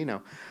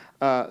Bernardino,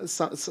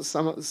 some of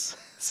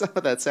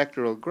that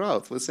sectoral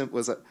growth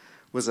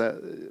was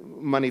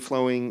money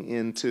flowing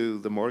into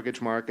the mortgage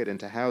market,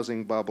 into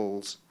housing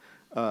bubbles.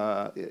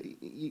 The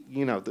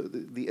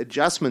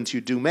adjustments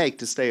you do make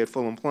to stay at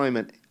full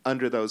employment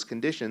under those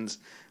conditions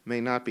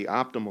may not be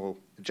optimal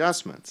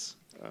adjustments.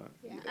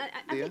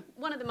 I think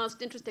one of the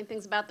most interesting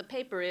things about the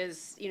paper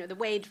is, the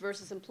wage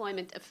versus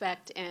employment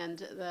effect and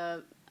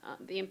the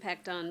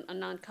impact on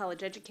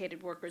non-college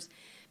educated workers,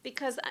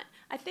 because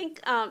I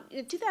think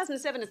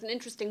 2007 is an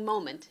interesting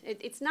moment.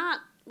 It's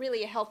not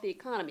really a healthy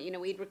economy.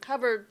 We'd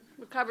recovered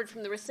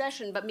from the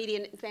recession, but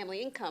median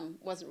family income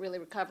wasn't really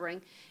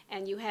recovering,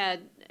 and you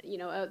had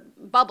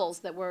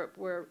bubbles that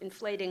were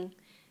inflating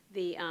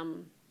the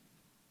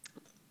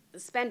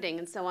spending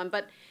and so on.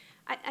 But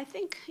I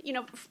think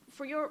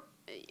for your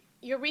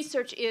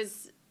research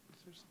is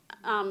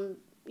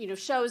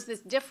shows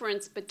this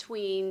difference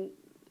between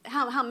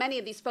how many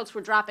of these folks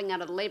were dropping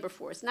out of the labor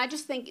force, and I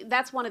just think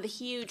that's one of the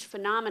huge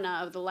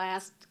phenomena of the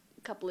last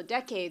couple of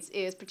decades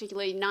is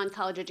particularly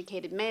non-college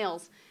educated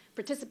males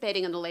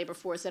participating in the labor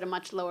force at a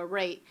much lower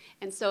rate.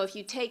 And so if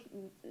you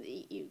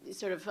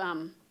sort of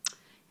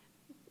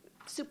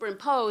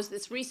superimpose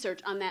this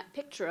research on that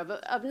picture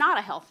of not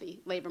a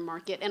healthy labor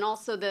market, and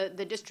also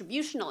the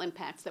distributional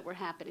impacts that were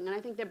happening. And I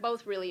think they're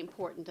both really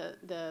important,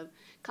 the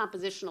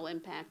compositional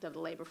impact of the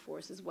labor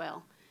force as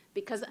well.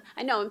 Because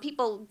I know,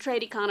 and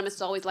trade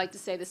economists always like to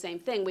say the same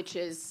thing, which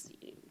is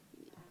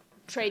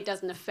trade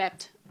doesn't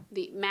affect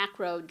the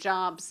macro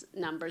jobs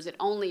numbers. It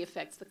only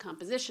affects the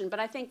composition. But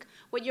I think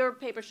what your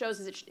paper shows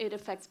is it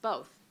affects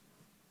both.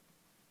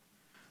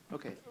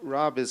 Okay,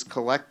 Rob is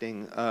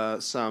collecting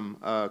some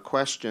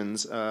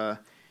questions.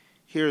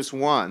 Here's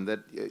one that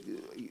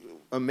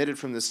omitted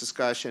from this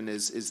discussion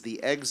is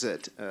the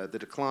exit, the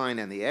decline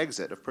and the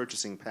exit of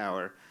purchasing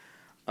power.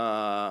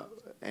 The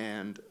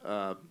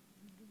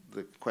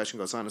question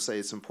goes on to say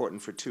it's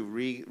important for two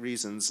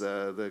reasons.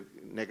 The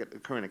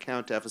current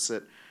account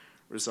deficit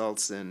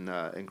results in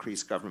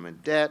increased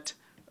government debt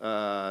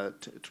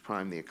to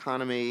prime the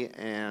economy,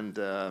 and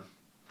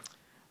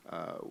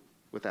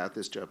without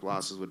this, job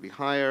losses would be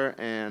higher,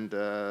 and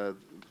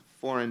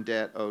foreign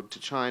debt owed to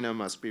China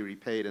must be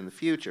repaid in the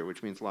future,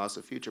 which means loss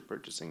of future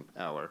purchasing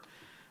power.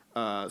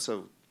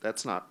 So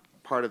that's not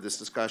part of this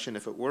discussion.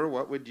 If it were,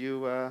 what would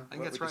you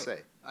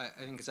say? I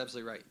think it's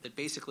absolutely right. That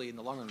basically, in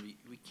the long run,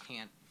 we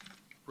can't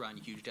run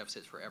huge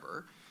deficits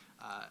forever,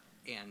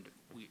 and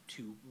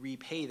to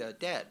repay the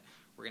debt,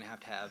 we're going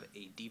to have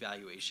a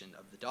devaluation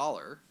of the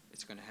dollar.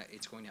 It's going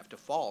to have to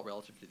fall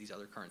relative to these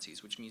other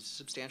currencies, which means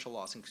substantial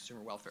loss in consumer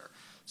welfare.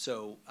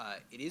 So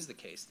it is the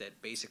case that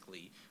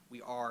basically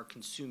we are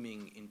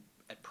consuming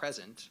at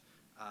present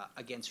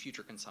against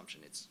future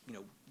consumption. It's,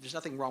 there's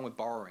nothing wrong with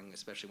borrowing,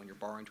 especially when you're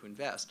borrowing to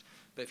invest.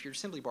 But if you're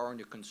simply borrowing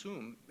to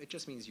consume, it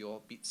just means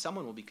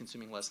someone will be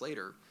consuming less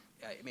later.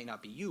 It may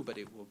not be you, but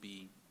it will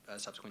be a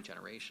subsequent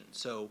generation.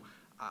 So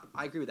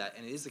I agree with that,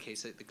 and it is the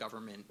case that the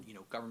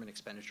government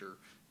expenditure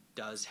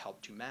does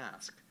help to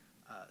mask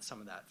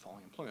some of that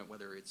falling employment,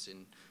 whether it's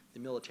in the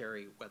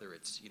military, whether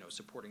it's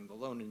supporting the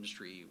loan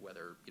industry,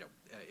 whether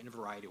in a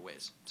variety of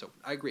ways. So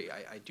I agree.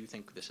 I do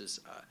think this is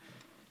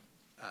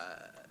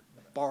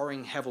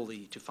borrowing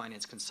heavily to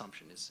finance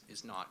consumption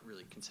is not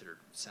really considered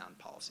sound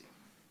policy.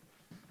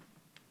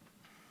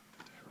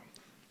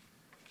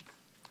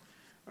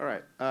 All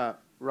right,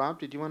 Rob,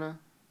 did you want to?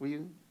 Were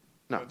you?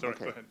 No. That's all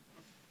right. Okay. Go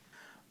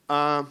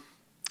ahead.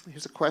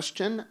 Here's a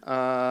question.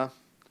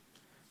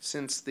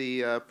 Since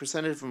the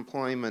percentage of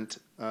employment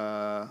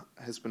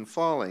has been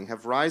falling,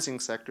 have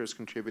rising sectors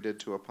contributed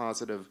to a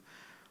positive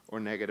or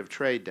negative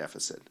trade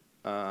deficit?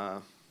 Is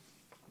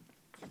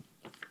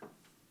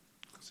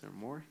there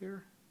more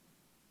here?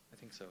 I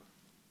think so.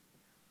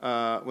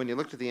 When you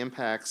looked at the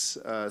impacts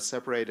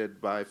separated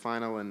by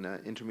final and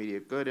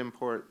intermediate good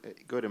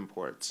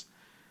imports,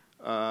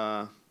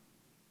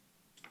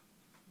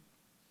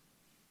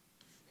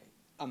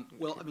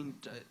 well, I mean,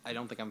 I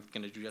don't think I'm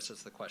going to do justice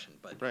to the question,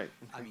 but right.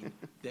 I mean,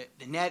 the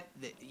net,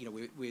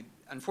 we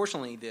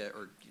unfortunately, the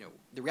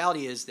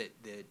reality is that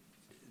the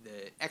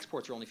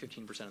exports are only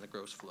 15% of the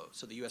gross flow.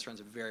 So the U.S.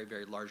 runs a very,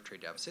 very large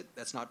trade deficit.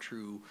 That's not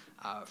true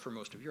for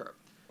most of Europe.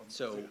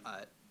 So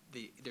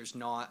there's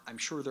not. I'm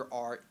sure there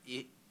are.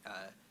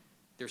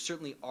 There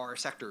certainly are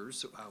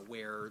sectors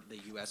where the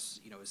U.S.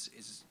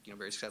 is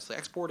very successfully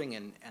exporting,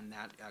 and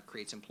that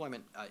creates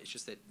employment. It's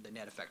just that the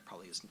net effect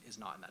probably is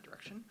not in that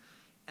direction.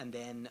 And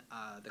then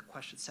the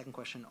second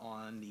question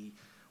on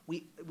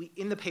we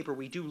in the paper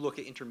we do look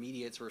at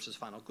intermediates versus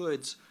final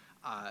goods.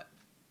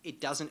 It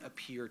doesn't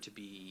appear to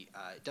be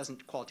it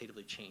doesn't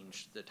qualitatively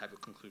change the type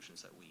of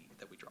conclusions that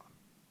we draw.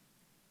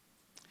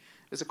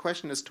 There's a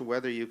question as to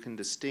whether you can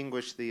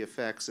distinguish the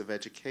effects of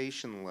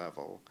education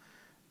level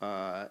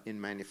in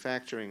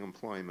manufacturing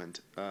employment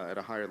at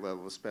a higher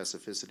level of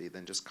specificity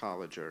than just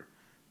college or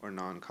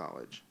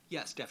non-college.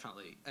 Yes,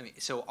 definitely. I mean,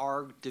 so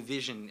our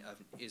division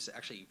is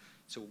actually,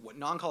 so what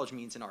non-college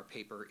means in our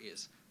paper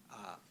is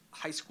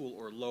high school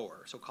or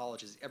lower. So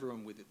college is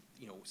everyone with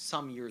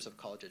some years of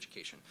college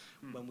education.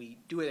 When we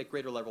do it at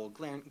greater level of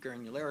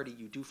granularity,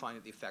 you do find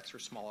that the effects are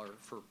smaller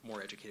for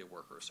more educated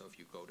workers. So if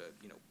you go to,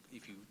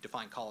 if you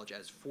define college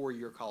as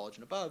 4-year college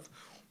and above,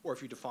 or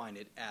if you define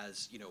it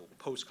as,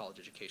 post-college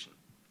education.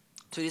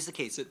 So it is the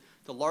case that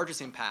the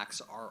largest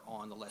impacts are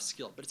on the less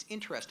skilled. But it's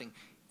interesting.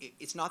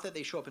 It's not that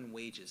they show up in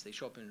wages, they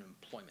show up in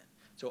employment.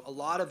 So a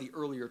lot of the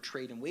earlier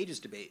trade and wages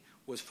debate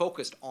was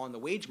focused on the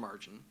wage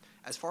margin.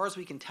 As far as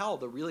we can tell,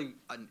 the really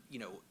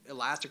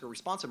elastic or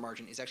responsive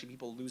margin is actually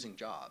people losing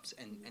jobs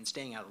and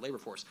staying out of the labor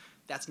force.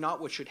 That's not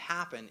what should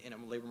happen in a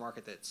labor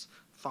market that's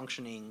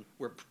functioning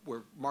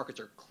where markets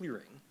are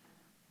clearing,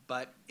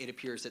 but it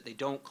appears that they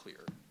don't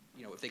clear.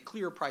 If they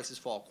clear, prices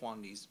fall,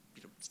 quantities,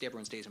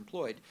 everyone stays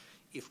employed.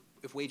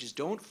 If wages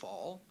don't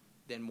fall,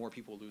 then more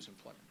people lose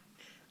employment.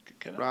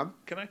 Rob?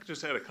 Can I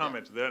just add a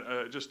comment to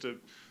that? Just to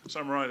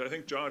summarize, I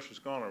think Josh has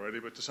gone already,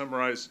 but to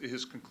summarize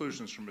his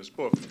conclusions from his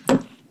book,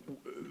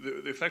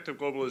 the effect of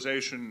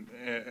globalization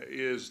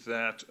is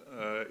that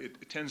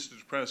it tends to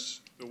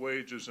depress the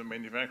wages of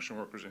manufacturing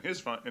workers in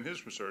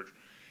his research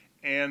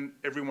and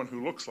everyone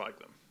who looks like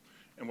them.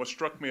 And what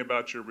struck me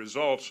about your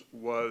results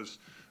was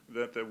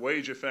that the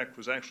wage effect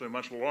was actually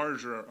much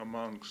larger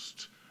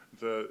amongst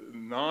the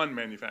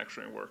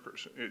non-manufacturing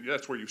workers.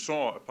 That's where you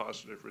saw a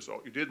positive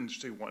result. You didn't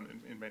see one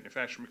in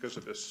manufacturing because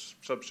of this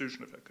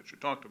substitution effect that you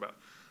talked about.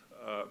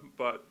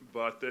 But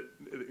that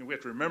we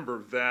have to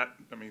remember that,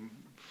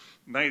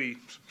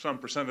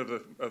 90-some% of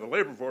the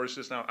labor force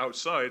is now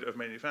outside of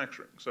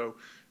manufacturing. So,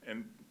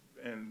 and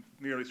and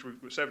nearly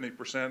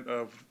 70%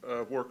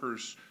 of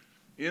workers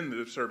in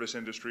the service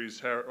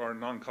industries are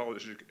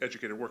non-college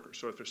educated workers.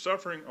 So if they're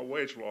suffering a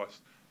wage loss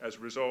as a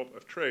result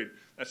of trade,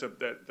 that's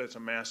a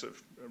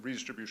massive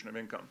redistribution of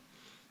income.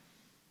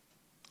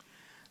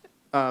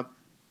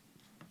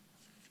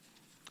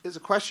 There's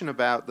a question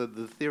about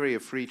the theory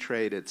of free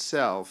trade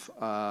itself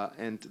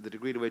and the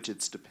degree to which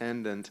it's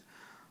dependent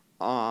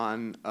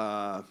on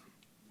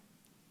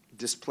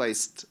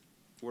displaced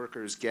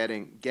workers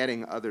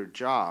getting other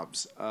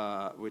jobs,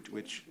 where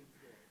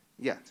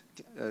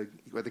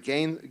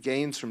the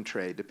gains from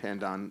trade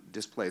depend on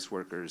displaced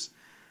workers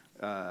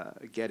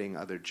getting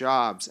other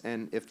jobs.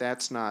 And if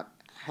that's not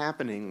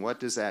happening, what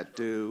does that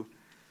do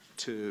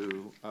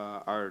to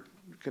our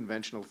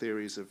conventional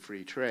theories of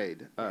free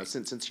trade?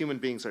 Since human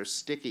beings are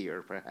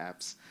stickier,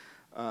 perhaps,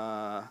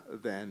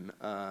 than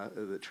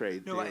the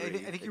trade No, I theory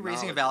think you're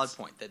raising a valid acknowledges.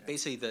 point that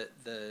basically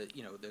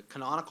the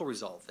canonical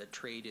result that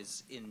trade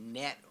is in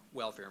net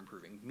welfare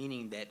improving,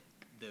 meaning that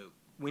the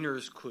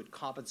winners could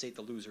compensate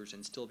the losers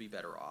and still be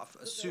better off.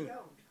 Assume,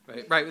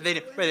 right? But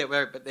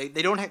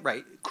they don't have,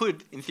 right?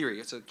 Could in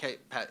theory. It's okay,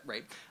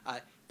 right?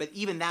 But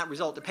even that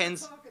result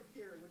depends.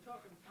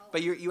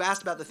 But you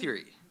asked about the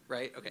theory,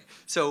 right? Okay,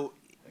 so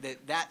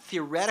that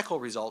theoretical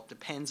result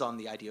depends on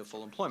the idea of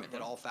full employment,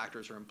 that all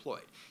factors are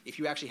employed. If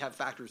you actually have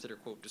factors that are,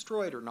 quote,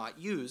 destroyed or not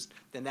used,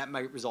 then that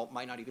result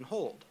might not even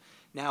hold.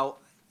 Now,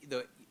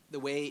 the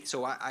way,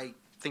 so I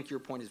think your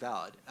point is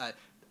valid.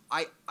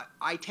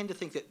 I tend to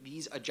think that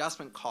these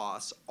adjustment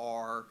costs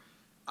are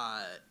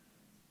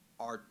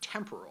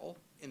temporal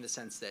in the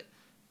sense that,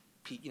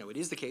 it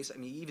is the case. I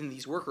mean, even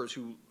these workers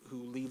who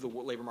leave the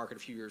labor market a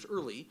few years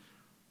early,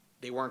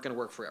 they weren't going to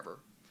work forever.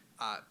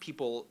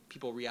 People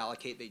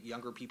reallocate, that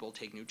younger people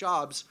take new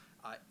jobs,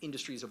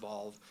 industries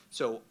evolve.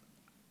 So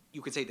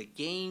you could say the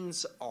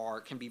gains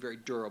can be very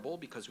durable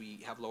because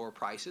we have lower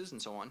prices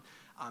and so on.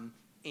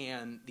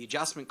 And the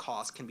adjustment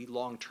costs can be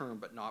long-term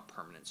but not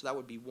permanent. So that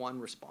would be one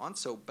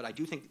response. But I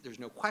do think there's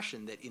no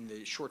question that in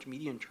the short to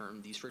medium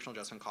term, these frictional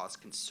adjustment costs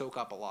can soak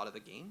up a lot of the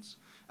gains,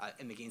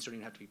 and the gains don't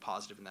even have to be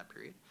positive in that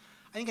period.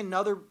 I think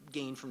another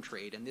gain from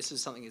trade, and this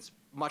is something that's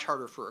much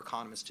harder for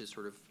economists to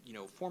sort of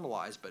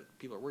formalize, but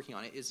people are working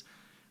on it, is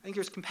I think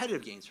there's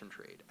competitive gains from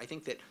trade. I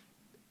think that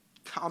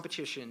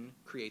competition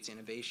creates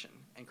innovation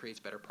and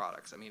creates better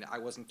products. I mean, I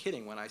wasn't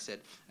kidding when I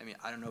said,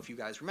 I don't know if you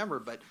guys remember,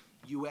 but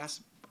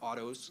U.S.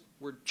 autos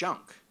were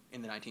junk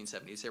in the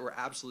 1970s. They were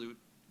absolute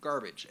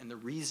garbage. And the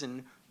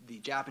reason the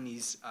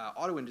Japanese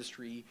auto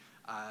industry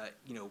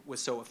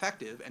was so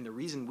effective, and the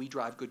reason we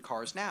drive good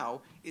cars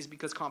now, is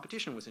because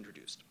competition was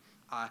introduced.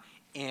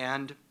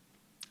 And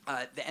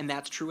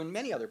that's true in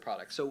many other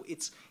products. So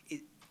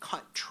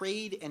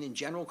trade and in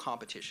general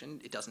competition,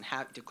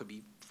 it could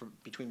be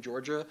between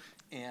Georgia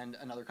and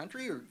another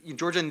country, or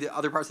Georgia and the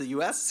other parts of the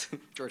U.S.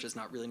 Georgia's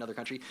not really another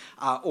country,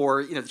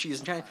 or the cheese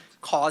in China,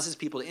 causes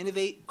people to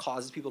innovate,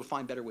 causes people to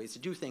find better ways to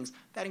do things.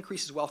 That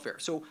increases welfare.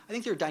 So I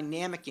think there are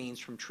dynamic gains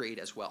from trade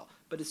as well.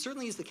 But it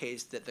certainly is the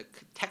case that the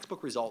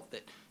textbook result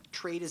that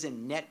trade is a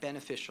net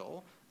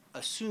beneficial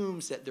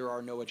assumes that there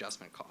are no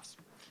adjustment costs.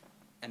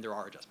 And there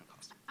are adjustment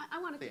costs.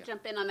 I wanted to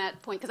jump in on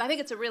that point because I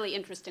think it's a really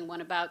interesting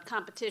one about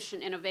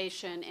competition,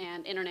 innovation,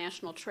 and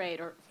international trade,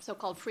 or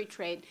so-called free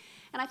trade.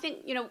 And I think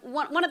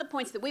one of the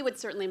points that we would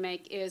certainly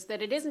make is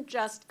that it isn't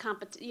just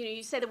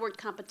you say the word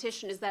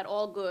competition. Is that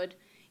all good?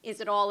 Is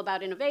it all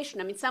about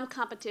innovation? I mean, some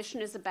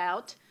competition is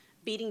about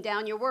beating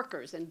down your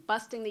workers and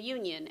busting the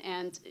union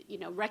and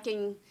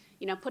wrecking,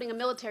 putting a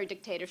military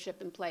dictatorship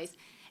in place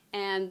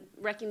and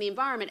wrecking the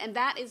environment. And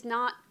that is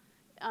not,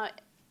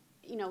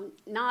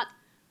 not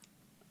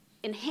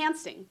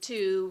enhancing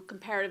to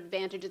comparative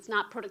advantage. It's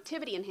not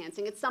productivity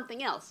enhancing. It's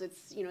something else.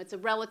 It's it's a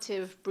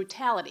relative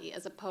brutality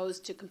as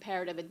opposed to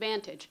comparative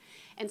advantage.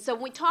 And so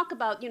when we talk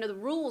about the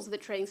rules of the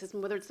trading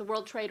system, whether it's the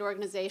World Trade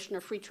Organization or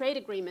free trade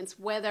agreements,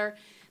 whether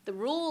the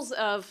rules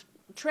of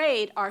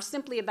trade are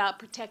simply about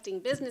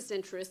protecting business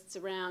interests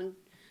around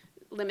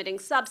limiting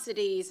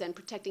subsidies and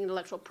protecting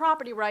intellectual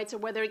property rights, or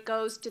whether it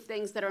goes to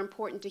things that are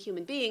important to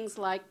human beings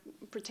like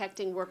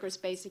protecting workers'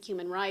 basic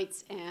human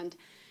rights and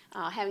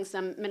having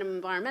some minimum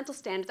environmental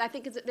standards, I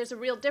think there's a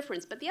real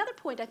difference. But the other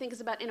point I think is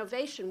about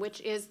innovation,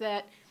 which is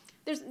that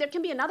there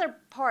can be another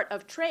part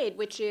of trade,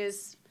 which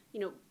is,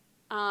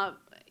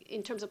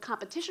 in terms of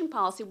competition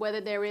policy, whether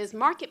there is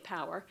market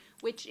power,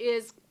 which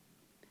is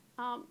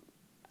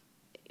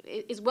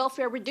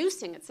welfare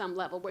reducing at some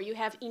level, where you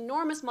have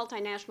enormous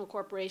multinational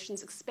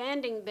corporations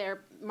expanding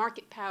their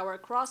market power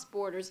across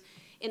borders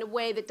in a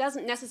way that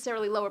doesn't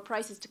necessarily lower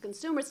prices to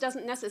consumers,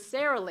 doesn't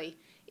necessarily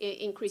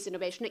increase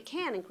innovation. It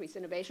can increase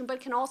innovation, but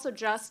it can also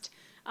just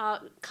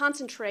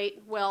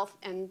concentrate wealth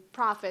and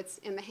profits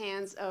in the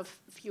hands of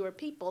fewer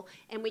people.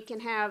 And we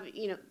can have,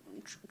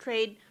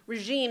 trade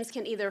regimes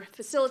can either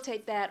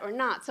facilitate that or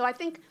not. So I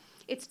think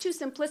it's too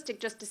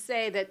simplistic just to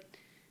say that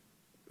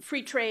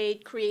free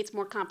trade creates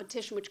more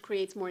competition, which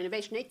creates more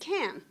innovation. It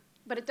can,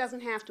 but it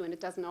doesn't have to, and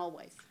it doesn't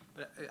always.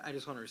 But I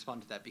just want to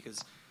respond to that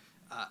because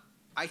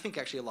I think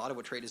actually a lot of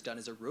what trade has done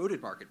is eroded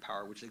market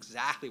power, which is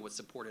exactly what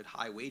supported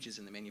high wages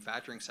in the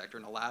manufacturing sector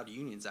and allowed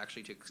unions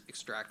actually to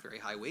extract very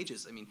high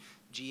wages. I mean,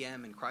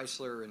 GM and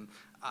Chrysler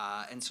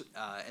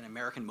and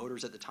American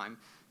Motors at the time,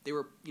 they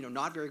were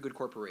not very good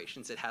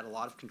corporations that had a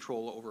lot of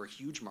control over a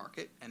huge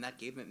market, and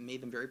that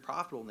made them very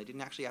profitable. And they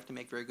didn't actually have to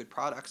make very good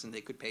products, and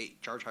they could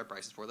charge high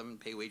prices for them and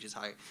pay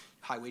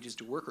high wages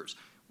to workers.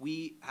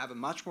 We have a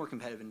much more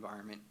competitive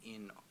environment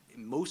in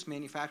most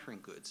manufacturing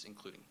goods,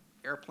 including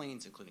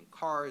airplanes, including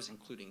cars,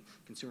 including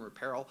consumer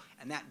apparel,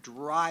 and that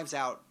drives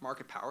out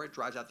market power, it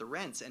drives out the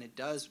rents, and it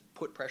does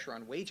put pressure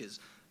on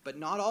wages. But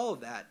not all of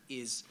that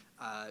is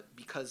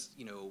because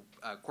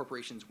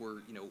corporations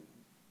were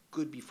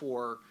good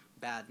before,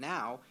 bad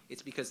now.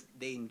 It's because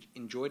they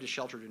enjoyed a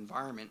sheltered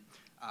environment,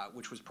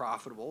 which was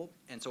profitable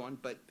and so on,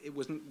 but it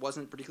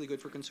wasn't particularly good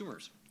for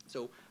consumers.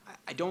 So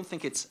I don't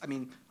think it's. I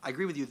mean, I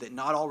agree with you that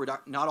not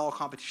all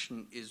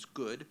competition is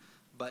good,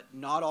 but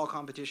not all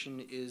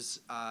competition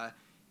is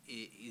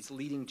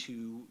leading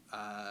to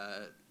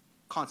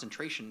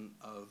concentration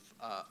of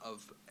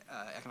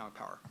economic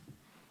power.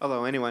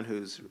 Although anyone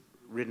who's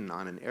ridden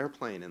on an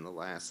airplane in the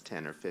last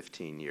 10 or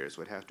 15 years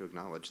would have to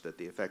acknowledge that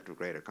the effect of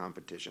greater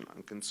competition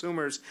on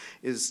consumers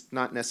is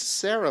not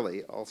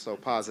necessarily also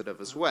positive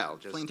as well.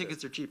 Plane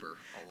tickets are cheaper.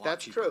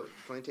 That's true.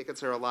 Plane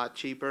tickets are a lot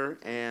cheaper,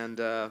 and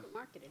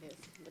Market it is,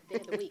 the day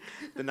of the week.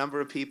 the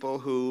number of people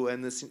who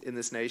in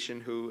this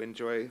nation who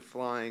enjoy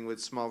flying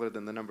was smaller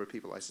than the number of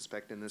people I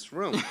suspect in this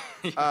room.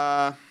 It's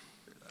a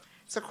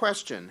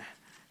question.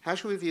 How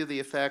should we view the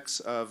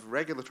effects of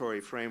regulatory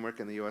framework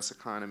in the U.S.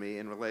 economy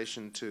in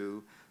relation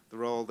to the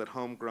role that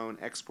homegrown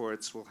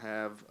exports will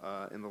have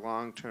in the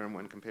long term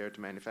when compared to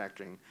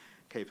manufacturing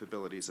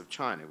capabilities of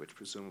China, which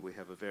presumably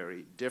have a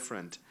very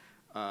different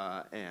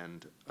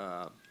and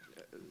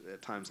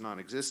at times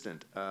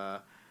non-existent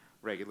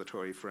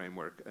regulatory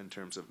framework in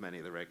terms of many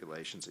of the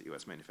regulations that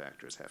U.S.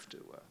 manufacturers have to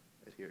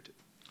adhere to?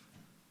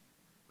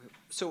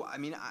 So, I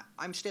mean,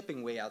 I'm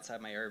stepping way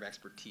outside my area of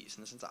expertise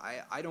in the sense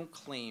I don't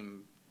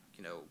claim,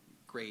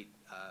 great,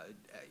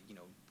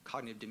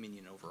 cognitive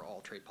dominion over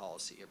all trade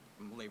policy.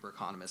 I'm a labor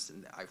economist,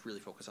 and I really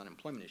focus on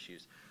employment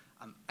issues.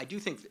 I do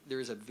think there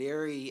is a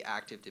very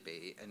active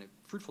debate and a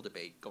fruitful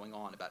debate going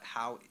on about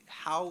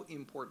how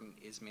important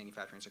is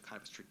manufacturing as a kind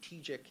of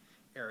strategic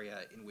area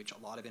in which a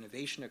lot of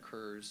innovation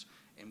occurs,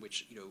 in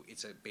which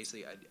it's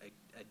basically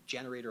a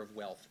generator of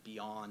wealth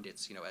beyond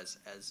its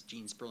as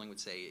Gene Sperling would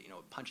say it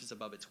punches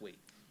above its weight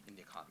in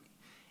the economy,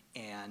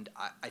 and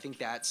I think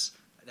that's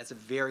a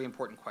very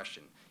important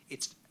question.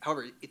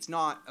 However, it's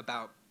not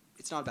about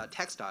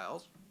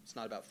textiles. It's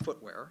not about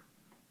footwear,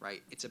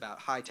 right? It's about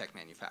high-tech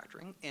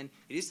manufacturing. And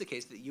it is the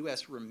case that the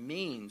U.S.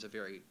 remains a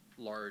very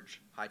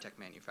large high-tech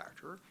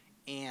manufacturer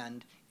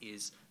and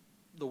is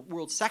the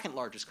world's second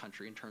largest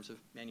country in terms of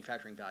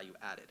manufacturing value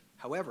added.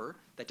 However,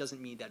 that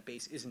doesn't mean that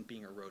base isn't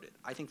being eroded.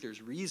 I think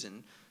there's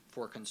reason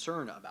for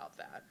concern about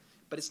that.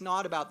 But it's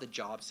not about the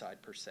job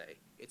side per se.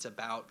 It's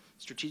about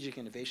strategic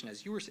innovation,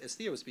 as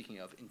Theo was speaking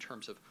of, in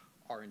terms of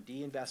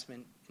R&D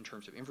investment, in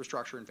terms of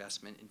infrastructure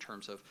investment, in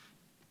terms of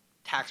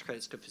tax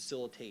credits to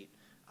facilitate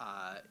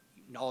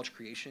knowledge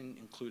creation,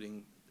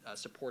 including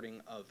supporting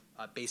of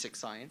basic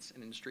science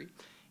and industry.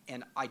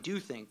 And I do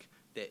think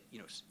that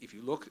if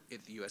you look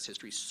at the U.S.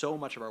 history, so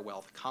much of our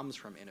wealth comes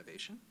from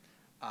innovation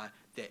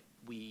that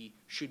we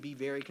should be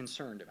very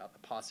concerned about the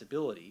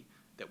possibility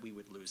that we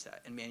would lose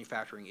that. And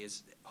manufacturing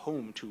is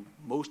home to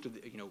most of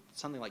the,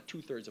 something like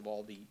 2/3 of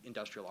all the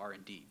industrial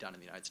R&D done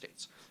in the United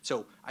States.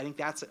 So I think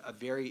it's a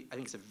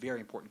very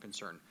important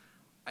concern.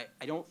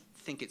 I don't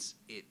think it's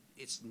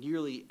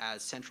nearly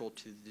as central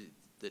to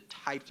the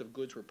types of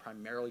goods we're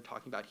primarily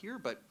talking about here,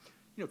 but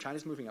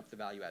China's moving up the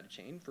value-added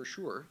chain for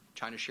sure.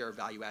 China's share of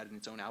value-added in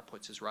its own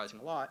outputs is rising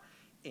a lot,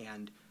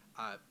 and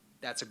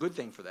that's a good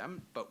thing for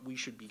them. But we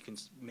should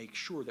make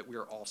sure that we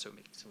are also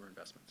making similar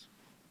investments.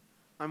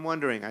 I'm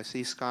wondering, I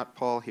see Scott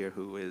Paul here,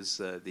 who is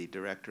the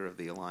director of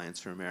the Alliance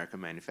for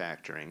American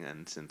Manufacturing,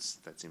 and since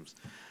that seems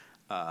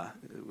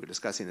we're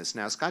discussing this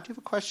now, Scott, do you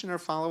have a question or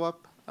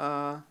follow-up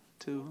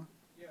to?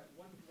 Yeah,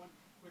 one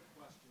quick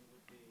question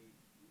would be,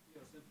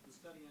 since the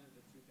study ended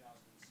in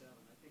 2007,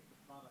 I think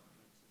the product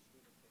mix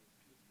is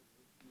really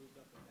moved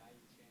up the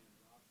value chain,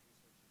 and Rob's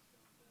research has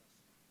shown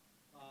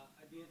this.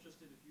 I'd be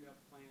interested if you have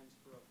plans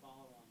for a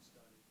follow-on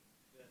study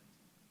that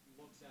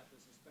looks at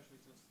this, especially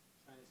since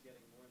China's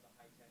getting more into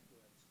high-tech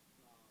goods.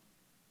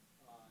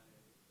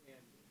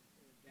 And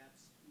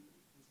that's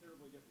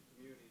considerably different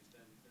communities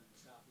than the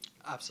Southeast.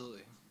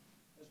 Absolutely.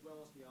 As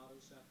well as the auto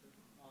sector,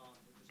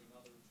 which is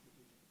another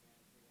strategic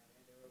advantage we have,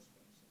 and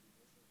aerospace. I mean,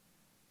 those are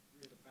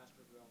three of the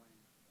faster-growing,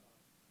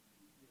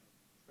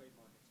 trade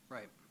markets.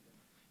 Right.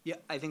 Yeah,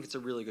 I think it's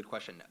a really good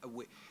question.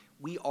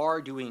 We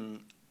are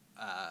doing.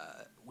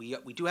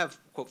 We do have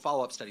quote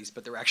follow-up studies,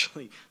 but they're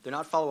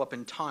not follow-up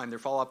in time. They're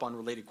follow-up on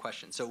related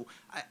questions. So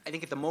I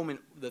think at the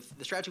moment the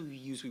strategy we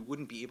use, we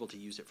wouldn't be able to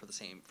use it for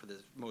the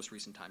most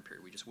recent time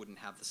period. We just wouldn't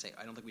have the same.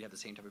 I don't think we'd have the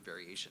same type of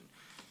variation.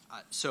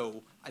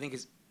 So I think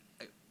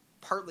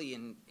partly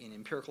in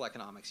empirical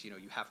economics, you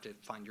have to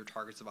find your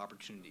targets of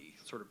opportunity,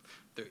 sort of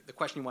the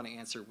question you want to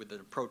answer with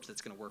an approach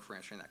that's going to work for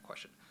answering that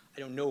question.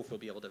 I don't know if we'll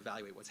be able to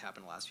evaluate what's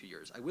happened in the last few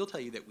years. I will tell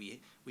you that we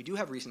do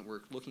have recent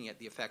work looking at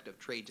the effect of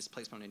trade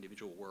displacement on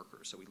individual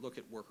workers. So we look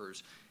at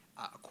workers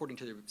according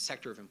to the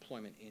sector of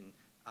employment in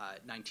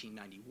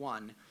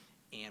 1991,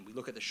 and we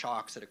look at the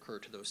shocks that occur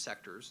to those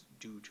sectors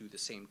due to the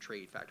same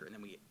trade factor, and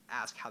then we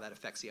ask how that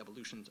affects the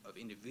evolutions of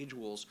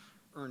individuals'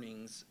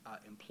 earnings,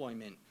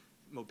 employment,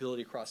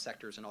 mobility across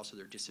sectors, and also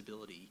their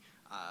disability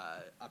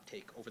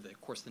uptake over the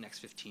course of the next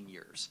 15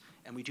 years.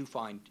 And we do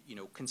find,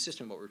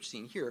 consistent with what we're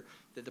seeing here,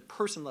 that the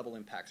person-level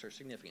impacts are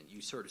significant.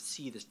 You sort of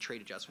see this trade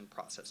adjustment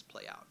process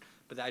play out.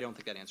 But I don't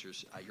think that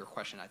answers your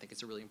question. I think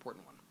it's a really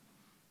important one.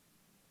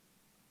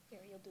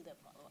 Gary, you'll do that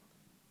follow-up.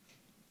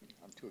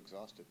 I'm too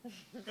exhausted.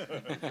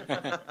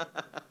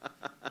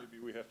 Maybe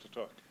we have to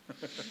talk.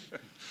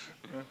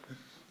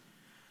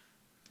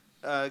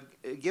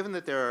 Given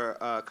that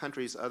there are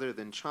countries other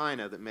than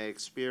China that may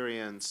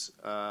experience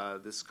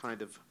this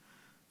kind of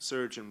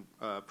surge in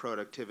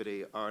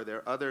productivity, are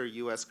there other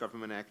U.S.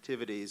 government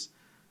activities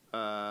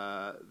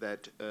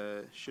that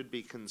should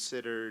be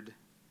considered,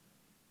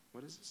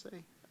 what does it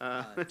say?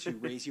 To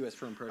raise U.S.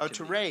 firm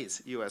productivity. Oh, to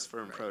raise U.S.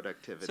 firm Right.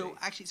 productivity. So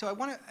actually, I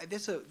want to.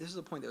 This is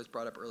a point that was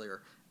brought up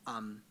earlier.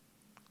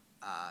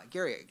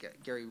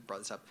 Gary brought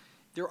this up.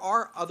 There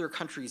are other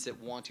countries that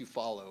want to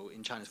follow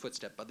in China's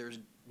footstep, but there's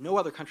no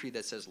other country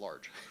that says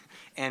large.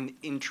 And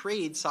in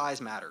trade, size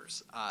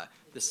matters.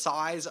 The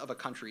size of a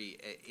country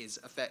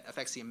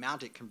affects the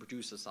amount it can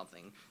produce of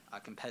something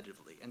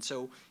competitively. And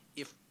so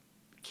if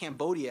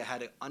Cambodia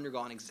had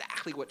undergone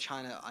exactly what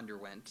China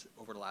underwent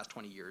over the last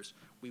 20 years,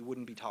 we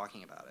wouldn't be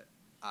talking about it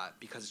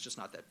because it's just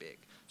not that big.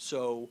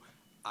 So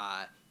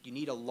you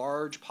need a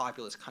large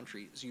populous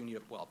country. So you need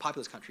a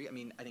populous country. I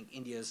mean, I think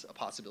India's a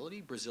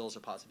possibility, Brazil's a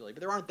possibility, but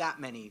there aren't that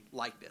many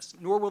like this.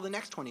 Nor will the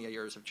next 20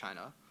 years of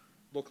China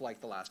look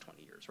like the last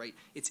 20 years, right?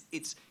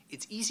 It's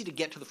easy to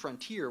get to the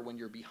frontier when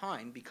you're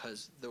behind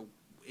because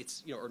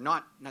or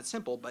not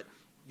simple, but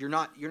you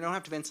don't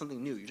have to invent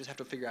something new. You just have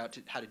to figure out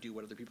how to do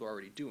what other people are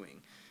already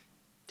doing.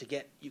 To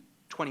get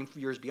 20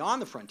 years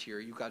beyond the frontier,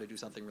 you've got to do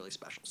something really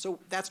special. So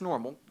that's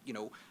normal,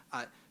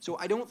 So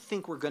I don't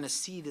think we're going to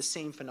see the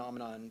same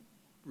phenomenon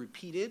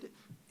repeated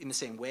in the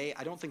same way.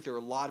 I don't think there are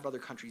a lot of other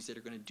countries that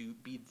are going to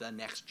be the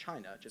next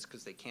China just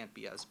because they can't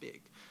be as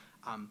big.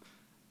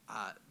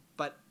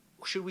 But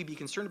should we be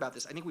concerned about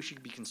this? I think we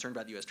should be concerned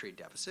about the U.S. trade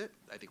deficit.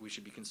 I think we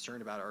should be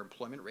concerned about our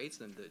employment rates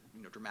and the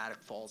dramatic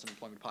falls in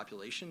employment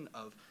population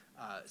of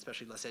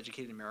especially less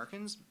educated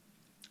Americans.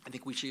 I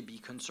think we should be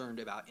concerned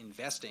about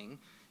investing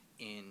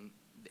in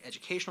the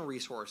educational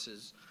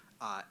resources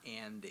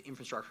and the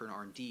infrastructure and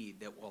R&D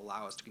that will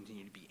allow us to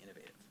continue to be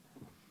innovative.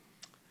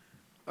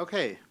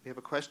 Okay, we have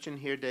a question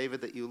here, David,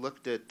 that you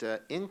looked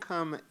at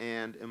income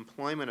and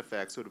employment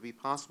effects. Would it be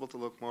possible to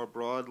look more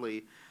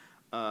broadly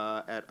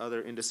at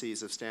other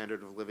indices of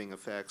standard of living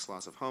effects,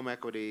 loss of home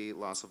equity,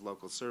 loss of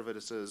local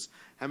services?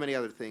 How many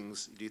other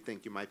things do you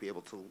think you might be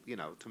able to,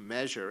 to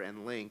measure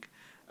and link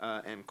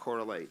and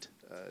correlate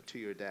to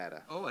your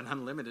data? Oh, an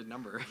unlimited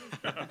number.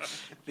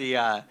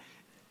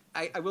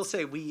 I will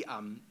say we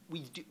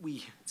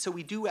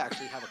do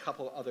actually have a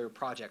couple other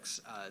projects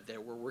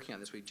that we're working on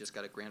this. We just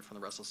got a grant from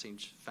the Russell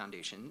Sage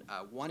Foundation.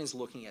 One is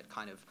looking at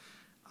kind of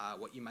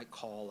what you might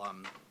call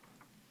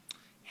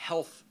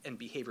health and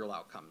behavioral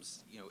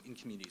outcomes, in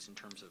communities in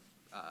terms of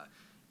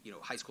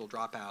high school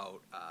dropout,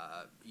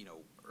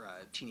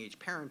 teenage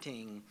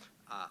parenting,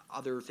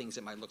 other things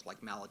that might look like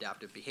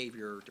maladaptive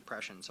behavior,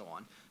 depression, and so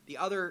on. The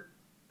other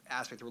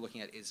aspect that we're looking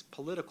at is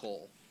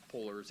political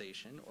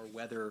polarization, or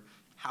whether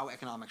how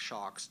economic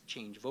shocks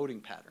change voting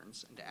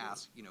patterns, and to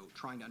ask,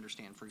 trying to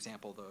understand, for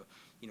example,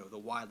 the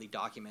widely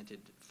documented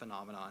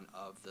phenomenon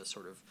of the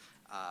sort of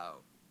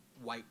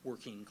white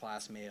working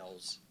class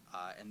males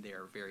and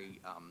their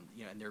very,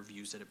 and their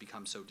views that have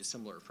become so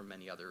dissimilar from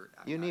many other.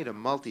 You need a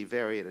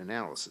multivariate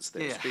analysis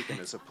there, Yeah. speaking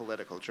as a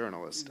political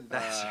journalist.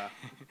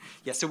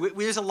 Yeah, so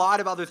there's a lot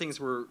of other things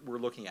we're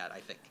looking at, I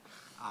think,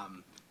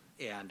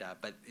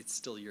 but it's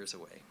still years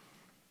away.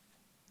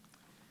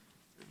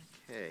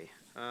 Okay.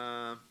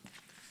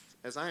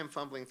 As I am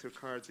fumbling through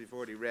cards we've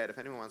already read, if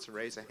anyone wants to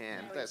raise a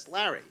hand, that's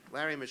Larry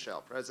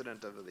Michel,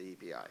 president of the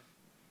EPI. Well,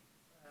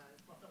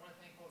 I want to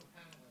thank all the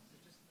panelists.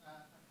 Just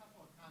a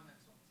couple of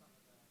comments on some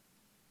of the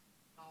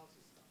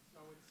policy stuff. So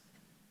it's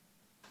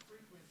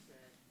frequent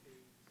that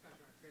the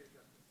discussion on trade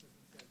adjustment system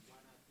says, why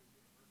not be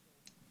universal?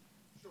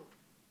 Sure.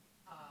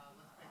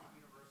 Let's make it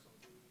universal.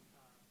 The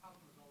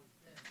problem has always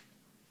been,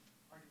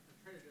 arguing for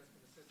trade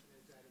adjustment system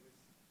is that it was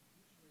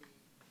usually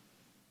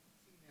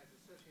seen as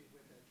associated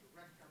with a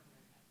direct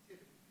government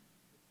activity,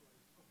 which was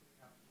opening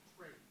up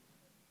trade,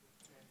 which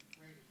meant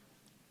trade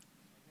adjustment.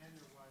 And then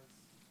there was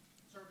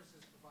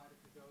services provided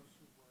to those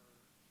who were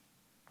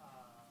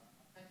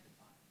affected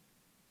by it.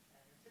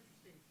 And it's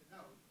interesting to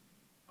note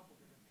a couple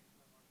different things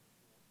going on in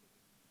this world.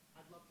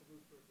 I'd love to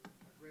move towards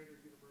a greater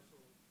universal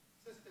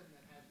system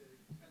that had the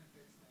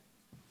benefits that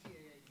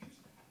TAA used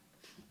to have.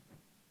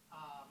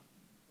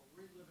 But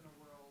we live in a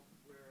world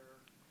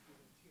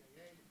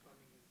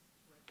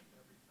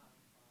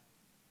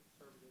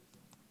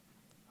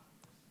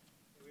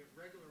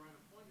regular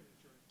unemployment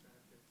insurance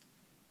benefits,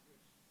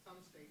 which some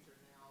states are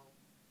now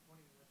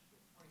 26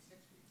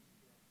 weeks,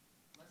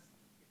 less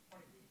than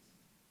 20 weeks.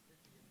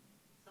 Michigan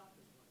itself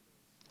is one of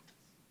those states.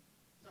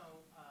 So,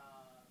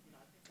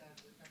 I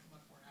think that's a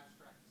much more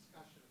abstract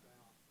discussion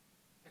about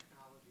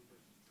technology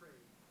versus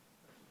trade,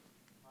 especially in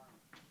the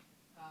environment.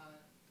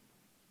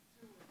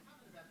 To a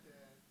comment about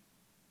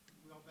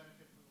we all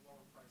benefit from the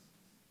lower prices,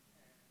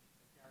 and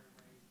Gary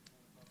raised and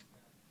other folks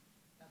that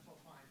that's all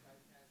fine, but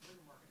as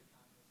labor market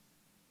economists,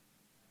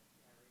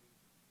 Gary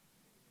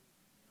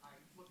and I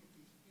look at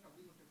these,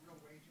 we look at real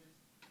wages.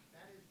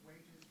 That is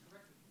wages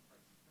directly from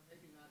prices. Now,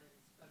 maybe not any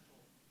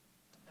special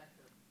effect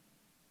of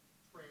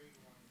trade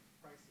on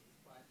prices,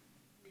 but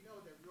we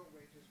know that real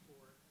wages and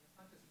it's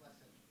not just less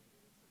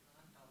educated, it's the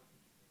non-college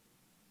educated,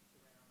 it's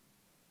around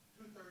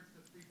 2/3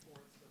 to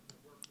 3/4 of the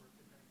workforce,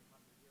 depending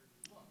upon the year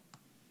you look,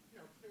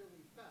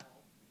 clearly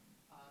fell.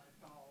 It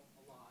fell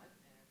a lot,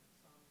 and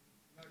some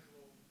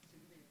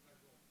significant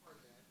measurable part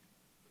of that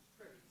was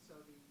trade. So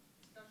the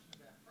discussion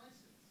about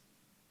prices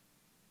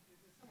is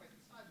in some ways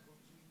beside the point,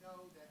 because we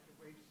know that the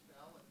wages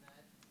fell, and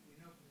that we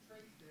know from the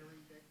trade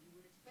theory that you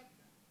would expect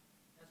that.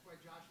 That's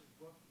why Josh's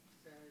book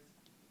says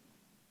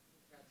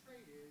about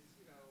trade is,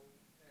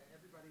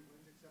 everybody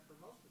wins except for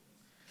most of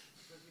us.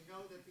 Because we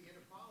know that the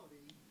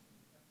inequality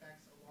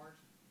affects a large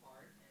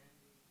part, and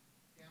the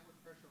downward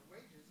pressure on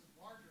wages is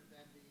larger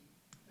than the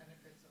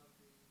benefits of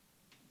the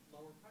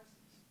lower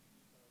prices.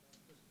 So that's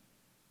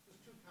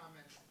just two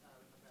comments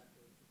about the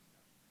discussion.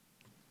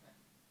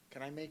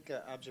 Can I make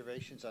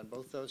observations on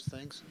both those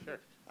things?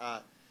 Sure.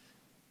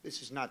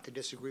 This is not to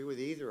disagree with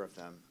either of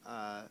them.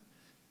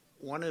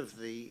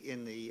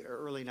 In the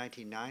early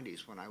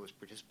 1990s, when I was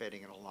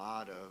participating in a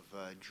lot of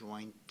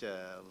joint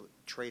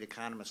trade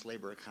economists,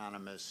 labor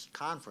economists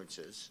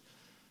conferences,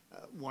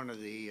 one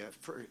of the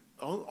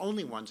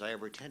only ones I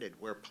ever attended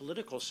where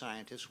political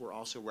scientists were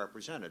also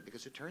represented,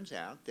 because it turns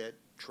out that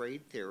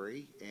trade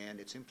theory and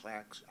its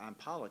impacts on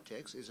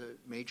politics is a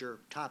major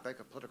topic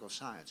of political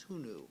science. Who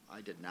knew?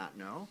 I did not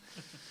know.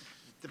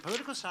 The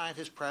political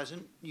scientists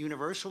present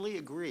universally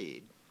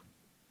agreed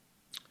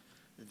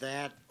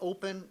that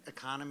open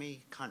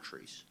economy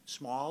countries,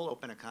 small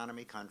open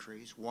economy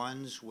countries,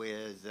 ones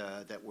with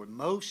that were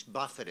most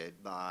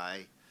buffeted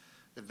by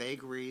the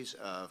vagaries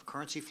of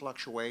currency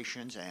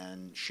fluctuations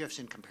and shifts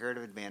in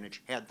comparative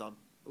advantage, had the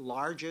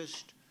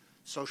largest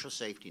social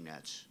safety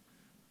nets.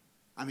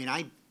 I mean,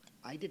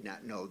 I did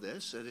not know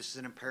this. So this is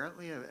an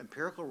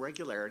empirical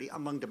regularity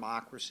among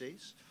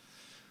democracies.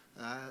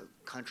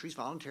 Countries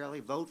voluntarily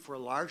vote for a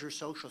larger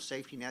social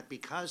safety net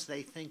because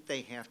they think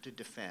they have to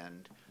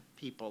defend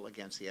people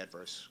against the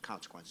adverse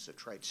consequences of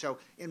trade. So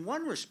in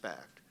one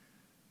respect,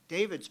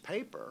 David's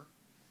paper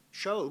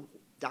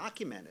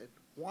documented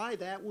why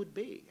that would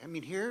be. I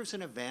mean, here's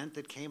an event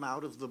that came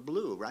out of the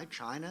blue, right?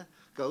 China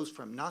goes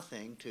from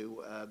nothing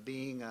to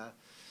being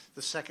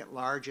the second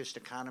largest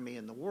economy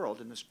in the world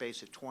in the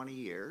space of 20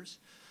 years.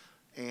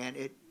 And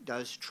it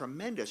does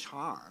tremendous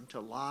harm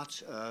to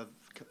lots of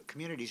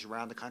communities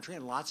around the country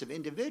and lots of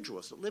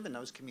individuals that live in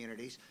those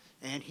communities.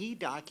 And he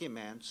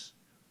documents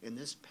in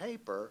this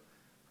paper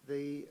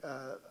the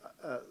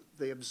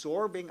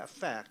absorbing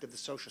effect of the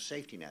social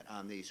safety net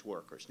on these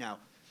workers. Now,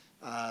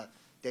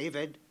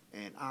 David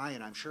and I,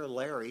 and I'm sure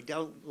Larry,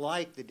 don't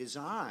like the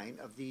design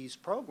of these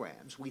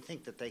programs. We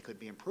think that they could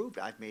be improved.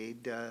 I've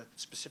made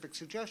specific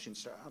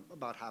suggestions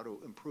about how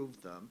to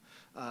improve them.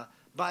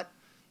 But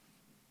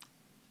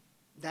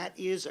that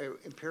is an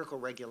empirical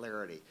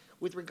regularity.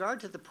 With regard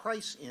to the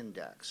price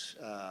index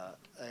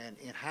and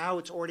how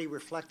it's already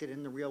reflected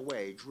in the real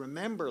wage,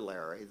 remember,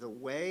 Larry, the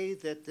way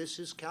that this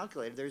is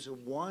calculated, there's a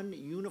one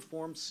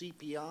uniform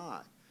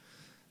CPI.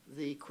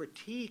 The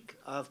critique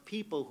of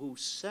people who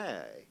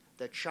say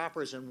that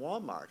shoppers in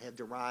Walmart have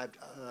derived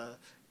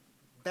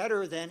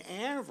better than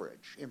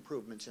average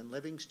improvements in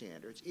living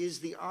standards is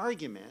the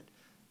argument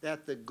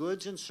that the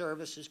goods and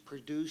services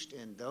produced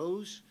in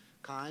those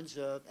kinds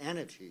of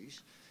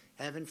entities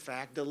have in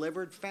fact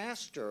delivered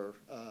faster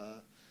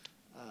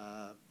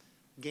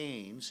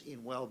gains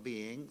in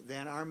well-being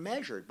than are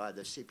measured by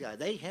the CPI.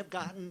 They have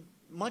gotten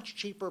much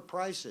cheaper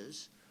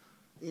prices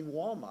in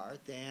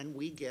Walmart than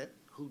we get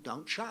who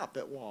don't shop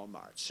at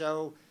Walmart.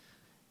 So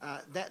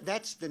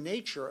that's the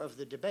nature of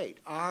the debate.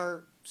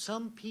 Are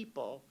some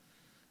people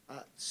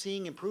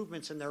seeing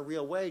improvements in their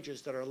real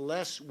wages that are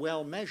less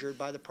well measured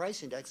by the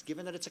price index,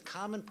 given that it's a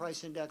common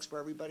price index for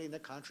everybody in the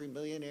country,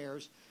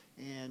 millionaires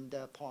and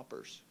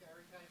paupers?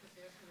 Gary, can I just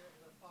ask you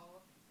a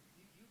follow-up?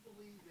 Do you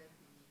believe that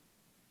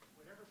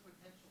whatever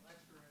potential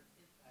extra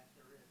impact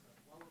there is of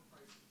lower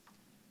prices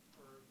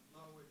for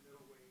low and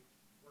middle wage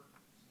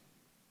workers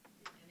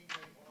in any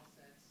way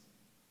offsets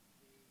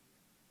the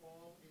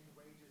fall in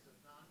wages of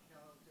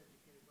non-college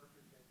educated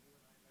workers that you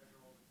and I measure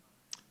all the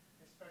time,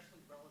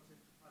 especially relative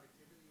to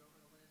productivity over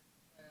the last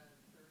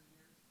 30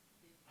 years?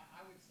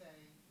 I would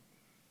say,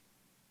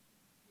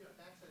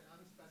 that's an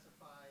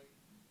unspecified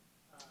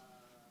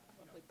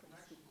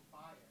intellectual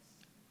bias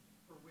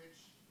for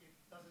which it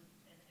doesn't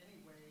in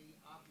any way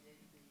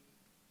obviate the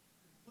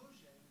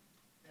conclusion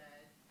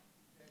that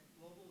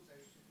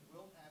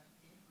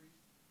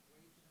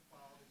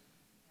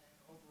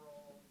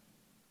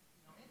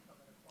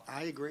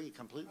I agree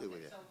completely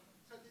with you.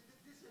 So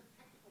these are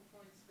technical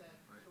points that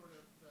sort of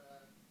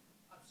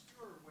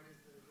obscure what is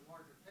the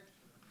larger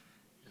picture,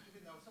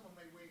 even though someone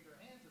may wave their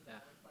hands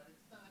about it, but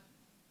it's not,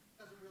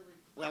 doesn't really.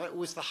 Well, it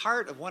was the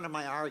heart of one of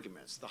my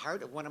arguments. The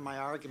heart of one of my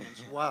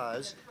arguments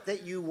was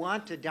that you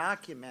want to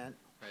document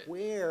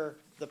where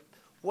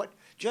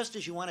just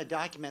as you want to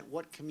document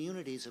what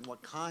communities and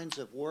what kinds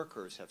of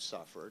workers have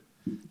suffered,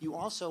 you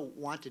also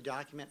want to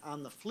document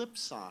on the flip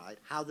side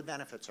how the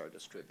benefits are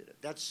distributed.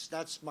 That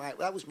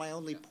was my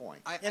only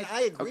point. And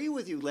I agree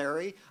with you,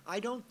 Larry. I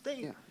don't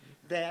think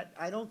that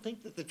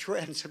the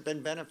trends have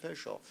been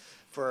beneficial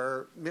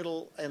for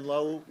middle and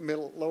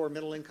lower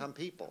middle income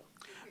people.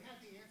 If we had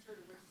the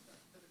answer to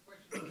the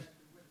question, it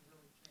wouldn't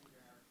really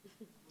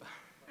change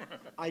our.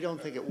 I don't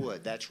think it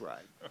would. That's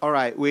right. All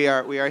right, we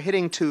are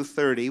hitting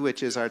 2:30,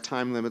 which is our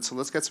time limit, so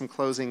let's get some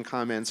closing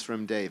comments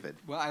from David.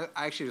 Well,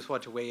 I actually just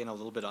want to weigh in a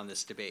little bit on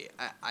this debate.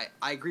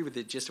 I agree with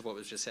the gist of what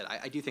was just said.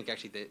 I do think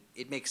actually that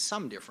it makes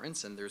some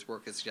difference, and there's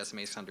work that suggests it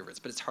makes some difference,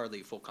 but it's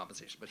hardly full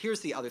compensation. But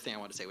here's the other thing I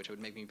want to say, which would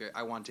make me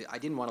I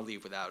didn't want to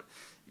leave without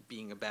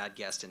being a bad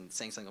guest and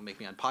saying something that will make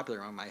me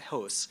unpopular among my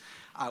hosts,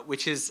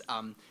 which is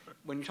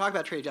when you talk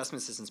about trade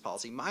adjustment assistance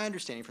policy, my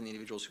understanding from the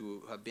individuals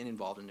who have been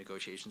involved in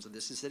negotiations of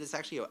this is that it's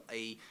actually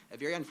a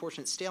very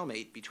unfortunate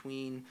stalemate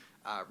between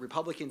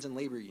Republicans and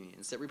labor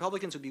unions, that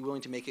Republicans would be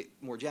willing to make it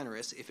more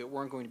generous if it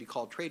weren't going to be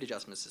called trade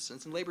adjustment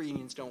assistance, and labor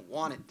unions don't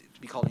want it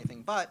to be called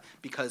anything but,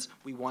 because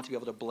we want to be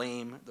able to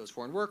blame those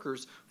foreign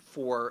workers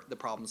for the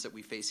problems that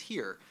we face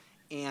here.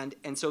 And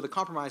so the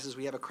compromise is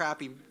we have a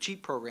crappy,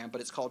 cheap program, but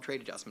it's called trade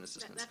adjustment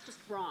assistance. That's just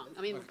wrong.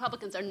 I mean,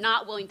 Republicans are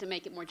not willing to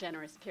make it more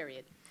generous,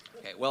 period.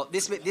 Okay, well,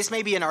 this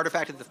may be an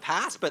artifact of the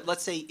past, but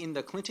let's say in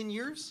the Clinton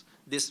years,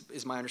 this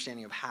is my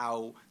understanding of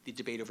how the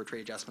debate over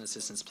trade adjustment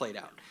assistance played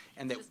out.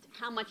 And that, Just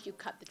how much you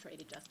cut the trade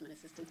adjustment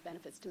assistance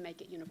benefits to make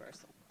it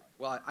universal.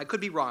 well, I could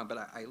be wrong, but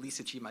I at least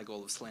achieved my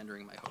goal of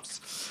slandering my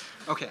hosts.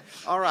 Okay.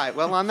 All right,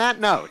 well, on that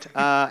note,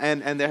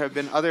 and there have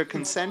been other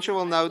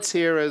consensual notes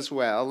here as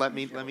well, let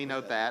me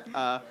note that.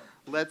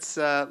 Let's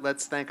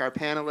thank our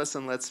panelists,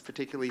 and let's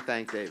particularly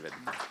thank David.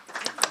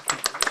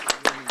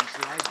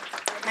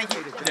 Thank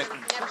you.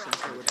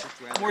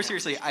 More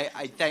seriously,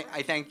 I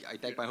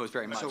thank my host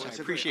very much. I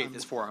appreciate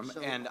this forum,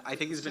 and I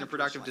think it's been a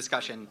productive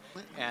discussion,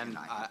 and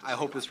I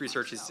hope this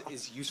research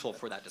is useful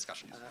for that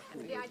discussion.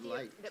 The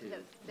idea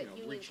that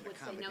unions would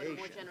say no to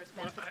more generous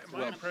benefits to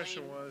My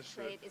impression was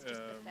trade is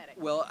just pathetic.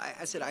 Well,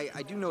 I said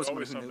I do know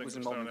someone Always who was something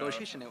involved in that's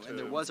negotiation, thrown out and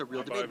there to was a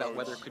real debate about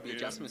whether it bylaws could be in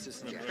adjustment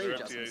assistance or the trade FTA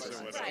adjustment or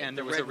assistance, whatever. and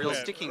there was a real Red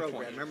sticking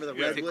program. point. Remember the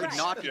Yeah. If it could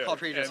not be Yeah. called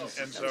trade And- adjustment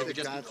and assistance, so- it would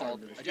just be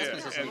called adjustment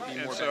assistance. Would be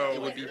and more so- better.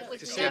 It would be It was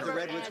to Save save the never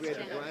redwoods, we had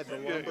to as drive the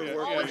generous. lumber Yeah,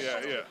 workers.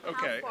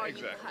 okay, How far you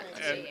exactly. cut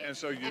trade. And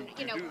so you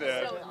You know, do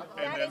that, so and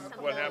that then is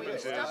something what we happens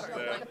is discovered.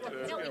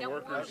 that No, we don't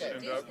workers want to end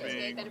reduce up the state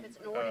being benefits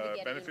in order to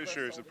get a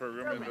beneficiaries of the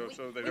program, and program.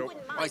 so they We don't.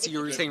 wouldn't Oh, I mind see. if You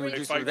were you saying could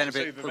reduce They the fight to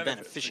benefit save the per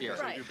benefits beneficiary.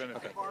 because they do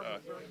Right.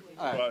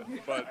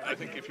 benefit. But I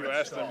think if you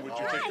ask them, would you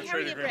take the Hi, trade how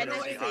are you, agreement Brett? over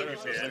the Nice to honors,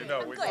 see they you. say, no,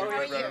 we'd Good, how are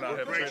rather you? not have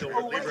a trade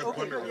Oh, agreement.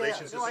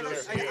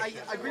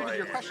 I agree with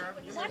your question.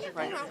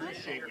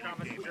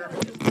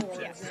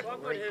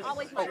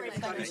 Always Oh,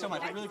 thank you so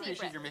much. I really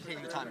appreciate your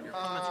taking the time. Your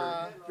comments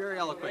are very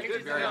eloquent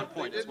and very on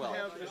point as well.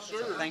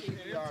 So thank you.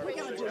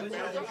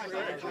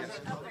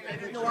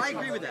 No, I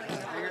agree with that.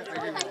 I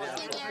agree with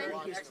that.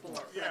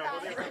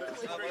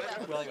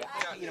 Well,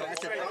 you know,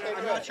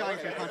 I'm not shying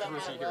from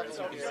controversy here, as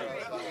you can see.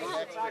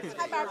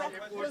 Hi, Barbara.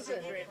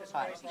 Listen,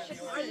 Hi.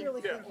 I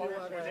really think you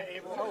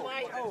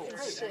ought to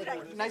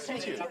consider Nice to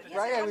meet you.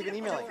 Right, yeah, we've been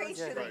emailing.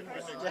 Yeah.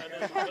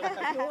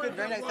 Good,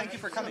 very nice. Thank you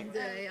for coming.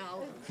 someday.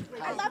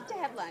 I'd love to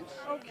have lunch.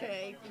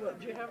 Okay, good.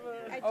 Do you have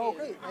a? Oh,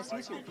 great. Nice to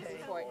meet you.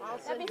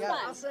 That'd be I'll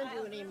fun. send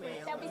you an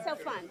email. That'd be so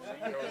fun.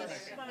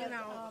 You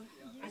know,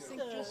 I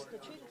think just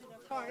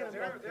talking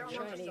about the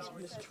Chinese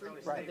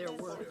mistreatment of their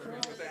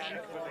workers.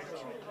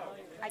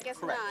 I guess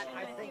Correct.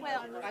 not.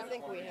 Well, I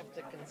think we have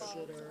to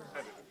consider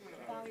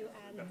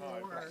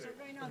more.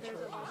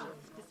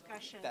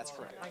 That's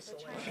correct.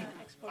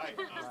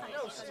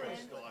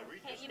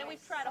 hey, you know,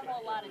 we've tried a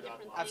whole lot of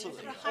different things.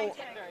 Absolutely. We can't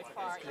get very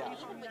far,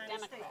 even with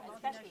Democrats,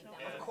 especially with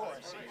Democrats. Of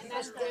course. And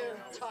that's They're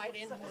tied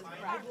in with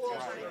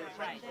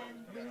right.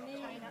 we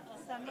need,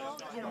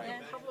 you know,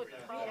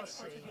 public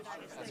policy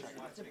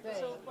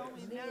debate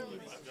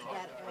needs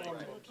that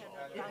element.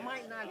 It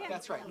might not be.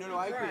 That's right. No,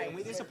 I agree.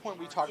 And there's a point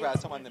we talk about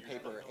some in the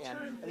paper. And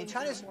I mean,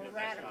 China's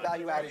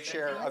value-added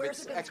share of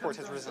its exports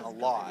has risen a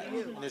lot.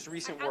 And there's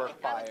recent work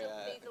by I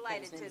would be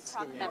delighted to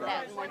talk about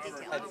that in more detail.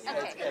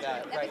 Okay,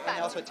 that'd be right, fun.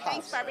 and also at Thanks,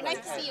 Tufts. Barbara. Nice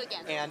to see you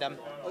again. And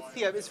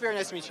Thea, it's very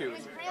nice to meet you.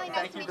 It's really nice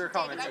Thank to you meet for your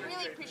David. comments. I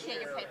really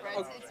appreciate your paper.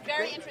 It's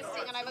very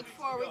interesting, and I look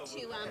forward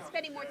to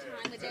spending more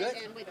time with it Good.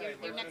 and with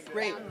your next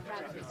Great. round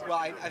of research. Well,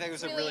 I think it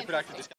was a really productive discussion.